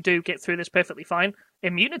hope that you do get through this perfectly fine.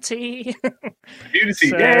 Immunity. Immunity.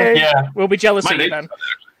 So, yeah. We'll be jealous of you then.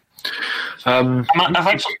 Someone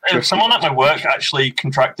at my work actually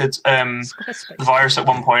contracted the virus at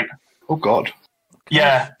one point. Oh God.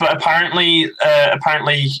 Yeah, but apparently,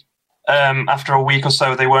 after a week or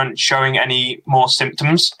so, they weren't showing any more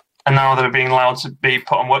symptoms, and now they're being allowed to be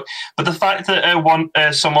put on work. But the fact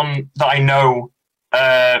that someone that I know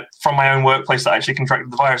from my own workplace that actually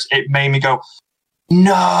contracted the virus, it made me go,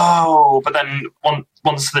 no. But then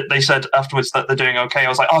once they said afterwards that they're doing okay, I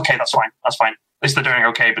was like, okay, that's fine. At least they're doing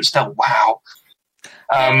okay, but still, wow.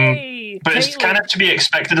 But it's kind of to be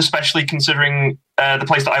expected, especially considering the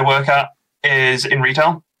place that I work at is in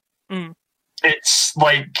retail. It's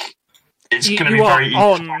like it's going to be very easy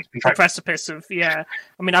on the precipice of I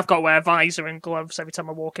mean, I've got to wear a visor and gloves every time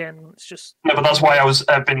I walk in. It's just no, but that's why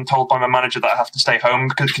I've been told by my manager that I have to stay home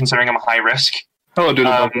because considering I'm a high risk. Hello, dude.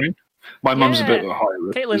 My mum's a bit of a high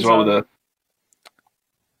risk as well. With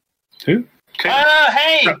who?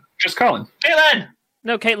 Hey, no, just Colin. Caitlin.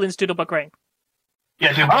 No, Caitlin's Doodlebug Rain.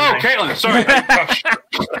 Yeah, Caitlin. Sorry.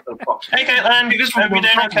 Hey, Caitlin. Hope you're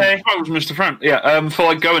doing okay. Mr. Frank. Yeah. For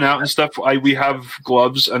like going out and stuff, we have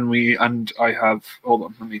gloves and I have. Hold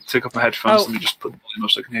on. Let me take off my headphones. Let me just put the volume up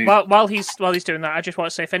so I can hear you. While he's doing that, I just want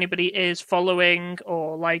to say if anybody is following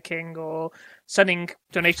or liking or sending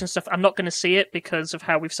donation stuff, I'm not going to see it because of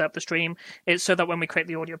how we've set up the stream. It's so that when we create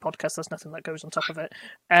the audio podcast, there's nothing that goes on top of it.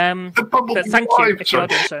 But thank you if you are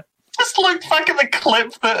doing so. Just look back at the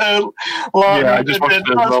clip that Lana did.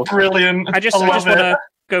 That's brilliant. I just want to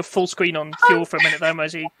go full screen on Fuel for a minute there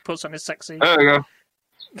as he puts on his sexy. There we go.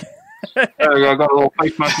 There we go. I got a little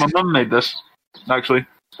face mask. My mum made this, actually.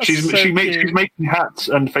 She's making hats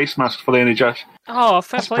and face masks for the NHS. Oh,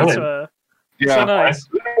 fair play to her. Yeah. So nice.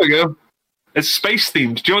 There we go. It's space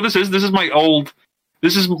themed. Do you know what this is? This is my old.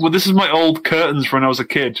 This is my old curtains from when I was a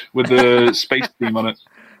kid with the space theme on it.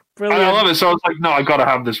 Brilliant. And I love it. So I was like, no, I got to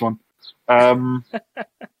have this one.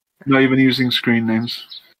 Not even using screen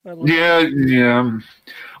names. Yeah.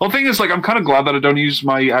 Well, the thing is, like, I'm kind of glad that I don't use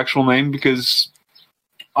my actual name because,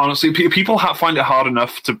 honestly, people find it hard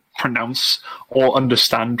enough to pronounce or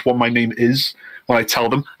understand what my name is when I tell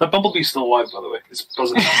them. That Bumblebee's still alive, by the way. It's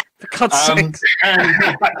buzzing. For God's sake.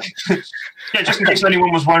 Yeah, just in case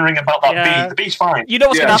anyone was wondering about that bee. The bee's fine. You know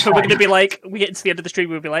what's going to happen? Fine. We're going to be like, we get to the end of the stream,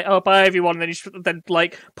 we'll be like, oh, bye everyone. And then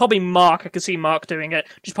like, probably Mark, I can see Mark doing it,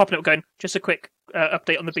 just popping up going, just a quick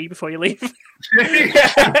update on the bee before you leave.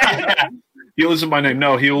 Heal isn't my name.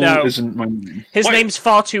 No, Heal isn't my name. His name's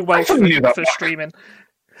far too Welsh for streaming.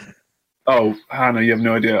 Oh, Hannah, you have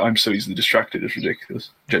no idea. I'm so easily distracted. It's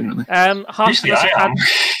ridiculous. Genuinely.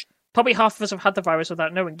 Probably half of us have had the virus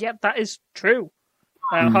without knowing. Yep, that is true.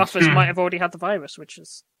 Half of us might have already had the virus, which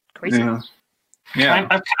is crazy.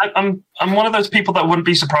 Yeah. I'm one of those people that wouldn't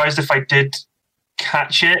be surprised if I did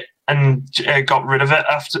catch it and got rid of it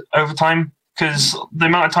over time. Because the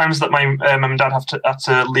amount of times that my mum and dad had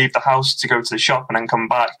to leave the house to go to the shop and then come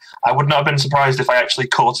back, I would not have been surprised if I actually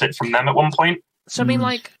caught it from them at one point. So, I mean,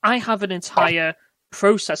 like, I have an entire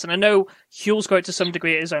process, and I know Hugh's got it to some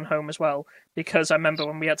degree at his own home as well, because I remember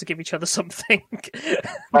when we had to give each other something.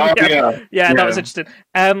 That was interesting.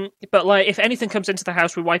 But, like, if anything comes into the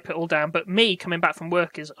house, we wipe it all down. But me coming back from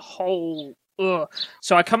work is a whole...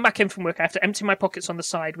 So I come back in from work, I have to empty my pockets on the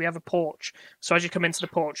side. We have a porch, so as you come into the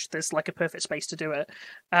porch, there's like a perfect space to do it.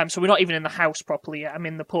 So we're not even in the house properly yet. I'm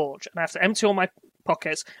in the porch, and I have to empty all my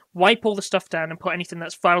pockets, wipe all the stuff down, and put anything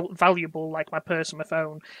that's valuable, like my purse and my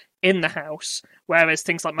phone, in the house. Whereas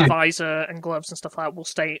things like my visor and gloves and stuff like that will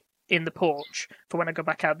stay in the porch for when I go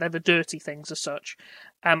back out. They're the dirty things as such.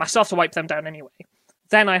 I still have to wipe them down anyway.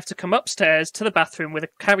 Then I have to come upstairs to the bathroom with a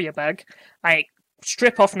carrier bag. I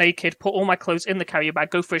strip off naked, put all my clothes in the carrier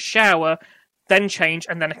bag, go for a shower, then change,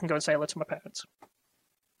 and then I can go and say hello to my parents.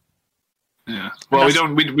 Yeah. Well, we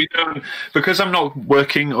don't because I'm not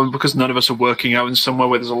working, or because none of us are working out in somewhere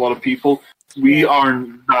where there's a lot of people. We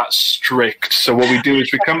aren't that strict. So what we do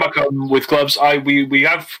is we come back home with gloves. We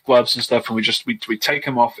have gloves and stuff, and we take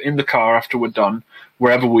them off in the car after we're done.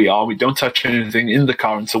 Wherever we are, we don't touch anything in the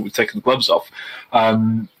car until we've taken the gloves off.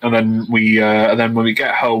 And then when we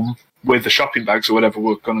get home with the shopping bags or whatever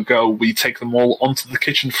we're going to go, we take them all onto the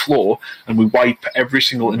kitchen floor and we wipe every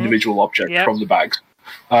single individual object from the bags.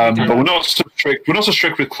 But we're not so strict. We're not so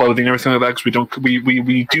strict with clothing and everything like that because we don't.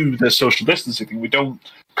 We do the social distancing thing. We don't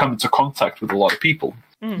come into contact with a lot of people.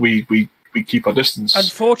 We keep our distance.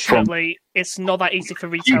 Unfortunately, it's not that easy for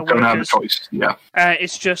retail workers. You don't have a choice. Yeah.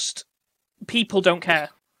 It's just people don't care.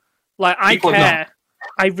 Like I care,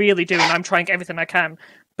 I really do, and I'm trying everything I can.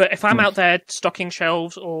 But if I'm out there stocking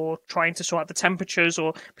shelves or trying to sort out the temperatures,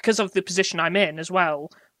 or because of the position I'm in as well,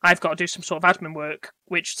 I've got to do some sort of admin work,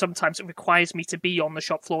 which sometimes it requires me to be on the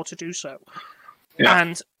shop floor to do so. Yeah.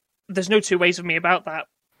 And there's no two ways of me about that.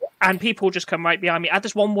 And people just come right behind me. I had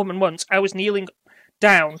this one woman once, I was kneeling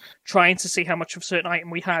down trying to see how much of a certain item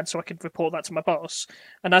we had so I could report that to my boss.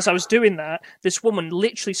 And as I was doing that, this woman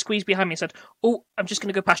literally squeezed behind me and said, "Oh, I'm just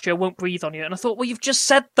going to go past you, I won't breathe on you." And I thought, well, you've just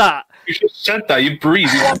said that. You just said that, you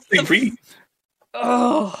breathe. You have to breathe.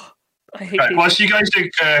 Oh, I hate people. Whilst you guys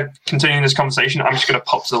are continuing this conversation, I'm just going to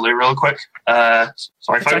pop to the loo real quick.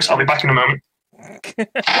 Sorry, folks, I'll be back in a moment. It's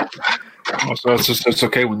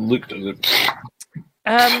okay when Luke does it.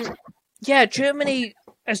 Yeah, Germany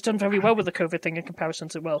has done very well with the COVID thing in comparison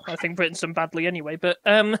to, well, I think Britain's done badly anyway, but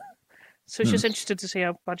so it's just interested to see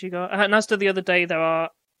how bad you got. And as to the other day, there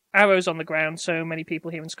are arrows on the ground, so many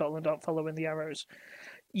people here in Scotland aren't following the arrows.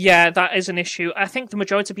 Yeah, that is an issue. I think the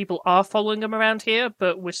majority of people are following them around here,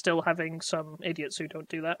 but we're still having some idiots who don't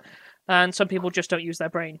do that. And some people just don't use their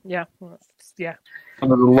brain. Yeah. And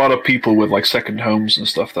there's a lot of people with like second homes and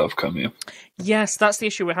stuff that have come here. Yes, that's the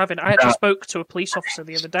issue we're having. I actually spoke to a police officer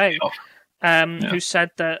the other day who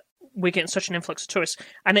said that we're getting such an influx of tourists.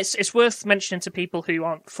 And it's worth mentioning to people who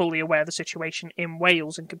aren't fully aware of the situation in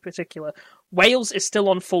Wales in particular. Wales is still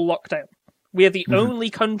on full lockdown. We are the only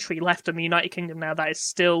country left in the United Kingdom now that is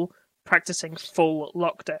still practicing full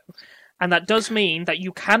lockdown. And that does mean that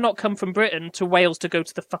you cannot come from Britain to Wales to go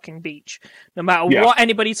to the fucking beach. No matter what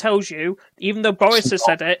anybody tells you, even though Boris has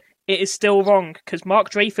said it, it is still wrong. Because Mark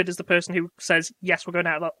Drayford is the person who says, yes, we're going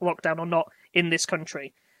out of lockdown or not in this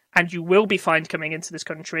country. And you will be fined coming into this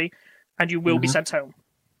country, and you will be sent home.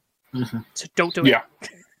 So don't do it. Yeah,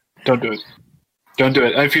 don't do it. Don't do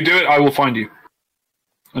it. And if you do it, I will find you.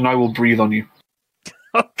 And I will breathe on you.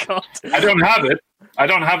 Oh, God. I don't have it. I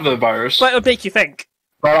don't have the virus. But it'll make you think.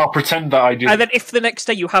 But I'll pretend that I do. And then if the next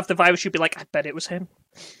day you have the virus, you'll be like, I bet it was him.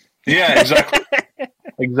 Yeah, exactly.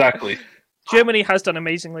 Exactly. Germany has done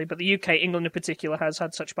amazingly, but the UK, England in particular, has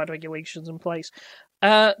had such bad regulations in place.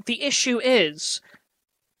 The issue is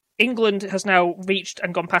England has now reached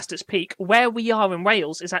and gone past its peak. Where we are in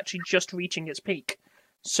Wales is actually just reaching its peak.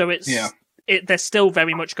 So they're still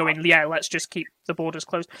very much going, yeah, let's just keep the borders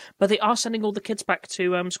closed. But they are sending all the kids back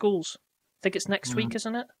to schools. I think it's next week,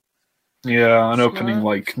 isn't it? Yeah, and opening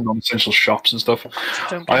like non-essential shops and stuff.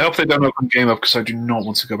 I hope they don't open Game Up because I do not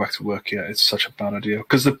want to go back to work yet. It's such a bad idea.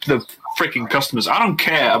 Because the freaking customers, I don't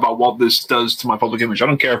care about what this does to my public image. I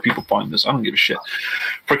don't care if people find this. I don't give a shit.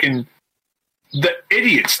 Freaking the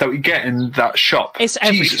idiots that we get in that shop. It's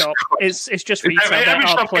every shop. It's just retail. There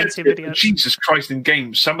are plenty of idiots. Jesus Christ! In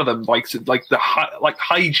games, some of them like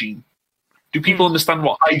hygiene. Do people understand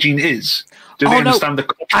what hygiene is? Do they understand the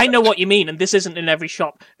concept? I know what you mean, and this isn't in every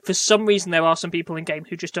shop. For some reason, there are some people in game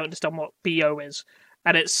who just don't understand what BO is,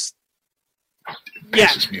 and it's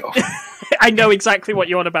pisses me off. I know exactly what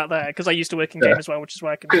you're on about there because I used to work in game as well, which is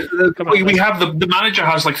where I can. We have the manager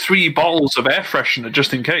has like 3 bottles of air freshener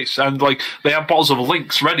just in case, and like they have bottles of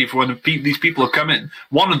Lynx ready for when these people have come in.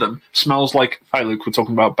 One of them smells like. Hi, Luke. We're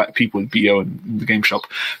talking about people in BO in the game shop,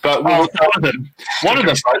 but one of them.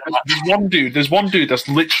 There's one dude that's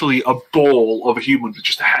literally a ball of a human with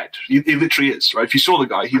just a head. He literally is, right? If you saw the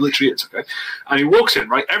guy, he literally is, okay. And he walks in,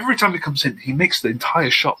 right. Every time he comes in, he makes the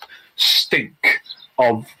entire shop stink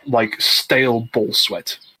of like stale ball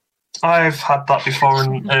sweat. I've had that before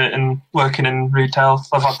in working in retail.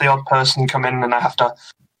 I've had the odd person come in and I have to.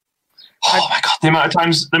 Oh my god! The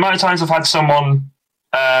amount of times I've had someone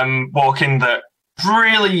walk in that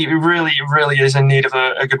really, really, really is in need of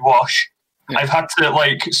a good wash. Yeah. I've had to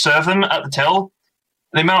like serve them at the till.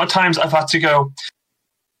 The amount of times I've had to go.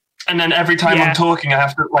 And then every time I'm talking, I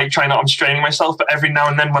have to like try not. I'm straining myself, but every now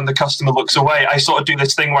and then when the customer looks away, I sort of do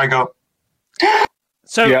this thing where I go.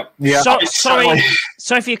 Sorry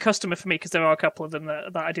for your customer for me, because there are a couple of them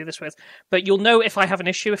that I do this with. But you'll know if I have an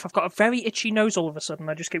issue, if I've got a very itchy nose all of a sudden,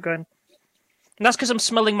 I just keep going. And that's because I'm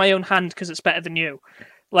smelling my own hand because it's better than you.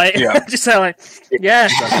 Like, just like, yeah.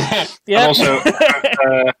 And also,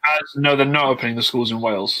 no, they're not opening the schools in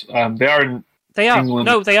Wales. They are in England.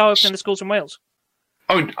 No, they are opening the schools in Wales.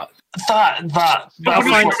 Oh,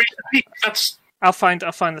 I'll find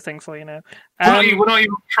the thing for you now. We're not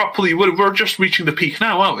even properly. We're just reaching the peak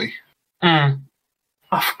now, aren't we? Mm.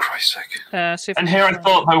 Oh, for Christ's sake! And here I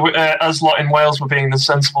thought that as lot in Wales were being the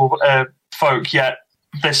sensible folk, yet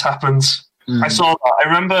this happens. I saw that. I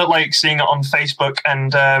remember like seeing it on Facebook,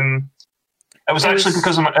 and it was actually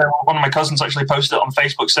because one of my cousins actually posted it on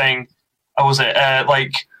Facebook saying, "Oh, was it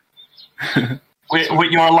like?"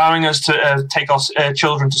 You're allowing us to take our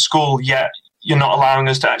children to school, yet you're not allowing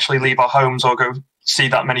us to actually leave our homes or go see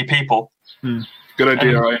that many people. Good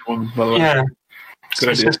idea, Ryan. By the way. Yeah.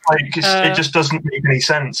 It's just like, it just doesn't make any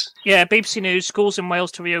sense. Yeah, BBC News, schools in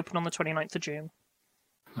Wales to reopen on the 29th of June.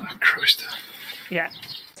 Oh, Christ. Yeah.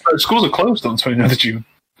 Schools are closed on the 29th of June,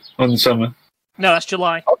 on the summer. No, that's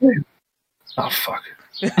July. Oh, fuck.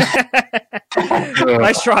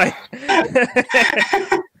 Nice try.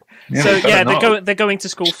 They're going to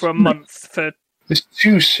school for a month. It's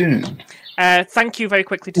too soon. Thank you very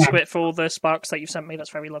quickly to Squid for all the sparks that you've sent me.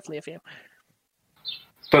 That's very lovely of you.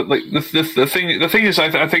 But like the thing is,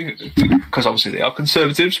 I think because obviously they are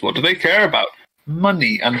conservatives. What do they care about?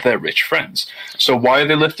 Money and their rich friends. So why are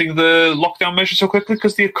they lifting the lockdown measures so quickly?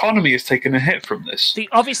 Because the economy has taken a hit from this. The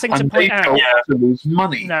obvious thing to point out, to lose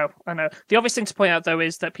money. No, I know. The obvious thing to point out though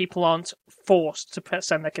is that people aren't forced to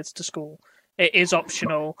send their kids to school. It is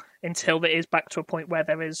optional until it is back to a point where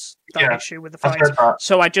there is that issue with the fines.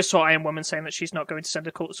 So I just saw Iron Woman saying that she's not going to send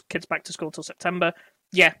her kids back to school till September.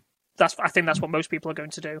 Yeah, I think that's what most people are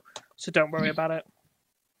going to do. So don't worry about it.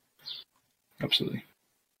 Absolutely.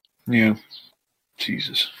 Yeah.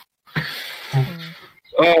 Jesus.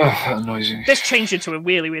 Oh, that annoys me. This changed into a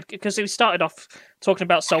really weird, because we started off talking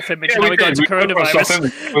about self-image, and now we got into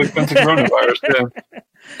coronavirus. We went to coronavirus, yeah.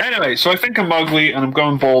 Anyway, so I think I'm ugly and I'm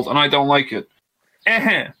going bald and I don't like it.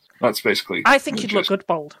 That's basically. I think you'd look good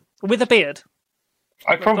bald with a beard.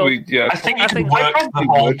 I probably, yeah. I think you could work the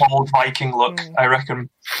whole bald Viking look. I reckon.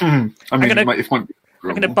 I mean, I'm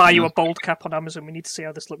going to buy you a bald cap on Amazon. We need to see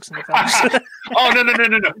how this looks in the face. Oh,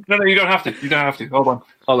 no, you don't have to. You don't have to. Hold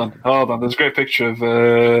on. There's a great picture of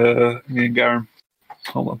me and Garen.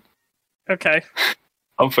 Hold on. Okay.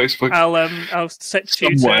 On Facebook. I'll set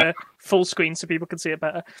you to full screen so people can see it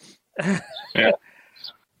better. Yeah.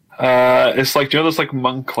 It's like, do you know those like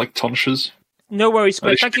monk like tonsures? No worries,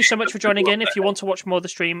 Squid. Thank you so much for joining in. If you want to watch more of the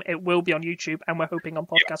stream, it will be on YouTube, and we're hoping on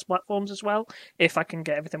podcast platforms as well, if I can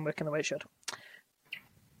get everything working the way it should.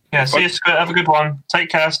 Yeah, see you, Squid. Have a good one. Take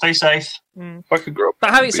care. Stay safe. If I could grow up,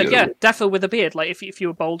 But how you said, yeah, Defo with a beard. Like if you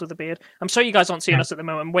were bold with a beard. I'm sorry you guys aren't seeing us at the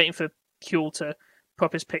moment. I'm waiting for Huel to put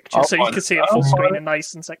up his picture so you can see it full screen and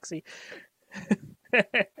nice and sexy. Get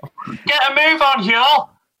a move on, Huel.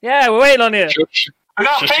 Yeah, we're waiting on you. We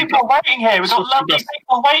got people waiting here. We got lovely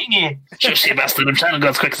people waiting here. Just you bastard! I'm trying to go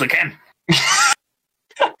as quick as I can.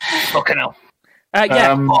 Fucking hell.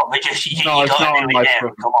 Yeah. No, it's not my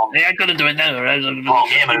fault. Come on. Yeah, I gotta do it now. Right? Come on,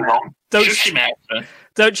 get him on.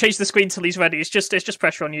 Don't change the screen till he's ready. It's just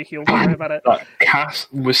pressure on you, Huel. Don't worry about it. Cat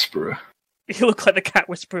Whisperer. You look like the Cat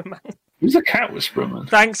Whisperer, man. Who's a Cat Whisperer, man?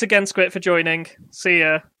 Thanks again, Squid, for joining. See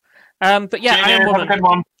ya. But yeah, I am have a good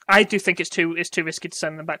one. I do think it's too risky to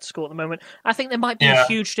send them back to school at the moment. I think there might be a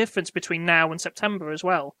huge difference between now and September as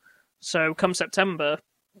well. So come September,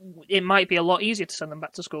 it might be a lot easier to send them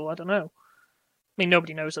back to school. I don't know. I mean,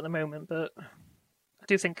 nobody knows at the moment, but I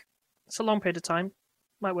do think it's a long period of time.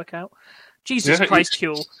 Might work out. Jesus Christ,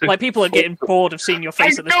 Huel. Like, people are getting bored of seeing your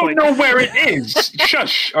face at this point. I don't know where it is.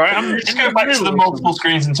 Shush. All right, just go back to the multiple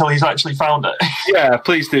screens until he's actually found it. Yeah,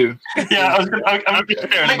 please do. Yeah, I'm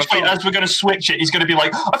literally, as we're going to switch it, he's going to be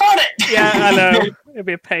like, I found it! Yeah, I know. It'll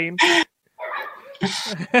be a pain. I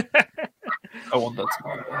want that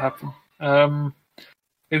to happen.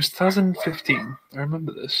 It was 2015. I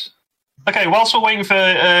remember this. Okay, whilst we're waiting for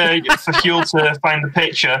Huel to find the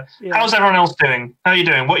picture, how's everyone else doing? How are you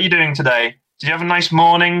doing? What are you doing today? Did you have a nice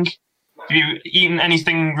morning? Have you eaten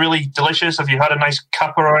anything really delicious? Have you had a nice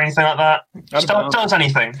cuppa or anything like that? Tell us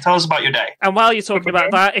anything. Tell us about your day. And while you're talking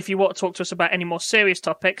about that, if you want to talk to us about any more serious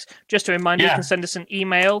topics, just a reminder, you can send us an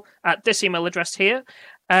email at this email address here,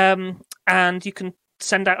 and you can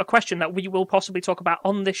send out a question that we will possibly talk about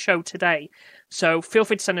on this show today. So feel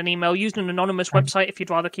free to send an email using an anonymous website if you'd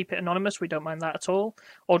rather keep it anonymous. We don't mind that at all.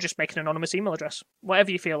 Or just make an anonymous email address. Whatever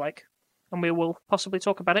you feel like. And we will possibly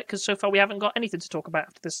talk about it, because so far we haven't got anything to talk about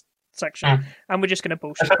after this section. And we're just going to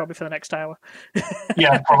bullshit probably for the next hour.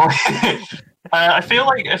 Yeah, probably. I feel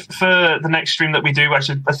like if for the next stream that we do, I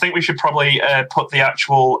think we should probably put the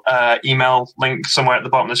actual email link somewhere at the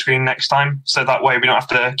bottom of the screen next time. So that way we don't have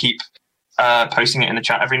to keep posting it in the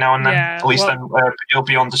chat every now and then. Yeah, at least then it'll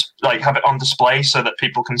be on have it on display so that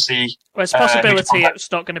people can see. Well, it's a possibility it's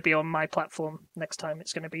not going to be on my platform next time.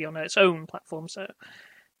 It's going to be on its own platform. So,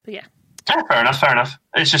 but yeah. Fair enough.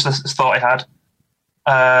 It's just a thought I had.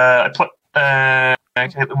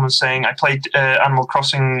 Caitlin was saying I played Animal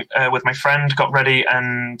Crossing with my friend, got ready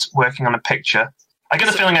and working on a picture. I get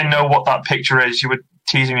the feeling I know what that picture is. You were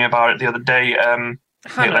teasing me about it the other day.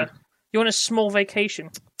 Hannah, you want a small vacation?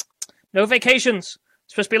 No vacations.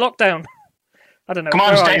 It's supposed to be lockdown. I don't know. Come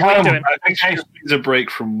on, stay home. What are you doing? I think she needs a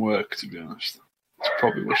break from work, to be honest. That's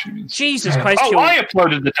probably what she means. Jesus Christ, Huel. I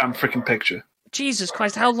uploaded the damn freaking picture. Jesus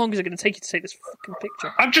Christ, how long is it going to take you to take this fucking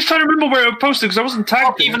picture? I'm just trying to remember where I posted because I wasn't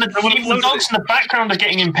tagged. Even the dogs in the background are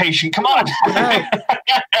getting impatient. Come on.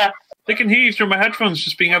 They can hear you through my headphones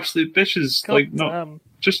just being absolute bitches. God like, no,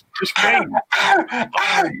 just wait.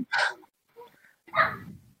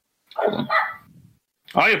 Hold on.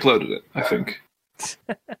 I uploaded it, I think.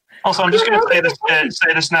 Also, I'm just going to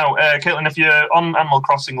say this now. Caitlin, if you're on Animal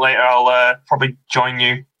Crossing later, I'll probably join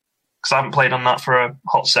you, because I haven't played on that for a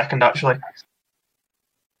hot second, actually.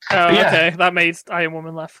 Oh, okay. That made Iron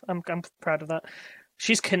Woman laugh. I'm proud of that.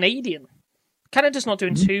 She's Canadian. Canada's not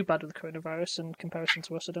doing too bad with the coronavirus in comparison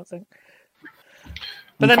to us, I don't think.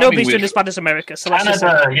 But then nobody's doing as bad as America. So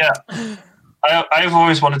Canada, yeah. I've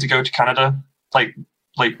always wanted to go to Canada. Like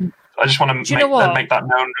I just want to make that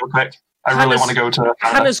known real quick. I really want to go to Canada.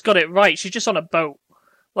 Hannah's got it right. She's just on a boat.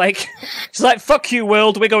 Like, she's like, fuck you,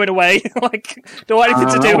 world, we're going away. Like, don't want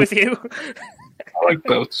anything to do with you. I like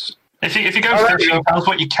boats. If you go fishing, tell us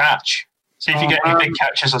what you catch. See if you get any big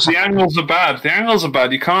catches or something. The angles are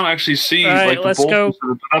bad. You can't actually see. Right, let's go.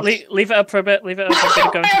 Leave it up for a bit. Leave it up.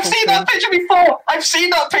 I've seen that picture before.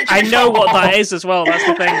 I know what that is as well. That's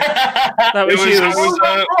the thing. That was you.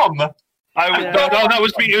 That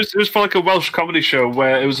was me. It was for like a Welsh comedy show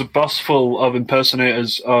where it was a bus full of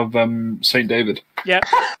impersonators of Saint David. Yeah.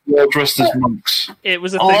 All dressed as monks. It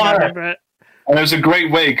was a thing. I remember it. And it was a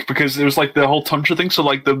great wig because it was like the whole tantra thing. So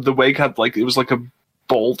like the wig had like it was like a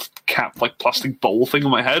bald cap, like plastic bowl thing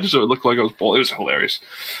on my head, so it looked like I was bald. It was hilarious.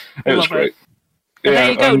 It was great. And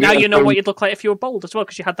there you go. Now you know what you'd look like if you were bald as well,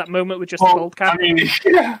 because you had that moment with just the bald cap.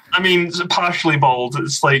 I mean, partially bald.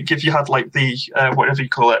 It's like if you had like the whatever you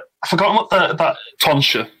call it. I've forgotten what that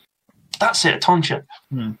tonsure. That's it, tonsure.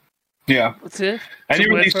 Yeah. Any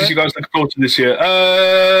releases you guys look forward to this year?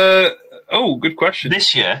 Good question.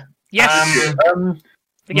 This year, yes.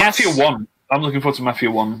 Mafia 1. I'm looking forward to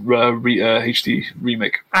Mafia 1 HD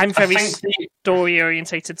remake. I'm very story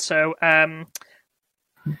orientated, so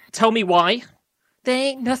tell me why. They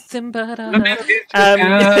ain't nothing but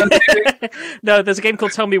no, there's a game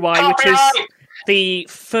called Tell Me Why, which is the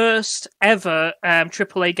first ever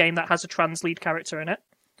AAA game that has a trans lead character in it.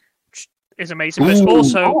 Which is amazing. But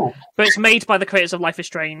it's but it's made by the creators of Life is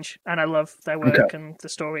Strange, and I love their work and the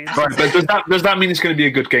story. Right, but does that mean it's going to be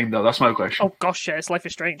a good game though? That's my question. Oh gosh, yeah, it's Life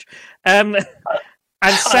is Strange. And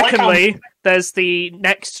secondly, there's the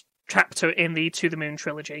next chapter in the To the Moon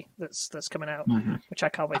trilogy that's coming out, which I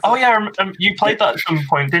can't wait for. Oh yeah, you played that at some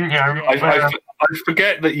point, didn't you? I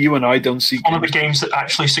forget that you and I don't see one of the games that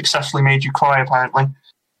actually successfully made you cry, apparently.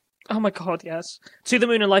 Oh my god, yes. To the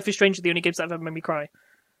Moon and Life is Strange are the only games that have ever made me cry.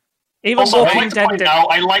 Even also, Walking Dead did.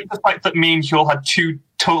 I like the fact that me and Huel had two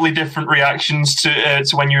totally different reactions to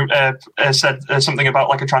when you said something about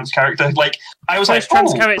like a trans character. Like I was like,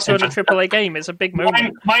 trans character in a AAA game is a big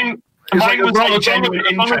moment. Mine was like genuine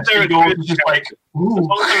interest. Yours was just like, ooh. As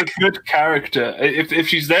long as they're a good character. If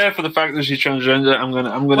she's there for the fact that she's transgender, I'm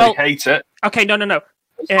gonna hate it. Okay, no.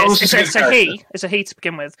 It's a he to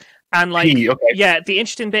begin with, and like yeah, the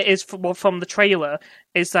interesting bit is from the trailer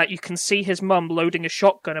is that you can see his mum loading a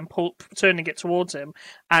shotgun and turning it towards him,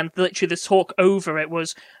 and literally the talk over it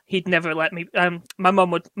was he'd never let me. My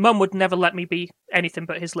mum would never let me be anything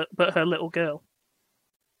but her little girl.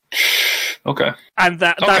 Okay, and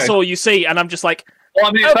that's all you see, and I'm just like, well,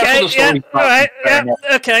 I mean, okay, yeah, all right, yeah,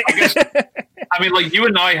 okay. I mean, like you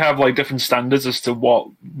and I have like different standards as to what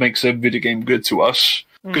makes a video game good to us.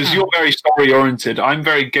 Because you're very story oriented. I'm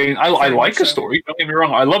very game. I like a story. Don't get me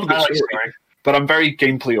wrong. I love a good story, but I'm very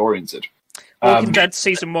gameplay oriented. Walking Dead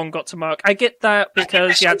season 1 got to Mark. I get that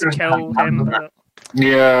because you had to kill him. But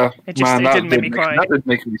yeah, it didn't make me cry. That did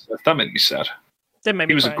make me sad. That made me sad. Didn't make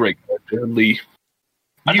me he was cry. A great character, Lee.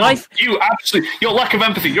 You absolutely, your lack of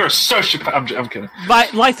empathy. You're a sociopath. I'm kidding.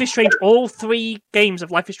 Life is Strange. All 3 games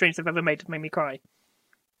of Life is Strange they've ever made have made me cry.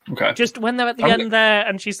 Okay. Just when they're at the end there,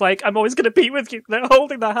 and she's like, "I'm always going to be with you." They're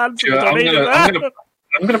holding their hands. Yeah, I'm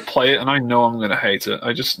gonna play it, and I know I'm gonna hate it.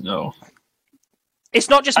 I just know. It's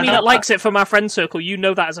not just me that likes it from our friend circle. You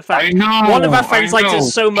know that as a fact. I know. One of our friends likes it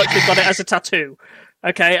so much they've got it as a tattoo.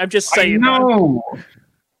 Okay, I'm just saying. No.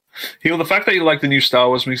 The fact that you like the new Star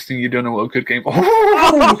Wars makes me think you don't know what a good game. Go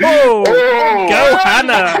Hannah!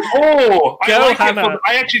 Go Hannah!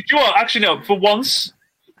 I actually do. Actually, no. For once,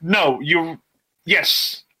 no. You're.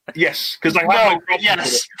 Yes, because I have no problem with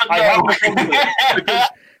it. I have no problem with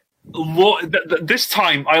it because this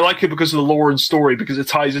time I like it because of the lore and story, because it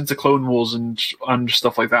ties into Clone Wars and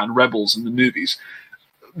stuff like that, and Rebels and the movies.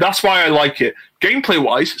 That's why I like it. Gameplay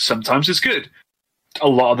wise, sometimes it's good. A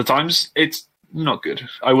lot of the times it's not good.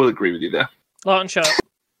 I will agree with you there. Lawton, shut up.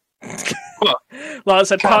 Lawton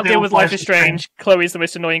said, "Can't deal with Life is Strange. Chloe's the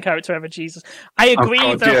most annoying character ever." Jesus, I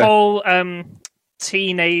agree. Whole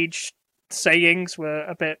teenage sayings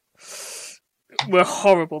were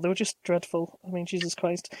horrible. They were just dreadful. I mean, Jesus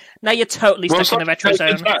Christ. Now you're totally stuck in the retro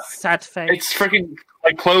zone. Sad face. It's freaking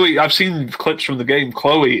like Chloe. I've seen clips from the game.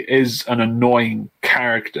 Chloe is an annoying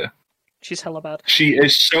character. She's hella bad. She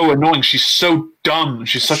is so annoying. She's so dumb.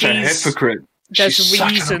 She's such a hypocrite. There's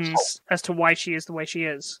reasons as to why she is the way she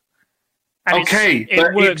is. And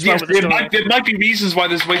it works well with the story. There might be reasons why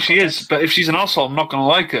there's the way she is, but if she's an asshole, I'm not going to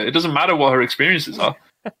like her. It doesn't matter what her experiences are.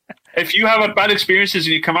 If you have had bad experiences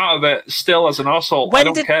and you come out of it still as an arsehole, I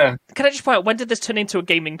don't care. Can I just point out, when did this turn into a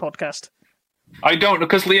gaming podcast? I don't,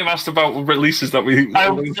 because Liam asked about releases that we...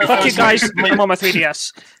 Fuck you guys, I'm on my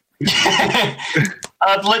 3DS.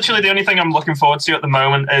 Literally the only thing I'm looking forward to at the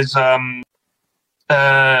moment is a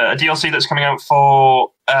DLC that's coming out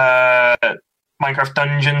for Minecraft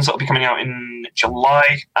Dungeons. That'll be coming out in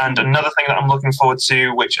July. And another thing that I'm looking forward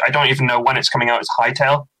to, which I don't even know when it's coming out, is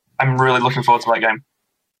Hytale. I'm really looking forward to that game.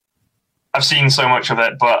 I've seen so much of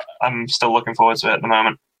it, but I'm still looking forward to it at the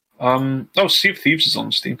moment. Sea of Thieves is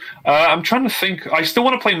on Steam. I'm trying to think. I still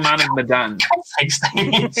want to play Man in Medan.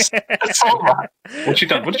 That's all right. What's she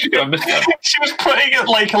done? What did she do? I missed that. She was putting it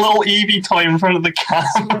like a little Eevee toy in front of the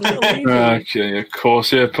camera. Okay, of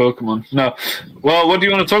course, yeah, Pokemon. No. Well, what do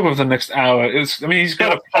you want to talk about for the next hour? He's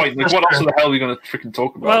got a point. Like, what else the hell are we going to freaking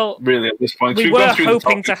talk about? Well, really, at this point? We were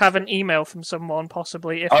hoping to have an email from someone,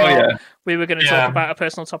 possibly. If not, we were going to talk about a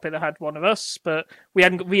personal topic that had one of us, but we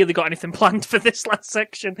hadn't really got anything planned for this last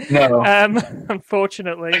section. No.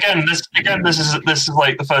 Unfortunately. This is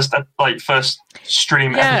like the first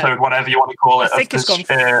stream episode, whatever you want to call it. I think it's gone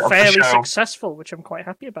fairly successful, which I'm quite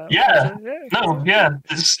happy about. It's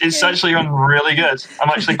actually gone really good. I'm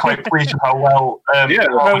actually quite pleased with how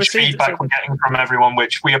much feedback we're getting from everyone,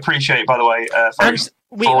 which we appreciate, by the way.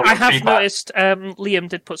 I have feedback. noticed Liam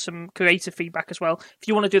did put some creative feedback as well. If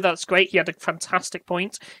you want to do that, that's great. He had a fantastic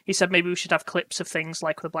point. He said maybe we should have clips of things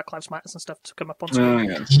like the Black Lives Matter and stuff to come up on screen.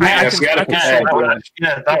 That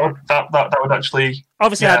would actually.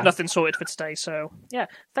 Obviously, I had nothing sorted for today, so yeah.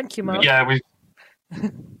 Thank you, Mark. Yeah, we.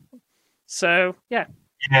 So yeah.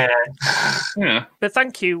 Yeah. But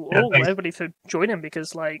thank you all, everybody, for joining,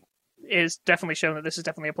 because like it's definitely shown that this is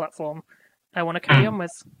definitely a platform I want to carry on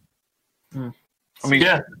with. I mean,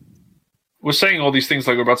 we're saying all these things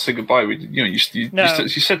like we're about to say goodbye. You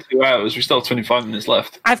said 2 hours. We still have 25 minutes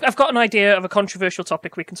left. I've got an idea of a controversial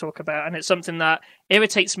topic we can talk about, and it's something that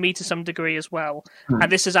irritates me to some degree as well.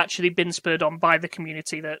 And this has actually been spurred on by the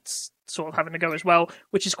community that's sort of having a go as well,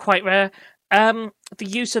 which is quite rare. The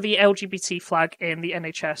use of the LGBT flag in the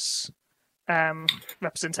NHS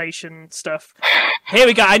representation stuff. Here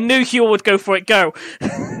we go. I knew Hugh would go for it. Go.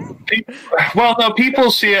 Well, no,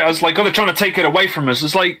 people see it as like, oh, they're trying to take it away from us.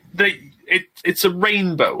 It's like it's a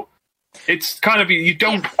rainbow. It's kind of, you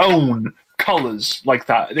don't own colours like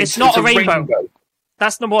that. It's not a rainbow.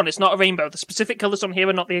 That's number one. It's not a rainbow. The specific colours on here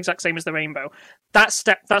are not the exact same as the rainbow. That's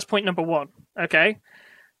point number one. Okay.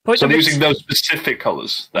 So they're using those specific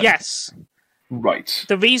colours. Yes. Right.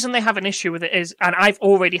 The reason they have an issue with it is, and I've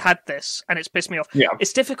already had this, and it's pissed me off. Yeah.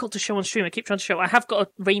 It's difficult to show on stream. I keep trying to show. I have got a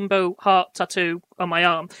rainbow heart tattoo on my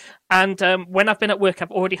arm, and when I've been at work, I've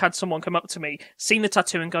already had someone come up to me, seen the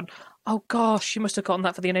tattoo, and gone, "Oh gosh, you must have gotten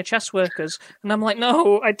that for the NHS workers." And I'm like,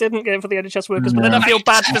 "No, I didn't get it for the NHS workers." But then I feel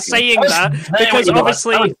bad for saying that because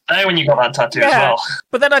obviously, I was there when you got that tattoo as well.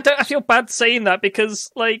 But then I feel bad saying that because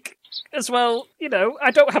like. As well, you know,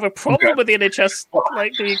 I don't have a problem with the NHS.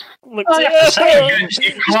 Like, being looked at.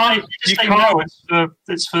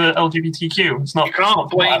 It's for LGBTQ. It's not. You can't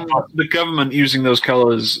blame the government using those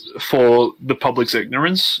colours for the public's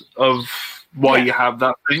ignorance of why you have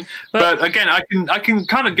that thing. But again, I can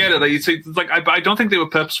kind of get it that you say like I don't think they were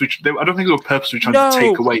purposely. I don't think they were purposely trying to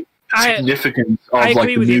take away significance of I agree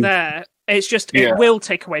like with you there. It's just, it will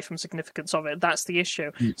take away from significance of it. That's the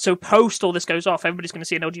issue. So post all this goes off, everybody's going to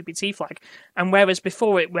see an LGBT flag. And whereas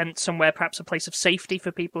before it went somewhere, perhaps a place of safety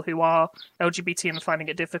for people who are LGBT and finding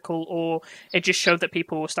it difficult, or it just showed that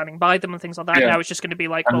people were standing by them and things like that. Now it's just going to be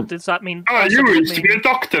like, well, does that mean... Oh, you used to be a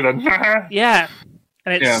doctor then. Yeah.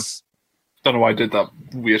 And it's... Don't know why I did that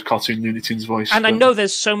weird cartoon Looney Tunes voice. And I know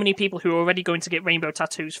there's so many people who are already going to get rainbow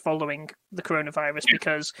tattoos following the coronavirus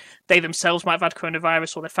because they themselves might have had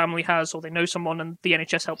coronavirus, or their family has, or they know someone and the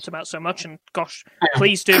NHS helped them out so much. And gosh,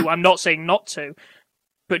 please do. I'm not saying not to.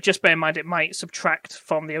 But just bear in mind it might subtract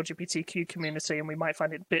from the LGBTQ community and we might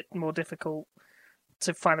find it a bit more difficult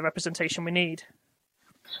to find the representation we need.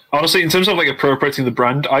 Honestly, in terms of like appropriating the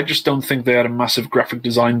brand, I just don't think they had a massive graphic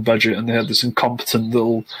design budget, and they had this incompetent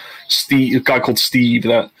little guy called Steve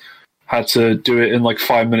that had to do it in like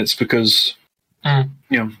 5 minutes because I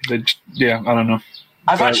don't know.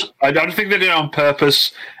 I don't think they did it on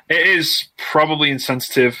purpose. It is probably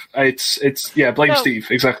insensitive. It's blame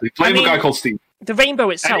Steve, exactly. Blame the guy called Steve. The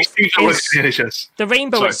rainbow itself the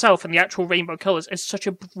rainbow itself and the actual rainbow colours is such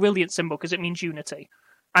a brilliant symbol because it means unity.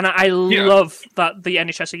 And I love that the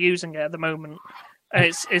NHS are using it at the moment.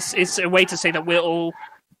 It's a way to say that we're all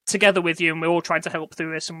together with you and we're all trying to help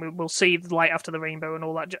through this and we'll see the light after the rainbow and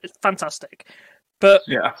all that. It's fantastic. But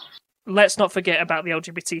let's not forget about the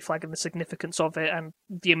LGBT flag and the significance of it and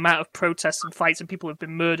the amount of protests and fights and people have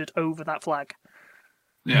been murdered over that flag.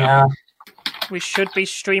 Yeah. We should be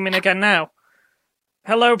streaming again now.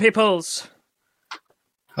 Hello, peoples.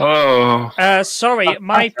 Oh. Sorry,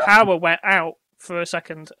 my power went out for a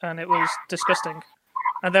second, and it was disgusting.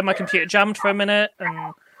 And then my computer jammed for a minute,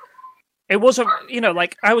 and it wasn't,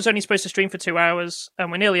 I was only supposed to stream for 2 hours, and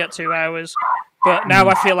we're nearly at 2 hours, but now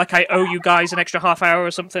I feel like I owe you guys an extra half hour or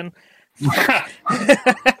something.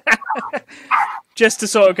 Just to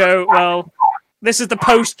sort of go, well, this is the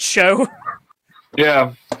post-show.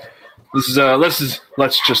 Yeah.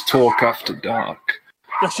 Let's just talk after dark.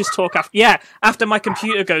 Let's just talk after my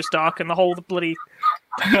computer goes dark and the whole bloody...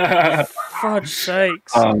 Fudge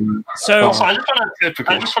sakes. So also, I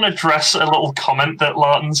just want to address a little comment that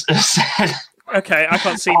Larton's said. Okay, I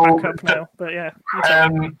can't see back up now, but yeah.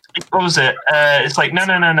 What was it? It's like no.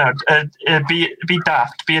 Be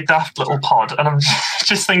daft, be a daft little pod, and I'm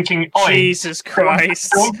just thinking, Jesus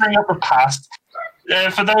Christ! Don't bring up the past.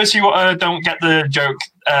 For those who don't get the joke,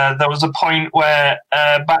 there was a point where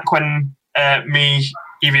back when me,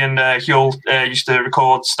 Evie, and Huel used to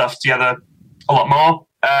record stuff together a lot more.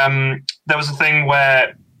 There was a thing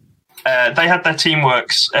where they had their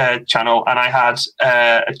Teamworks channel, and I had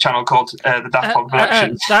a channel called the Daft Pod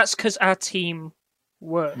Productions. That's because our team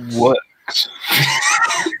works. Works.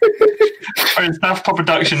 Sorry, Daft Pop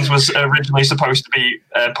Productions was originally supposed to be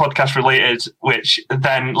podcast related, which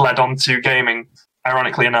then led on to gaming.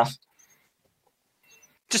 Ironically enough.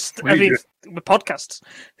 Just, I mean, with podcasts.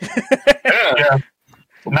 Yeah.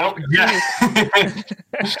 No, yeah.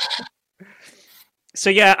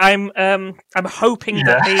 So yeah, I'm hoping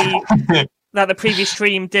that the previous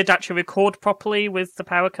stream did actually record properly with the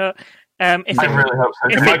power cut. If I really hope so.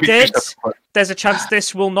 If it did, there's a chance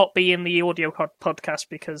this will not be in the audio podcast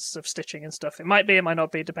because of stitching and stuff. It might be, it might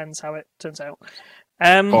not be. Depends how it turns out.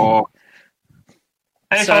 Hey,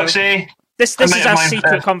 so Foxy. This is our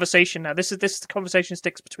secret conversation now. This conversation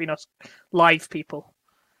sticks between us live people.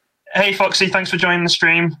 Hey, Foxy. Thanks for joining the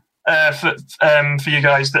stream. For you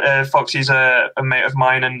guys, Foxy's a mate of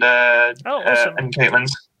mine and awesome. And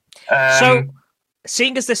Caitlin's. So,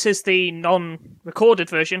 seeing as this is the non-recorded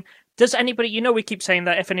version, does anybody, we keep saying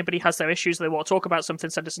that if anybody has their issues, they want to talk about something,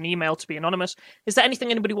 send us an email to be anonymous. Is there anything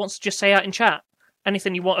anybody wants to just say out in chat?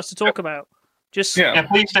 Anything you want us to talk about? Just yeah,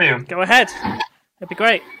 please do. Go ahead. That'd be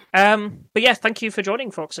great. But yeah, thank you for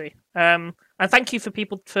joining, Foxy. And thank you for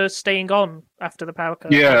people for staying on after the power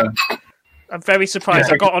cut. Yeah. I'm very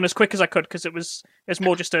surprised I got on as quick as I could because it was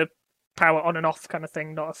more just a power on and off kind of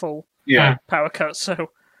thing, not a full power cut.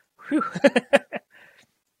 So, but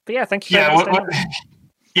yeah, thank you.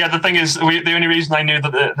 Yeah, the thing is, the only reason I knew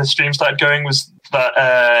that the stream started going was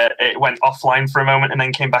that it went offline for a moment and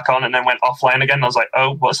then came back on and then went offline again. I was like,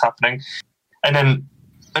 oh, what's happening? And then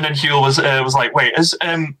Huel was like, wait, as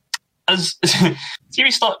TV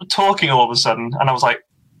started talking all of a sudden, and I was like,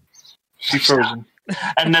 she's frozen.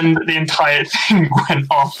 And then the entire thing went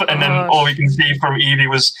off, and then all we can see from Evie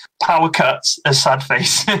was power cuts, a sad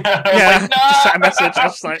face. Yeah, like, no! Just sent a message. I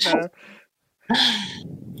was like, no.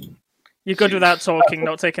 You're good without talking,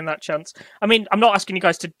 not taking that chance. I mean, I'm not asking you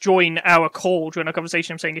guys to join our call during a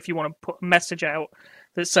conversation. I'm saying if you want to put a message out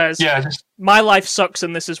that says, my life sucks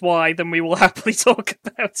and this is why, then we will happily talk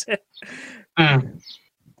about it.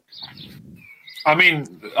 I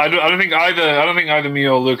mean, I don't think either me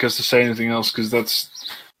or Luke has to say anything else because that's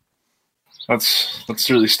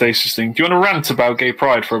really Stacey's thing. Do you want to rant about gay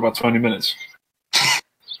pride for about 20 minutes?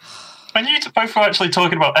 And you both were actually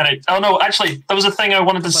talking about NHS. Oh no, actually, there was a thing I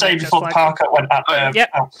wanted to say before the power cut went out.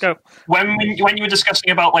 Go. When you were discussing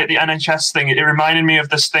about like the NHS thing, it reminded me of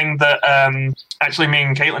this thing that actually me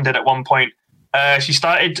and Caitlin did at one point. She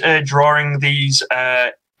started drawing these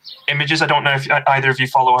images. I don't know if either of you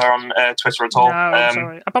follow her on Twitter at all. No, I'm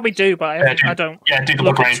sorry. I probably do, but I don't. Yeah, do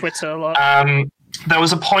look at Twitter a lot. There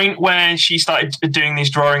was a point where she started doing these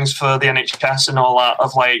drawings for the NHS and all that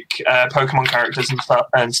of like Pokemon characters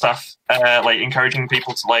and stuff, like encouraging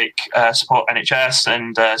people to like support NHS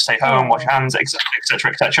and stay home, wash hands,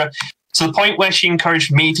 etc., etc. To the point where she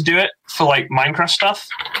encouraged me to do it for like Minecraft stuff.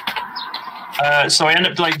 So I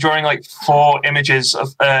ended up like drawing like 4 images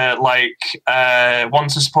of one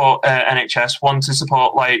to support NHS, one to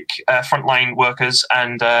support like frontline workers,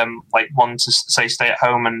 and like one to say stay at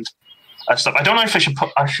home and stuff. I don't know if I should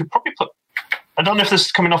probably put. I don't know if this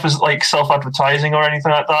is coming off as like self-advertising or anything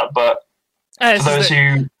like that, but for those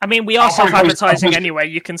who, I mean, we are self-advertising anyway.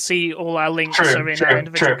 You can see all our links are in our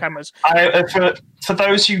individual cameras. For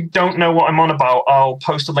those who don't know what I'm on about, I'll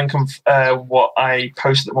post a link of what I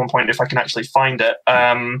posted at one point if I can actually find it.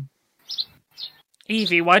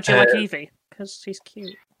 Evie, why do you like Evie? Because he's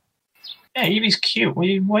cute. Yeah, Evie's cute. What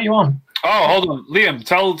are you on? Oh, hold on, Liam.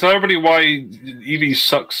 Tell everybody why Evie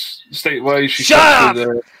sucks. State why she Shut sucks.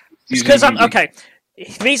 Up! It's because I'm okay.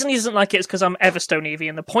 The reason he doesn't like it is because I'm Everstone Eevee,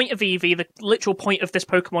 and the point of Eevee, the literal point of this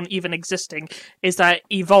Pokemon even existing, is that it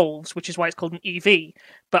evolves, which is why it's called an EV.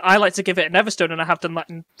 But I like to give it an Everstone, and I have done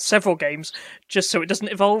that in several games, just so it doesn't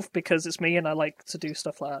evolve, because it's me, and I like to do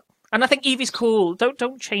stuff like that. And I think Eevee's cool.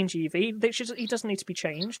 Don't change Eevee. He doesn't need to be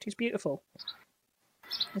changed. He's beautiful.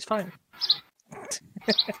 He's fine.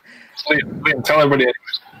 Liam, tell everybody.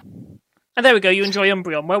 And there we go, you enjoy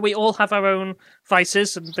Umbreon. Well, we all have our own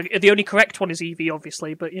vices, and the only correct one is Eevee,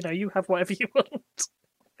 obviously, but, you have whatever you want.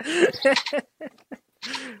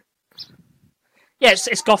 Yeah,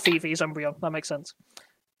 it's Goth Eevee's Umbreon, that makes sense.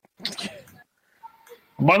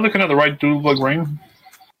 Am I looking at the right Doodlebug ring?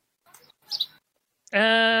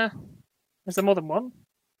 Is there more than one?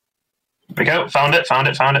 There we go. Found it.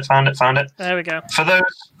 There we go.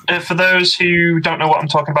 For those who don't know what I'm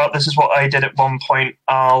talking about, this is what I did at one point.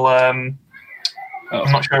 I'm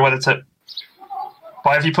not sure whether to.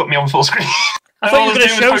 Why have you put me on full screen? I thought you were going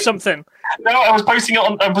to show something. No, I was posting it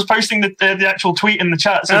I was posting the actual tweet in the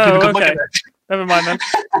chat, so people could look at it. Never mind then.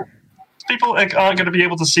 People aren't going to be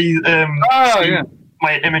able to see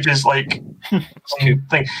my images like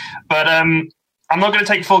thing, but I'm not going to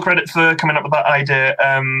take full credit for coming up with that idea.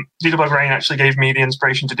 DW Rain actually gave me the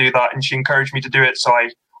inspiration to do that, and she encouraged me to do it, so I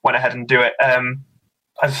went ahead and do it.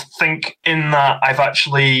 I think in that I've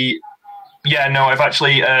actually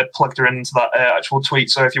plugged her into that actual tweet.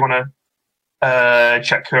 So if you want to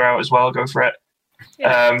check her out as well, go for it.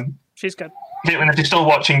 Yeah, she's good. And if you're still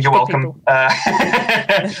watching, you're welcome.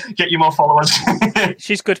 Get you more followers.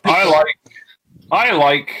 She's good. People. I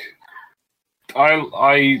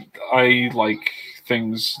like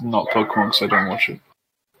things not Pokemon because I don't watch it.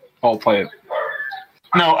 I'll play it.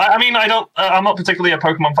 No, I mean I don't. I'm not particularly a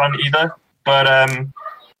Pokemon fan either, but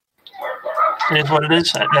it is what it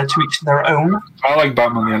is. To each their own. I like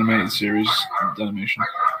Batman the animated series animation.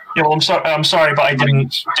 Yeah, well, I'm sorry, but I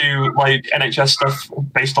didn't do like NHS stuff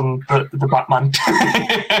based on the Batman.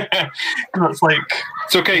 That's like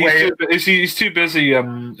it's okay. He's too busy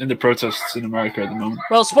in the protests in America at the moment.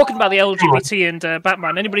 Well, speaking about the LGBT and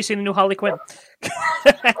Batman, anybody seen the new Harley Quinn?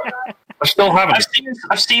 I still haven't.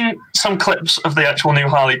 I've seen some clips of the actual new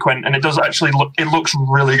Harley Quinn, and it does actually look. It looks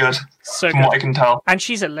really good, from what I can tell. And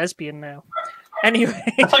she's a lesbian now. Anyway,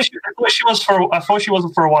 I thought she was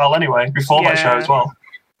for a while anyway. Before that show as well.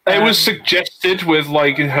 It was suggested with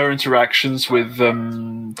like her interactions with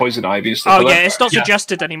Poison Ivy and stuff. Oh yeah, it's not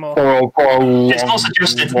suggested anymore. It's not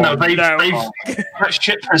suggested. No, that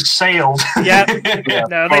ship has sailed. Yeah.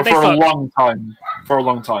 No, for a long time. For a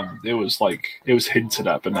long time, it was hinted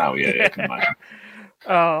at, but now, I can imagine.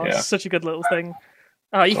 It's such a good little thing.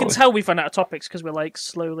 You can tell we've run out of topics because we're like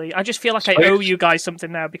slowly. I just feel like I owe you guys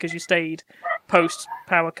something now because you stayed post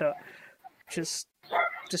Power Cut, which is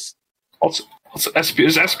just. What's Espeon?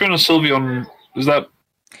 Is Espeon or Sylveon? Is that?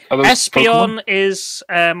 Espeon is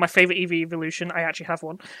my favorite Eevee evolution. I actually have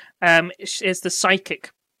one. It's the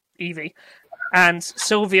Psychic Eevee, and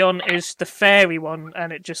Sylveon is the fairy one,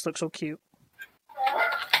 and it just looks so cute.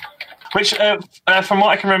 Which, from what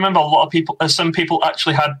I can remember, a lot of people, some people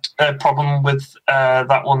actually had a problem with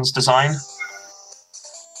that one's design.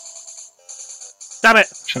 Damn it!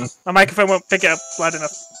 My microphone won't pick it up loud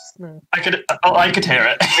enough. No. I could hear it. I could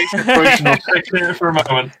hear it for a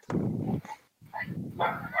moment.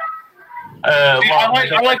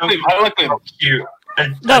 I like them. Cute.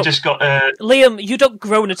 I just got Liam, you don't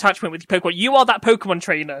grow an attachment with your Pokemon. You are that Pokemon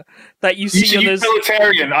trainer that you see on this.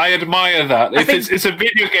 Utilitarian. I admire that. It's a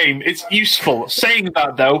video game. It's useful. Saying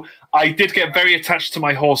that though, I did get very attached to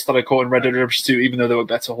my horse that I caught in Red Dead Redemption 2, even though they were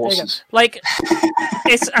better horses. Like,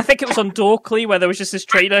 I think it was on Dorkly where there was just this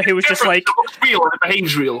trainer who was just like real and it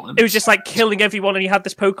behaves real. It was just like killing everyone, and he had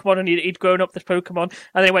this Pokemon, and he'd grown up this Pokemon,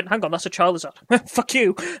 and they went, "Hang on, that's a Charizard." Fuck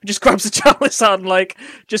you! And just grabs the Charizard and like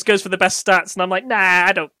just goes for the best stats, and I'm like, nah,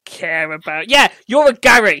 I don't care about. Yeah, you're a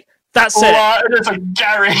Gary. That's it. It is a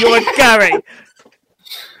Gary. You're a Gary.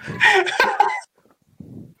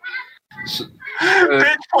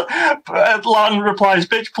 Bitch, Lan replies,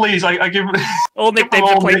 "Bitch, please." I give all nicknames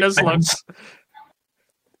are plain Nuzlocke.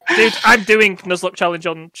 Dude, I'm doing Nuzlocke challenge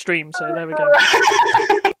on stream, so there we go.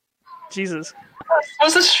 Jesus,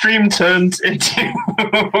 what's the stream turned into?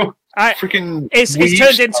 It's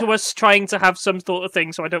turned into us trying to have some sort of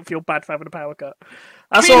thing, so I don't feel bad for having a power cut.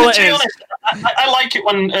 That's all it is. Honest, I like it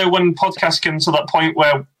when podcasts come to that point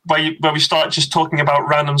where we start just talking about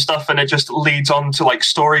random stuff and it just leads on to like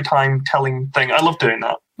story time telling thing. I love doing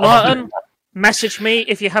that. Martin, message me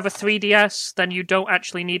if you have a 3DS. Then you don't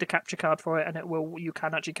actually need a capture card for it, and you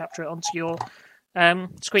can actually capture it onto your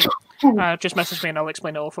screen. Just message me and I'll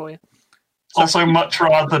explain it all for you. Also, much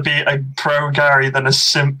rather be a pro Gary than a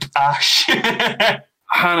simp Ash.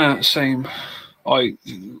 Hannah, same.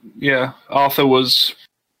 Arthur was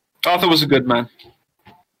a good man.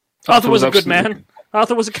 Arthur was a good man.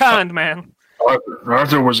 Arthur was a kind man.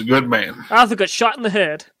 Arthur was a good man. Arthur got shot in the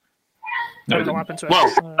head. No, what happened to him.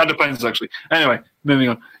 Well, that depends, actually. Anyway, moving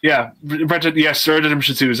on. Yeah, Red Dead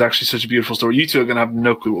Redemption 2 is actually such a beautiful story. You two are going to have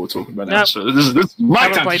no clue what we're talking about now. Nope. So this is my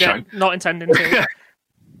time to shine. Not intending to.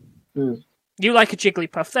 You like a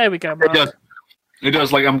Jigglypuff. There we go, Mark. It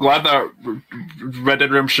does. Like, I'm glad that Red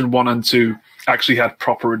Dead Redemption 1 and 2 actually had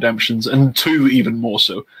proper redemptions, and 2 even more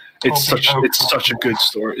so. It's such a good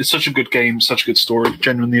story. It's such a good game, such a good story. It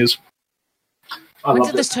genuinely is. When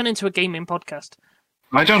did this turn into a gaming podcast?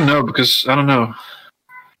 I don't know, because I don't know.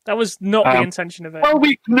 That was not the intention of it. Well,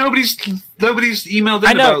 nobody's emailed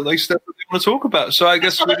in about like stuff that they want to talk about. So I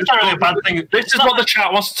guess we're just really a bad thing. This is what the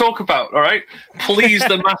chat wants to talk about. All right, please,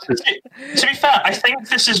 the masses. To be fair, I think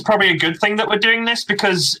this is probably a good thing that we're doing this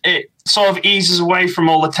because it sort of eases away from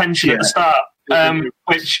all the tension at the start.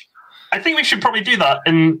 Which I think we should probably do that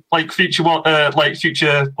in like future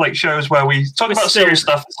shows where we talk about serious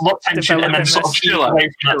stuff. It's a lot of tension, and then sort of chill away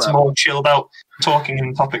from that to more chilled out talking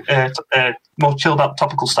and topic, more chilled out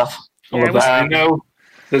topical stuff. I know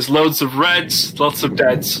there's loads of reds, lots of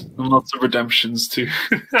deads, and lots of redemptions too.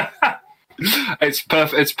 It's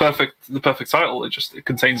perfect. It's perfect. The perfect title. It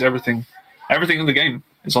contains everything. Everything in the game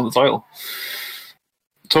is on the title.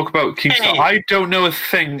 Talk about Keemstar. Hey. I don't know a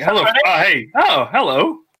thing. Hello. Hey. Oh,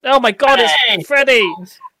 hello. Oh my God, Hey. it's Freddy!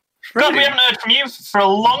 God, we haven't heard from you for a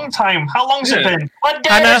long time. How long's it been? What day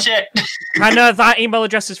Hannah. is it? And that email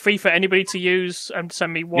address is free for anybody to use and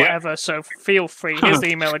send me whatever, so feel free. Here's the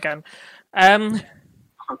email again.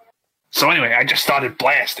 So anyway, I just started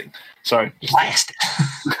blasting. Sorry. Blast.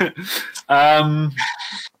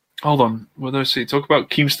 Hold on. What did I say? Talk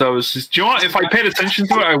about Keemstar. Do you know what? If I paid attention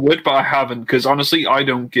to it, I would, but I haven't, because honestly, I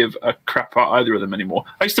don't give a crap about either of them anymore.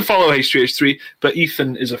 I used to follow H3H3, but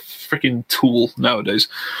Ethan is a freaking tool nowadays.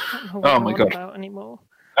 Oh my God. Anymore.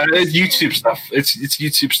 It's YouTube stuff. It's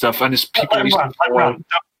YouTube stuff, and it's people. Let him run.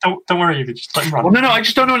 Don't worry, just let him run. Well, no, I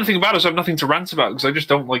just don't know anything about it, so I have nothing to rant about, because I just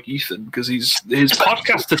don't like Ethan, because his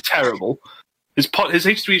podcasts are terrible. His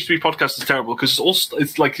H3H3 podcast is terrible because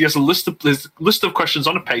it's like he has a list of questions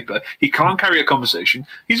on a paper. He can't carry a conversation.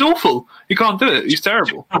 He's awful. He can't do it. He's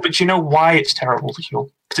terrible. No, but you know why it's terrible, Huel?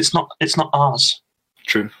 Because it's not ours.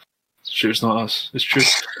 True. It's not us. It's true.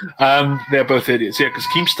 They're both idiots. Yeah, because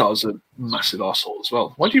Keemstar's a massive arsehole as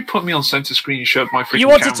well. Why do you put me on center screen and shut my freaking You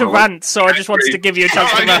wanted to camera? rant, so I just wanted to give you a chance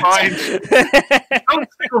to rant. Don't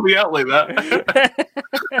single me out like that.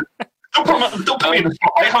 Don't put me in the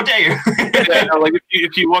spotlight. How dare you? Yeah, no, like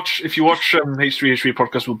if you watch H3H3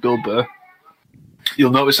 podcast with Bill Burr,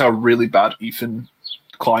 you'll notice how really bad Ethan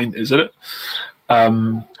Klein is at it. I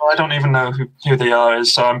don't even know who they are,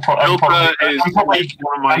 so I'm probably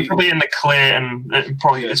in the clear, and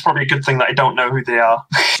it's probably a good thing that I don't know who they are.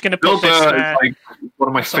 Just gonna Bill put this Burr is like one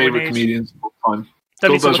of my favorite comedians of all time. Don't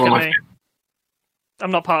Bill need to Burr's look one at of my me.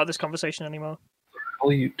 I'm not part of this conversation anymore. What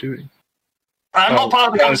are you doing? I'm not part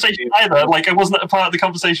of the conversation either. Like, I wasn't a part of the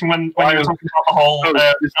conversation when you were talking about the whole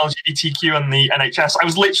LGBTQ and the NHS. I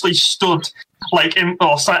was literally stood,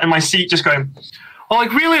 sat in my seat, just going. Well,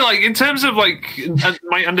 like really, like in terms of like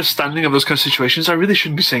my understanding of those kind of situations, I really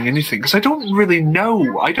shouldn't be saying anything because I don't really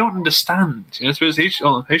know. I don't understand. You know,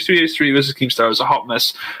 H3H3 versus Keemstar is a hot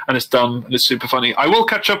mess, and it's dumb and it's super funny. I will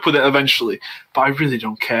catch up with it eventually, but I really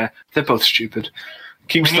don't care. They're both stupid.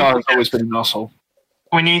 Keemstar has always been an asshole.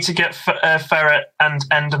 We need to get Ferret and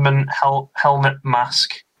Enderman helmet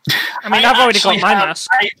mask. I mean, I've already got my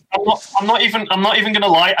mask. I'm not even going to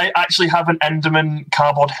lie. I actually have an Enderman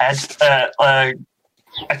cardboard head.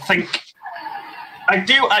 I think I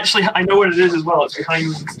do actually. I know what it is as well. It's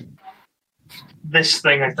behind this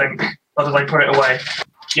thing, I think. Or did I put it away?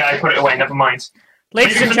 Yeah, I put it away. Never mind.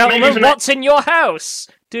 Ladies and gentlemen, what's in your house?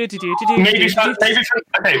 Maybe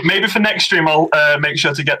for next stream, I'll make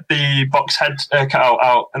sure to get the box head cut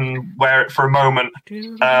out and wear it for a moment.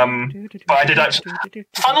 But I did actually.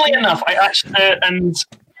 Funnily enough, and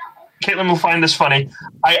Caitlin will find this funny.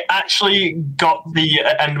 I actually got the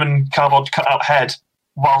Enderman cardboard cutout head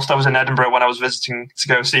whilst I was in Edinburgh when I was visiting to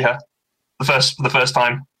go see her for the first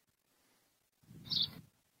time.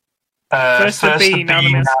 First the bee, now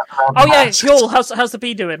the miss. Oh yeah, Joel, how's the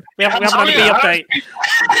bee doing? We haven't had a bee update.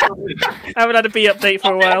 Haven't had a bee update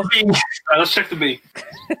for a while. Right, let's check the bee.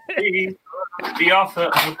 Bee Arthur,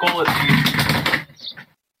 I'll call it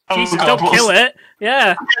bee. Jesus, don't kill it.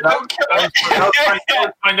 Yeah. Don't kill it.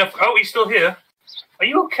 Oh, he's still here. Are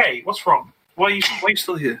you okay? What's wrong? Why are you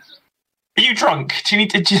still here? Are you drunk? Do you need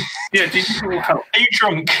to? Yeah. Do you need help? Are you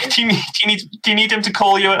drunk? Do you need him to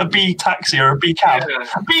call you a bee taxi or a bee cab? Yeah.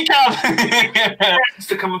 A bee cab.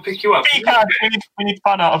 To come and pick you up. Bee cab. We need to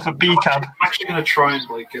find out of a bee cab. I'm actually going to try and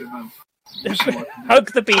get him out.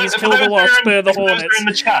 Hug the bees, kill the wasp, spur the hornets. In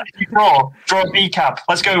the chat, if you draw a bee cab.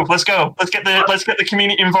 Let's go. Let's get the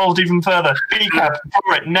community involved even further. Bee cab,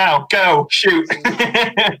 draw it now. Go shoot.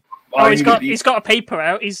 He's got a paper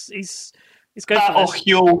out. He's going that for this.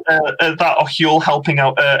 Huel helping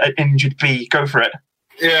out an injured bee. Go for it.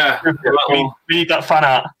 Yeah. We need that fan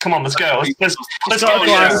art. Come on, let's go. Let's got go. a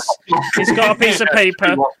glass. He's got a piece of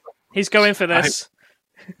paper. He's going for this.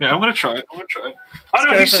 Yeah, I'm going to try it. I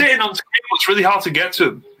don't know, he's sitting on the cable. It's really hard to get to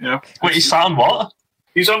him. You know? Wait, he's on what?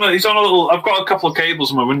 He's on a little... I've got a couple of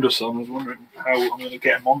cables on my windowsill, and I was wondering how I'm going to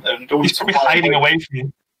get him on there. He's probably hiding away from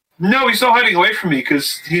you. No, he's not hiding away from me,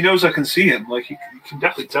 because he knows I can see him. Like, you can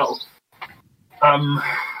definitely tell.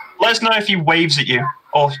 Let us know if he waves at you.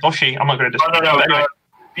 Or she. I'm not going to No. Anyway.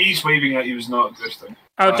 Bees waving at you is not a good thing.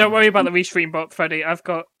 Oh, don't worry about the restream bot, Freddy. I've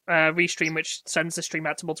got Restream, which sends the stream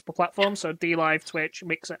out to multiple platforms, so DLive, Twitch,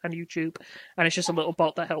 Mixer, and YouTube. And it's just a little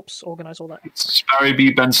bot that helps organise all that. It's Barry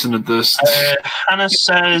B. Benson at this. Hannah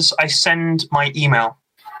says, "I send my email."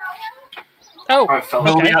 Oh, okay.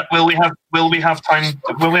 Will we have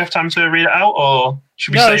time to read it out, or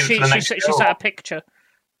should we no? save it for the next She show? sent a picture.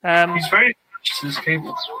 He's very attached to his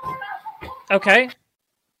cables. Okay,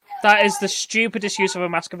 that is the stupidest use of a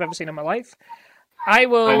mask I've ever seen in my life. I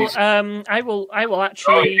will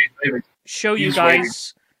actually show you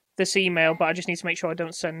guys this email, but I just need to make sure I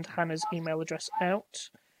don't send Hannah's email address out,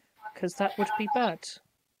 because that would be bad.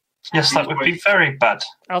 Yes, that would be very bad.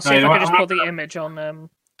 I'll see if I can just put the image on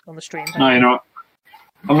the stream. No, you're not.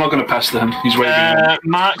 I'm not going to pass to him. He's waving.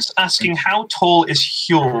 Mark's asking, how tall is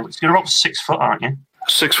Huel? You're about 6 foot, aren't you?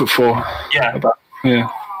 6'4". Yeah. Yeah.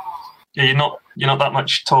 Yeah, you're not that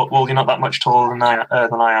much tall. Well, you're not that much taller than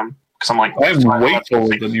I am. Because I'm like, I'm way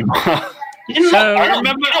taller than you. You're not, I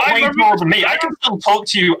remember way taller than me. I can still talk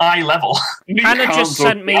to you eye level. Hannah just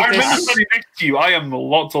sent me I remember this. standing next to you. I am a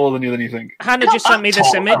lot taller than you think. Hannah just sent me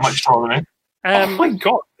this image. Much taller than me. Oh my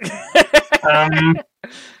god.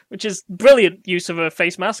 Which is brilliant use of a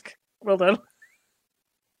face mask. Well done.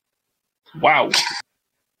 Wow.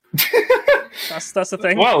 That's the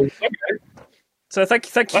thing. Well, okay. So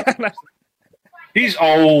thank you, Hannah. He's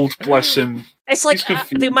old, bless him. It's like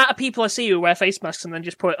the amount of people I see who wear face masks and then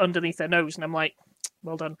just put it underneath their nose, and I'm like,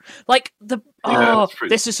 well done. Like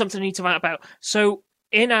this is something I need to write about. So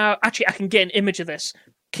actually, I can get an image of this.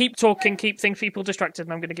 Keep talking, keep people distracted,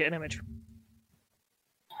 and I'm going to get an image.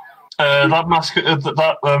 That mask.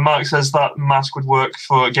 Mark says that mask would work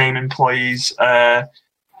for game employees.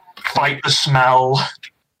 Fight the smell.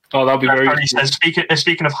 Oh, that'd be very. He says,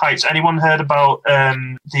 speaking of heights, anyone heard about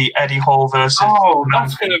the Eddie Hall versus? Oh,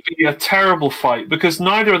 that's going to be a terrible fight because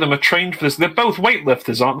neither of them are trained for this. They're both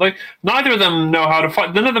weightlifters, aren't they? Neither of them know how to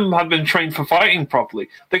fight. None of them have been trained for fighting properly.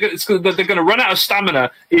 They're going to run out of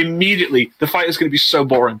stamina immediately. The fight is going to be so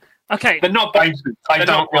boring. Okay, they're not. I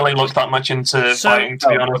don't really look that much into fighting, to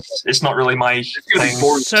be honest. It's not really my thing.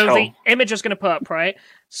 So the image I was going to put up, right?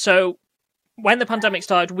 So when the pandemic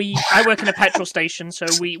started, I work in a petrol station, so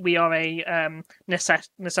we are a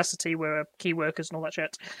necessity. We're key workers and all that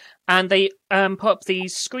shit. And they put up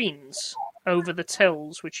these screens over the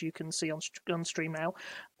tills, which you can see on stream now,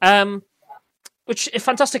 which are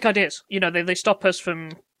fantastic ideas. You know, they stop us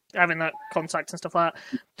from having that contact and stuff like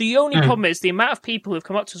that. The only problem is the amount of people who've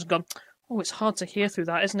come up to us and gone, "Oh, it's hard to hear through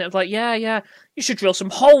that, isn't it?" Like, yeah, you should drill some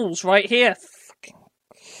holes right here.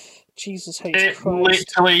 Jesus H. Christ.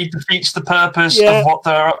 Literally defeats the purpose of what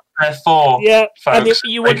they're up there for. Yeah, folks.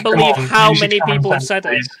 and you wouldn't believe how many people have said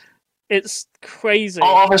it. It's crazy.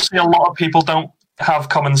 Obviously, a lot of people don't have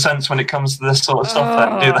common sense when it comes to this sort of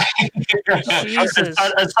stuff, then, do they? Jesus.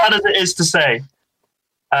 As sad as it is to say.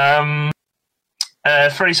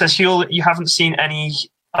 Freddie says, Huel, you haven't seen any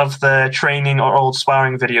of the training or old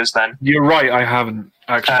swearing videos then? You're right, I haven't,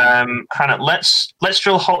 actually. Hannah, let's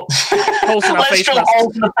drill holes in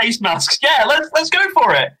the face masks. Yeah, let's go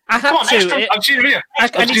for it. I have I've seen a video.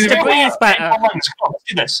 I need to breathe better. Come on, let's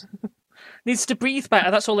do this. Needs to breathe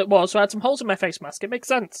better, that's all it was. So I had some holes in my face mask. It makes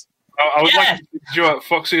sense. I would like to,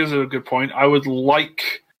 Foxy has a good point. I would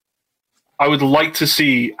like to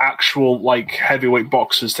see actual heavyweight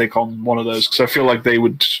boxers take on one of those because I feel like they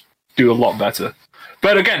would do a lot better.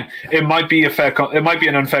 But again, it might be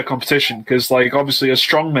an unfair competition because obviously as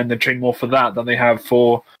strongmen they train more for that than they have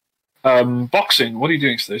for boxing. What are you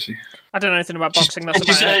doing, Stacey? I don't know anything about boxing. That's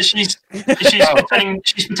she's pretending.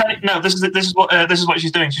 She's pretending. No, this is what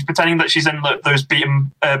she's doing. She's pretending that she's in those beat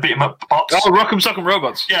 'em up box. Oh, Rock'em Sock'em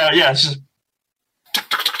Robots. Yeah.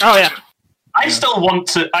 Oh yeah. I still want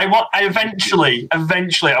to. Eventually,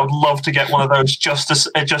 I would love to get one of those just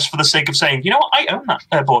for the sake of saying, you know what, I own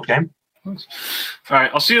that board game. All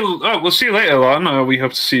right, I'll see you. We'll see you later, Lon. We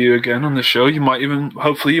hope to see you again on the show.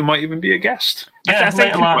 Hopefully, you might even be a guest. Yeah,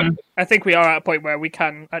 I think we are at a point where we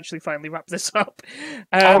can actually finally wrap this up.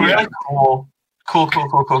 Really? Cool.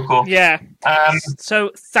 Yeah.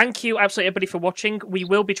 So thank you, absolutely everybody, for watching. We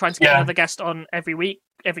will be trying to get another guest on every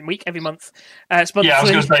month. It's monthly. Yeah, I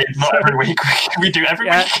was going to say not every week. We do every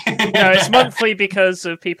week. No, it's monthly because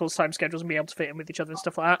of people's time schedules and being able to fit in with each other and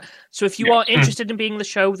stuff like that. So if you are interested in being on the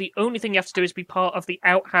show, the only thing you have to do is be part of the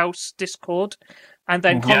Outhouse Discord, and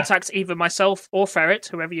then contact either myself or Ferret,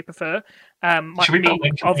 whoever you prefer. Should we put a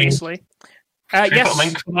link obviously. Yes, put a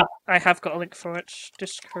link for that? I have got a link for it.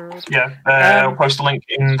 Discord. Yeah, I'll post a link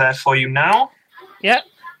in there for you now. Yeah,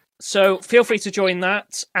 so feel free to join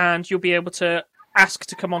that, and you'll be able to ask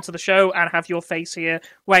to come onto the show and have your face here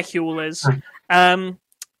where Huel is.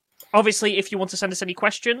 Obviously, if you want to send us any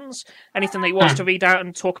questions, anything that you want us to read out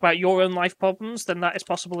and talk about your own life problems, then that is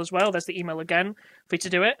possible as well. There's the email again for you to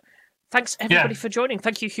do it. Thanks, everybody, for joining.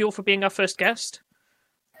 Thank you, Huel, for being our first guest.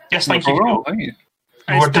 Yes, thank you. Oh, thank you.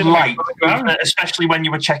 You were a delight, especially when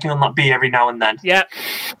you were checking on that bee every now and then. Yeah.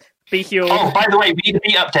 Bee Huel. Oh, by the way, we need a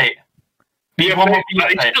bee update. One more bee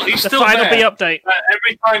update. He's The still final there. bee update.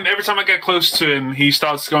 Every time I get close to him, he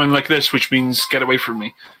starts going like this, which means get away from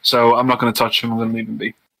me. So I'm not going to touch him. I'm going to leave him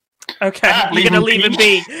be. Okay, you're leave going to him leave him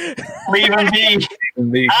be. be. Leave him be. Leave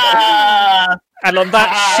him be. And on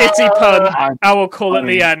that shitty pun, I will call it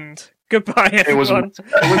the end. Goodbye, everyone.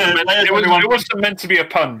 It wasn't meant to be a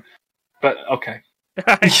pun, but okay.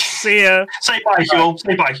 See ya. Say bye, Huel.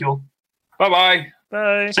 Say bye, Huel. Bye-bye.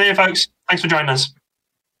 Bye. See you, folks. Thanks for joining us.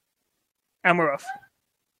 And we're off.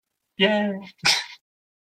 Yeah.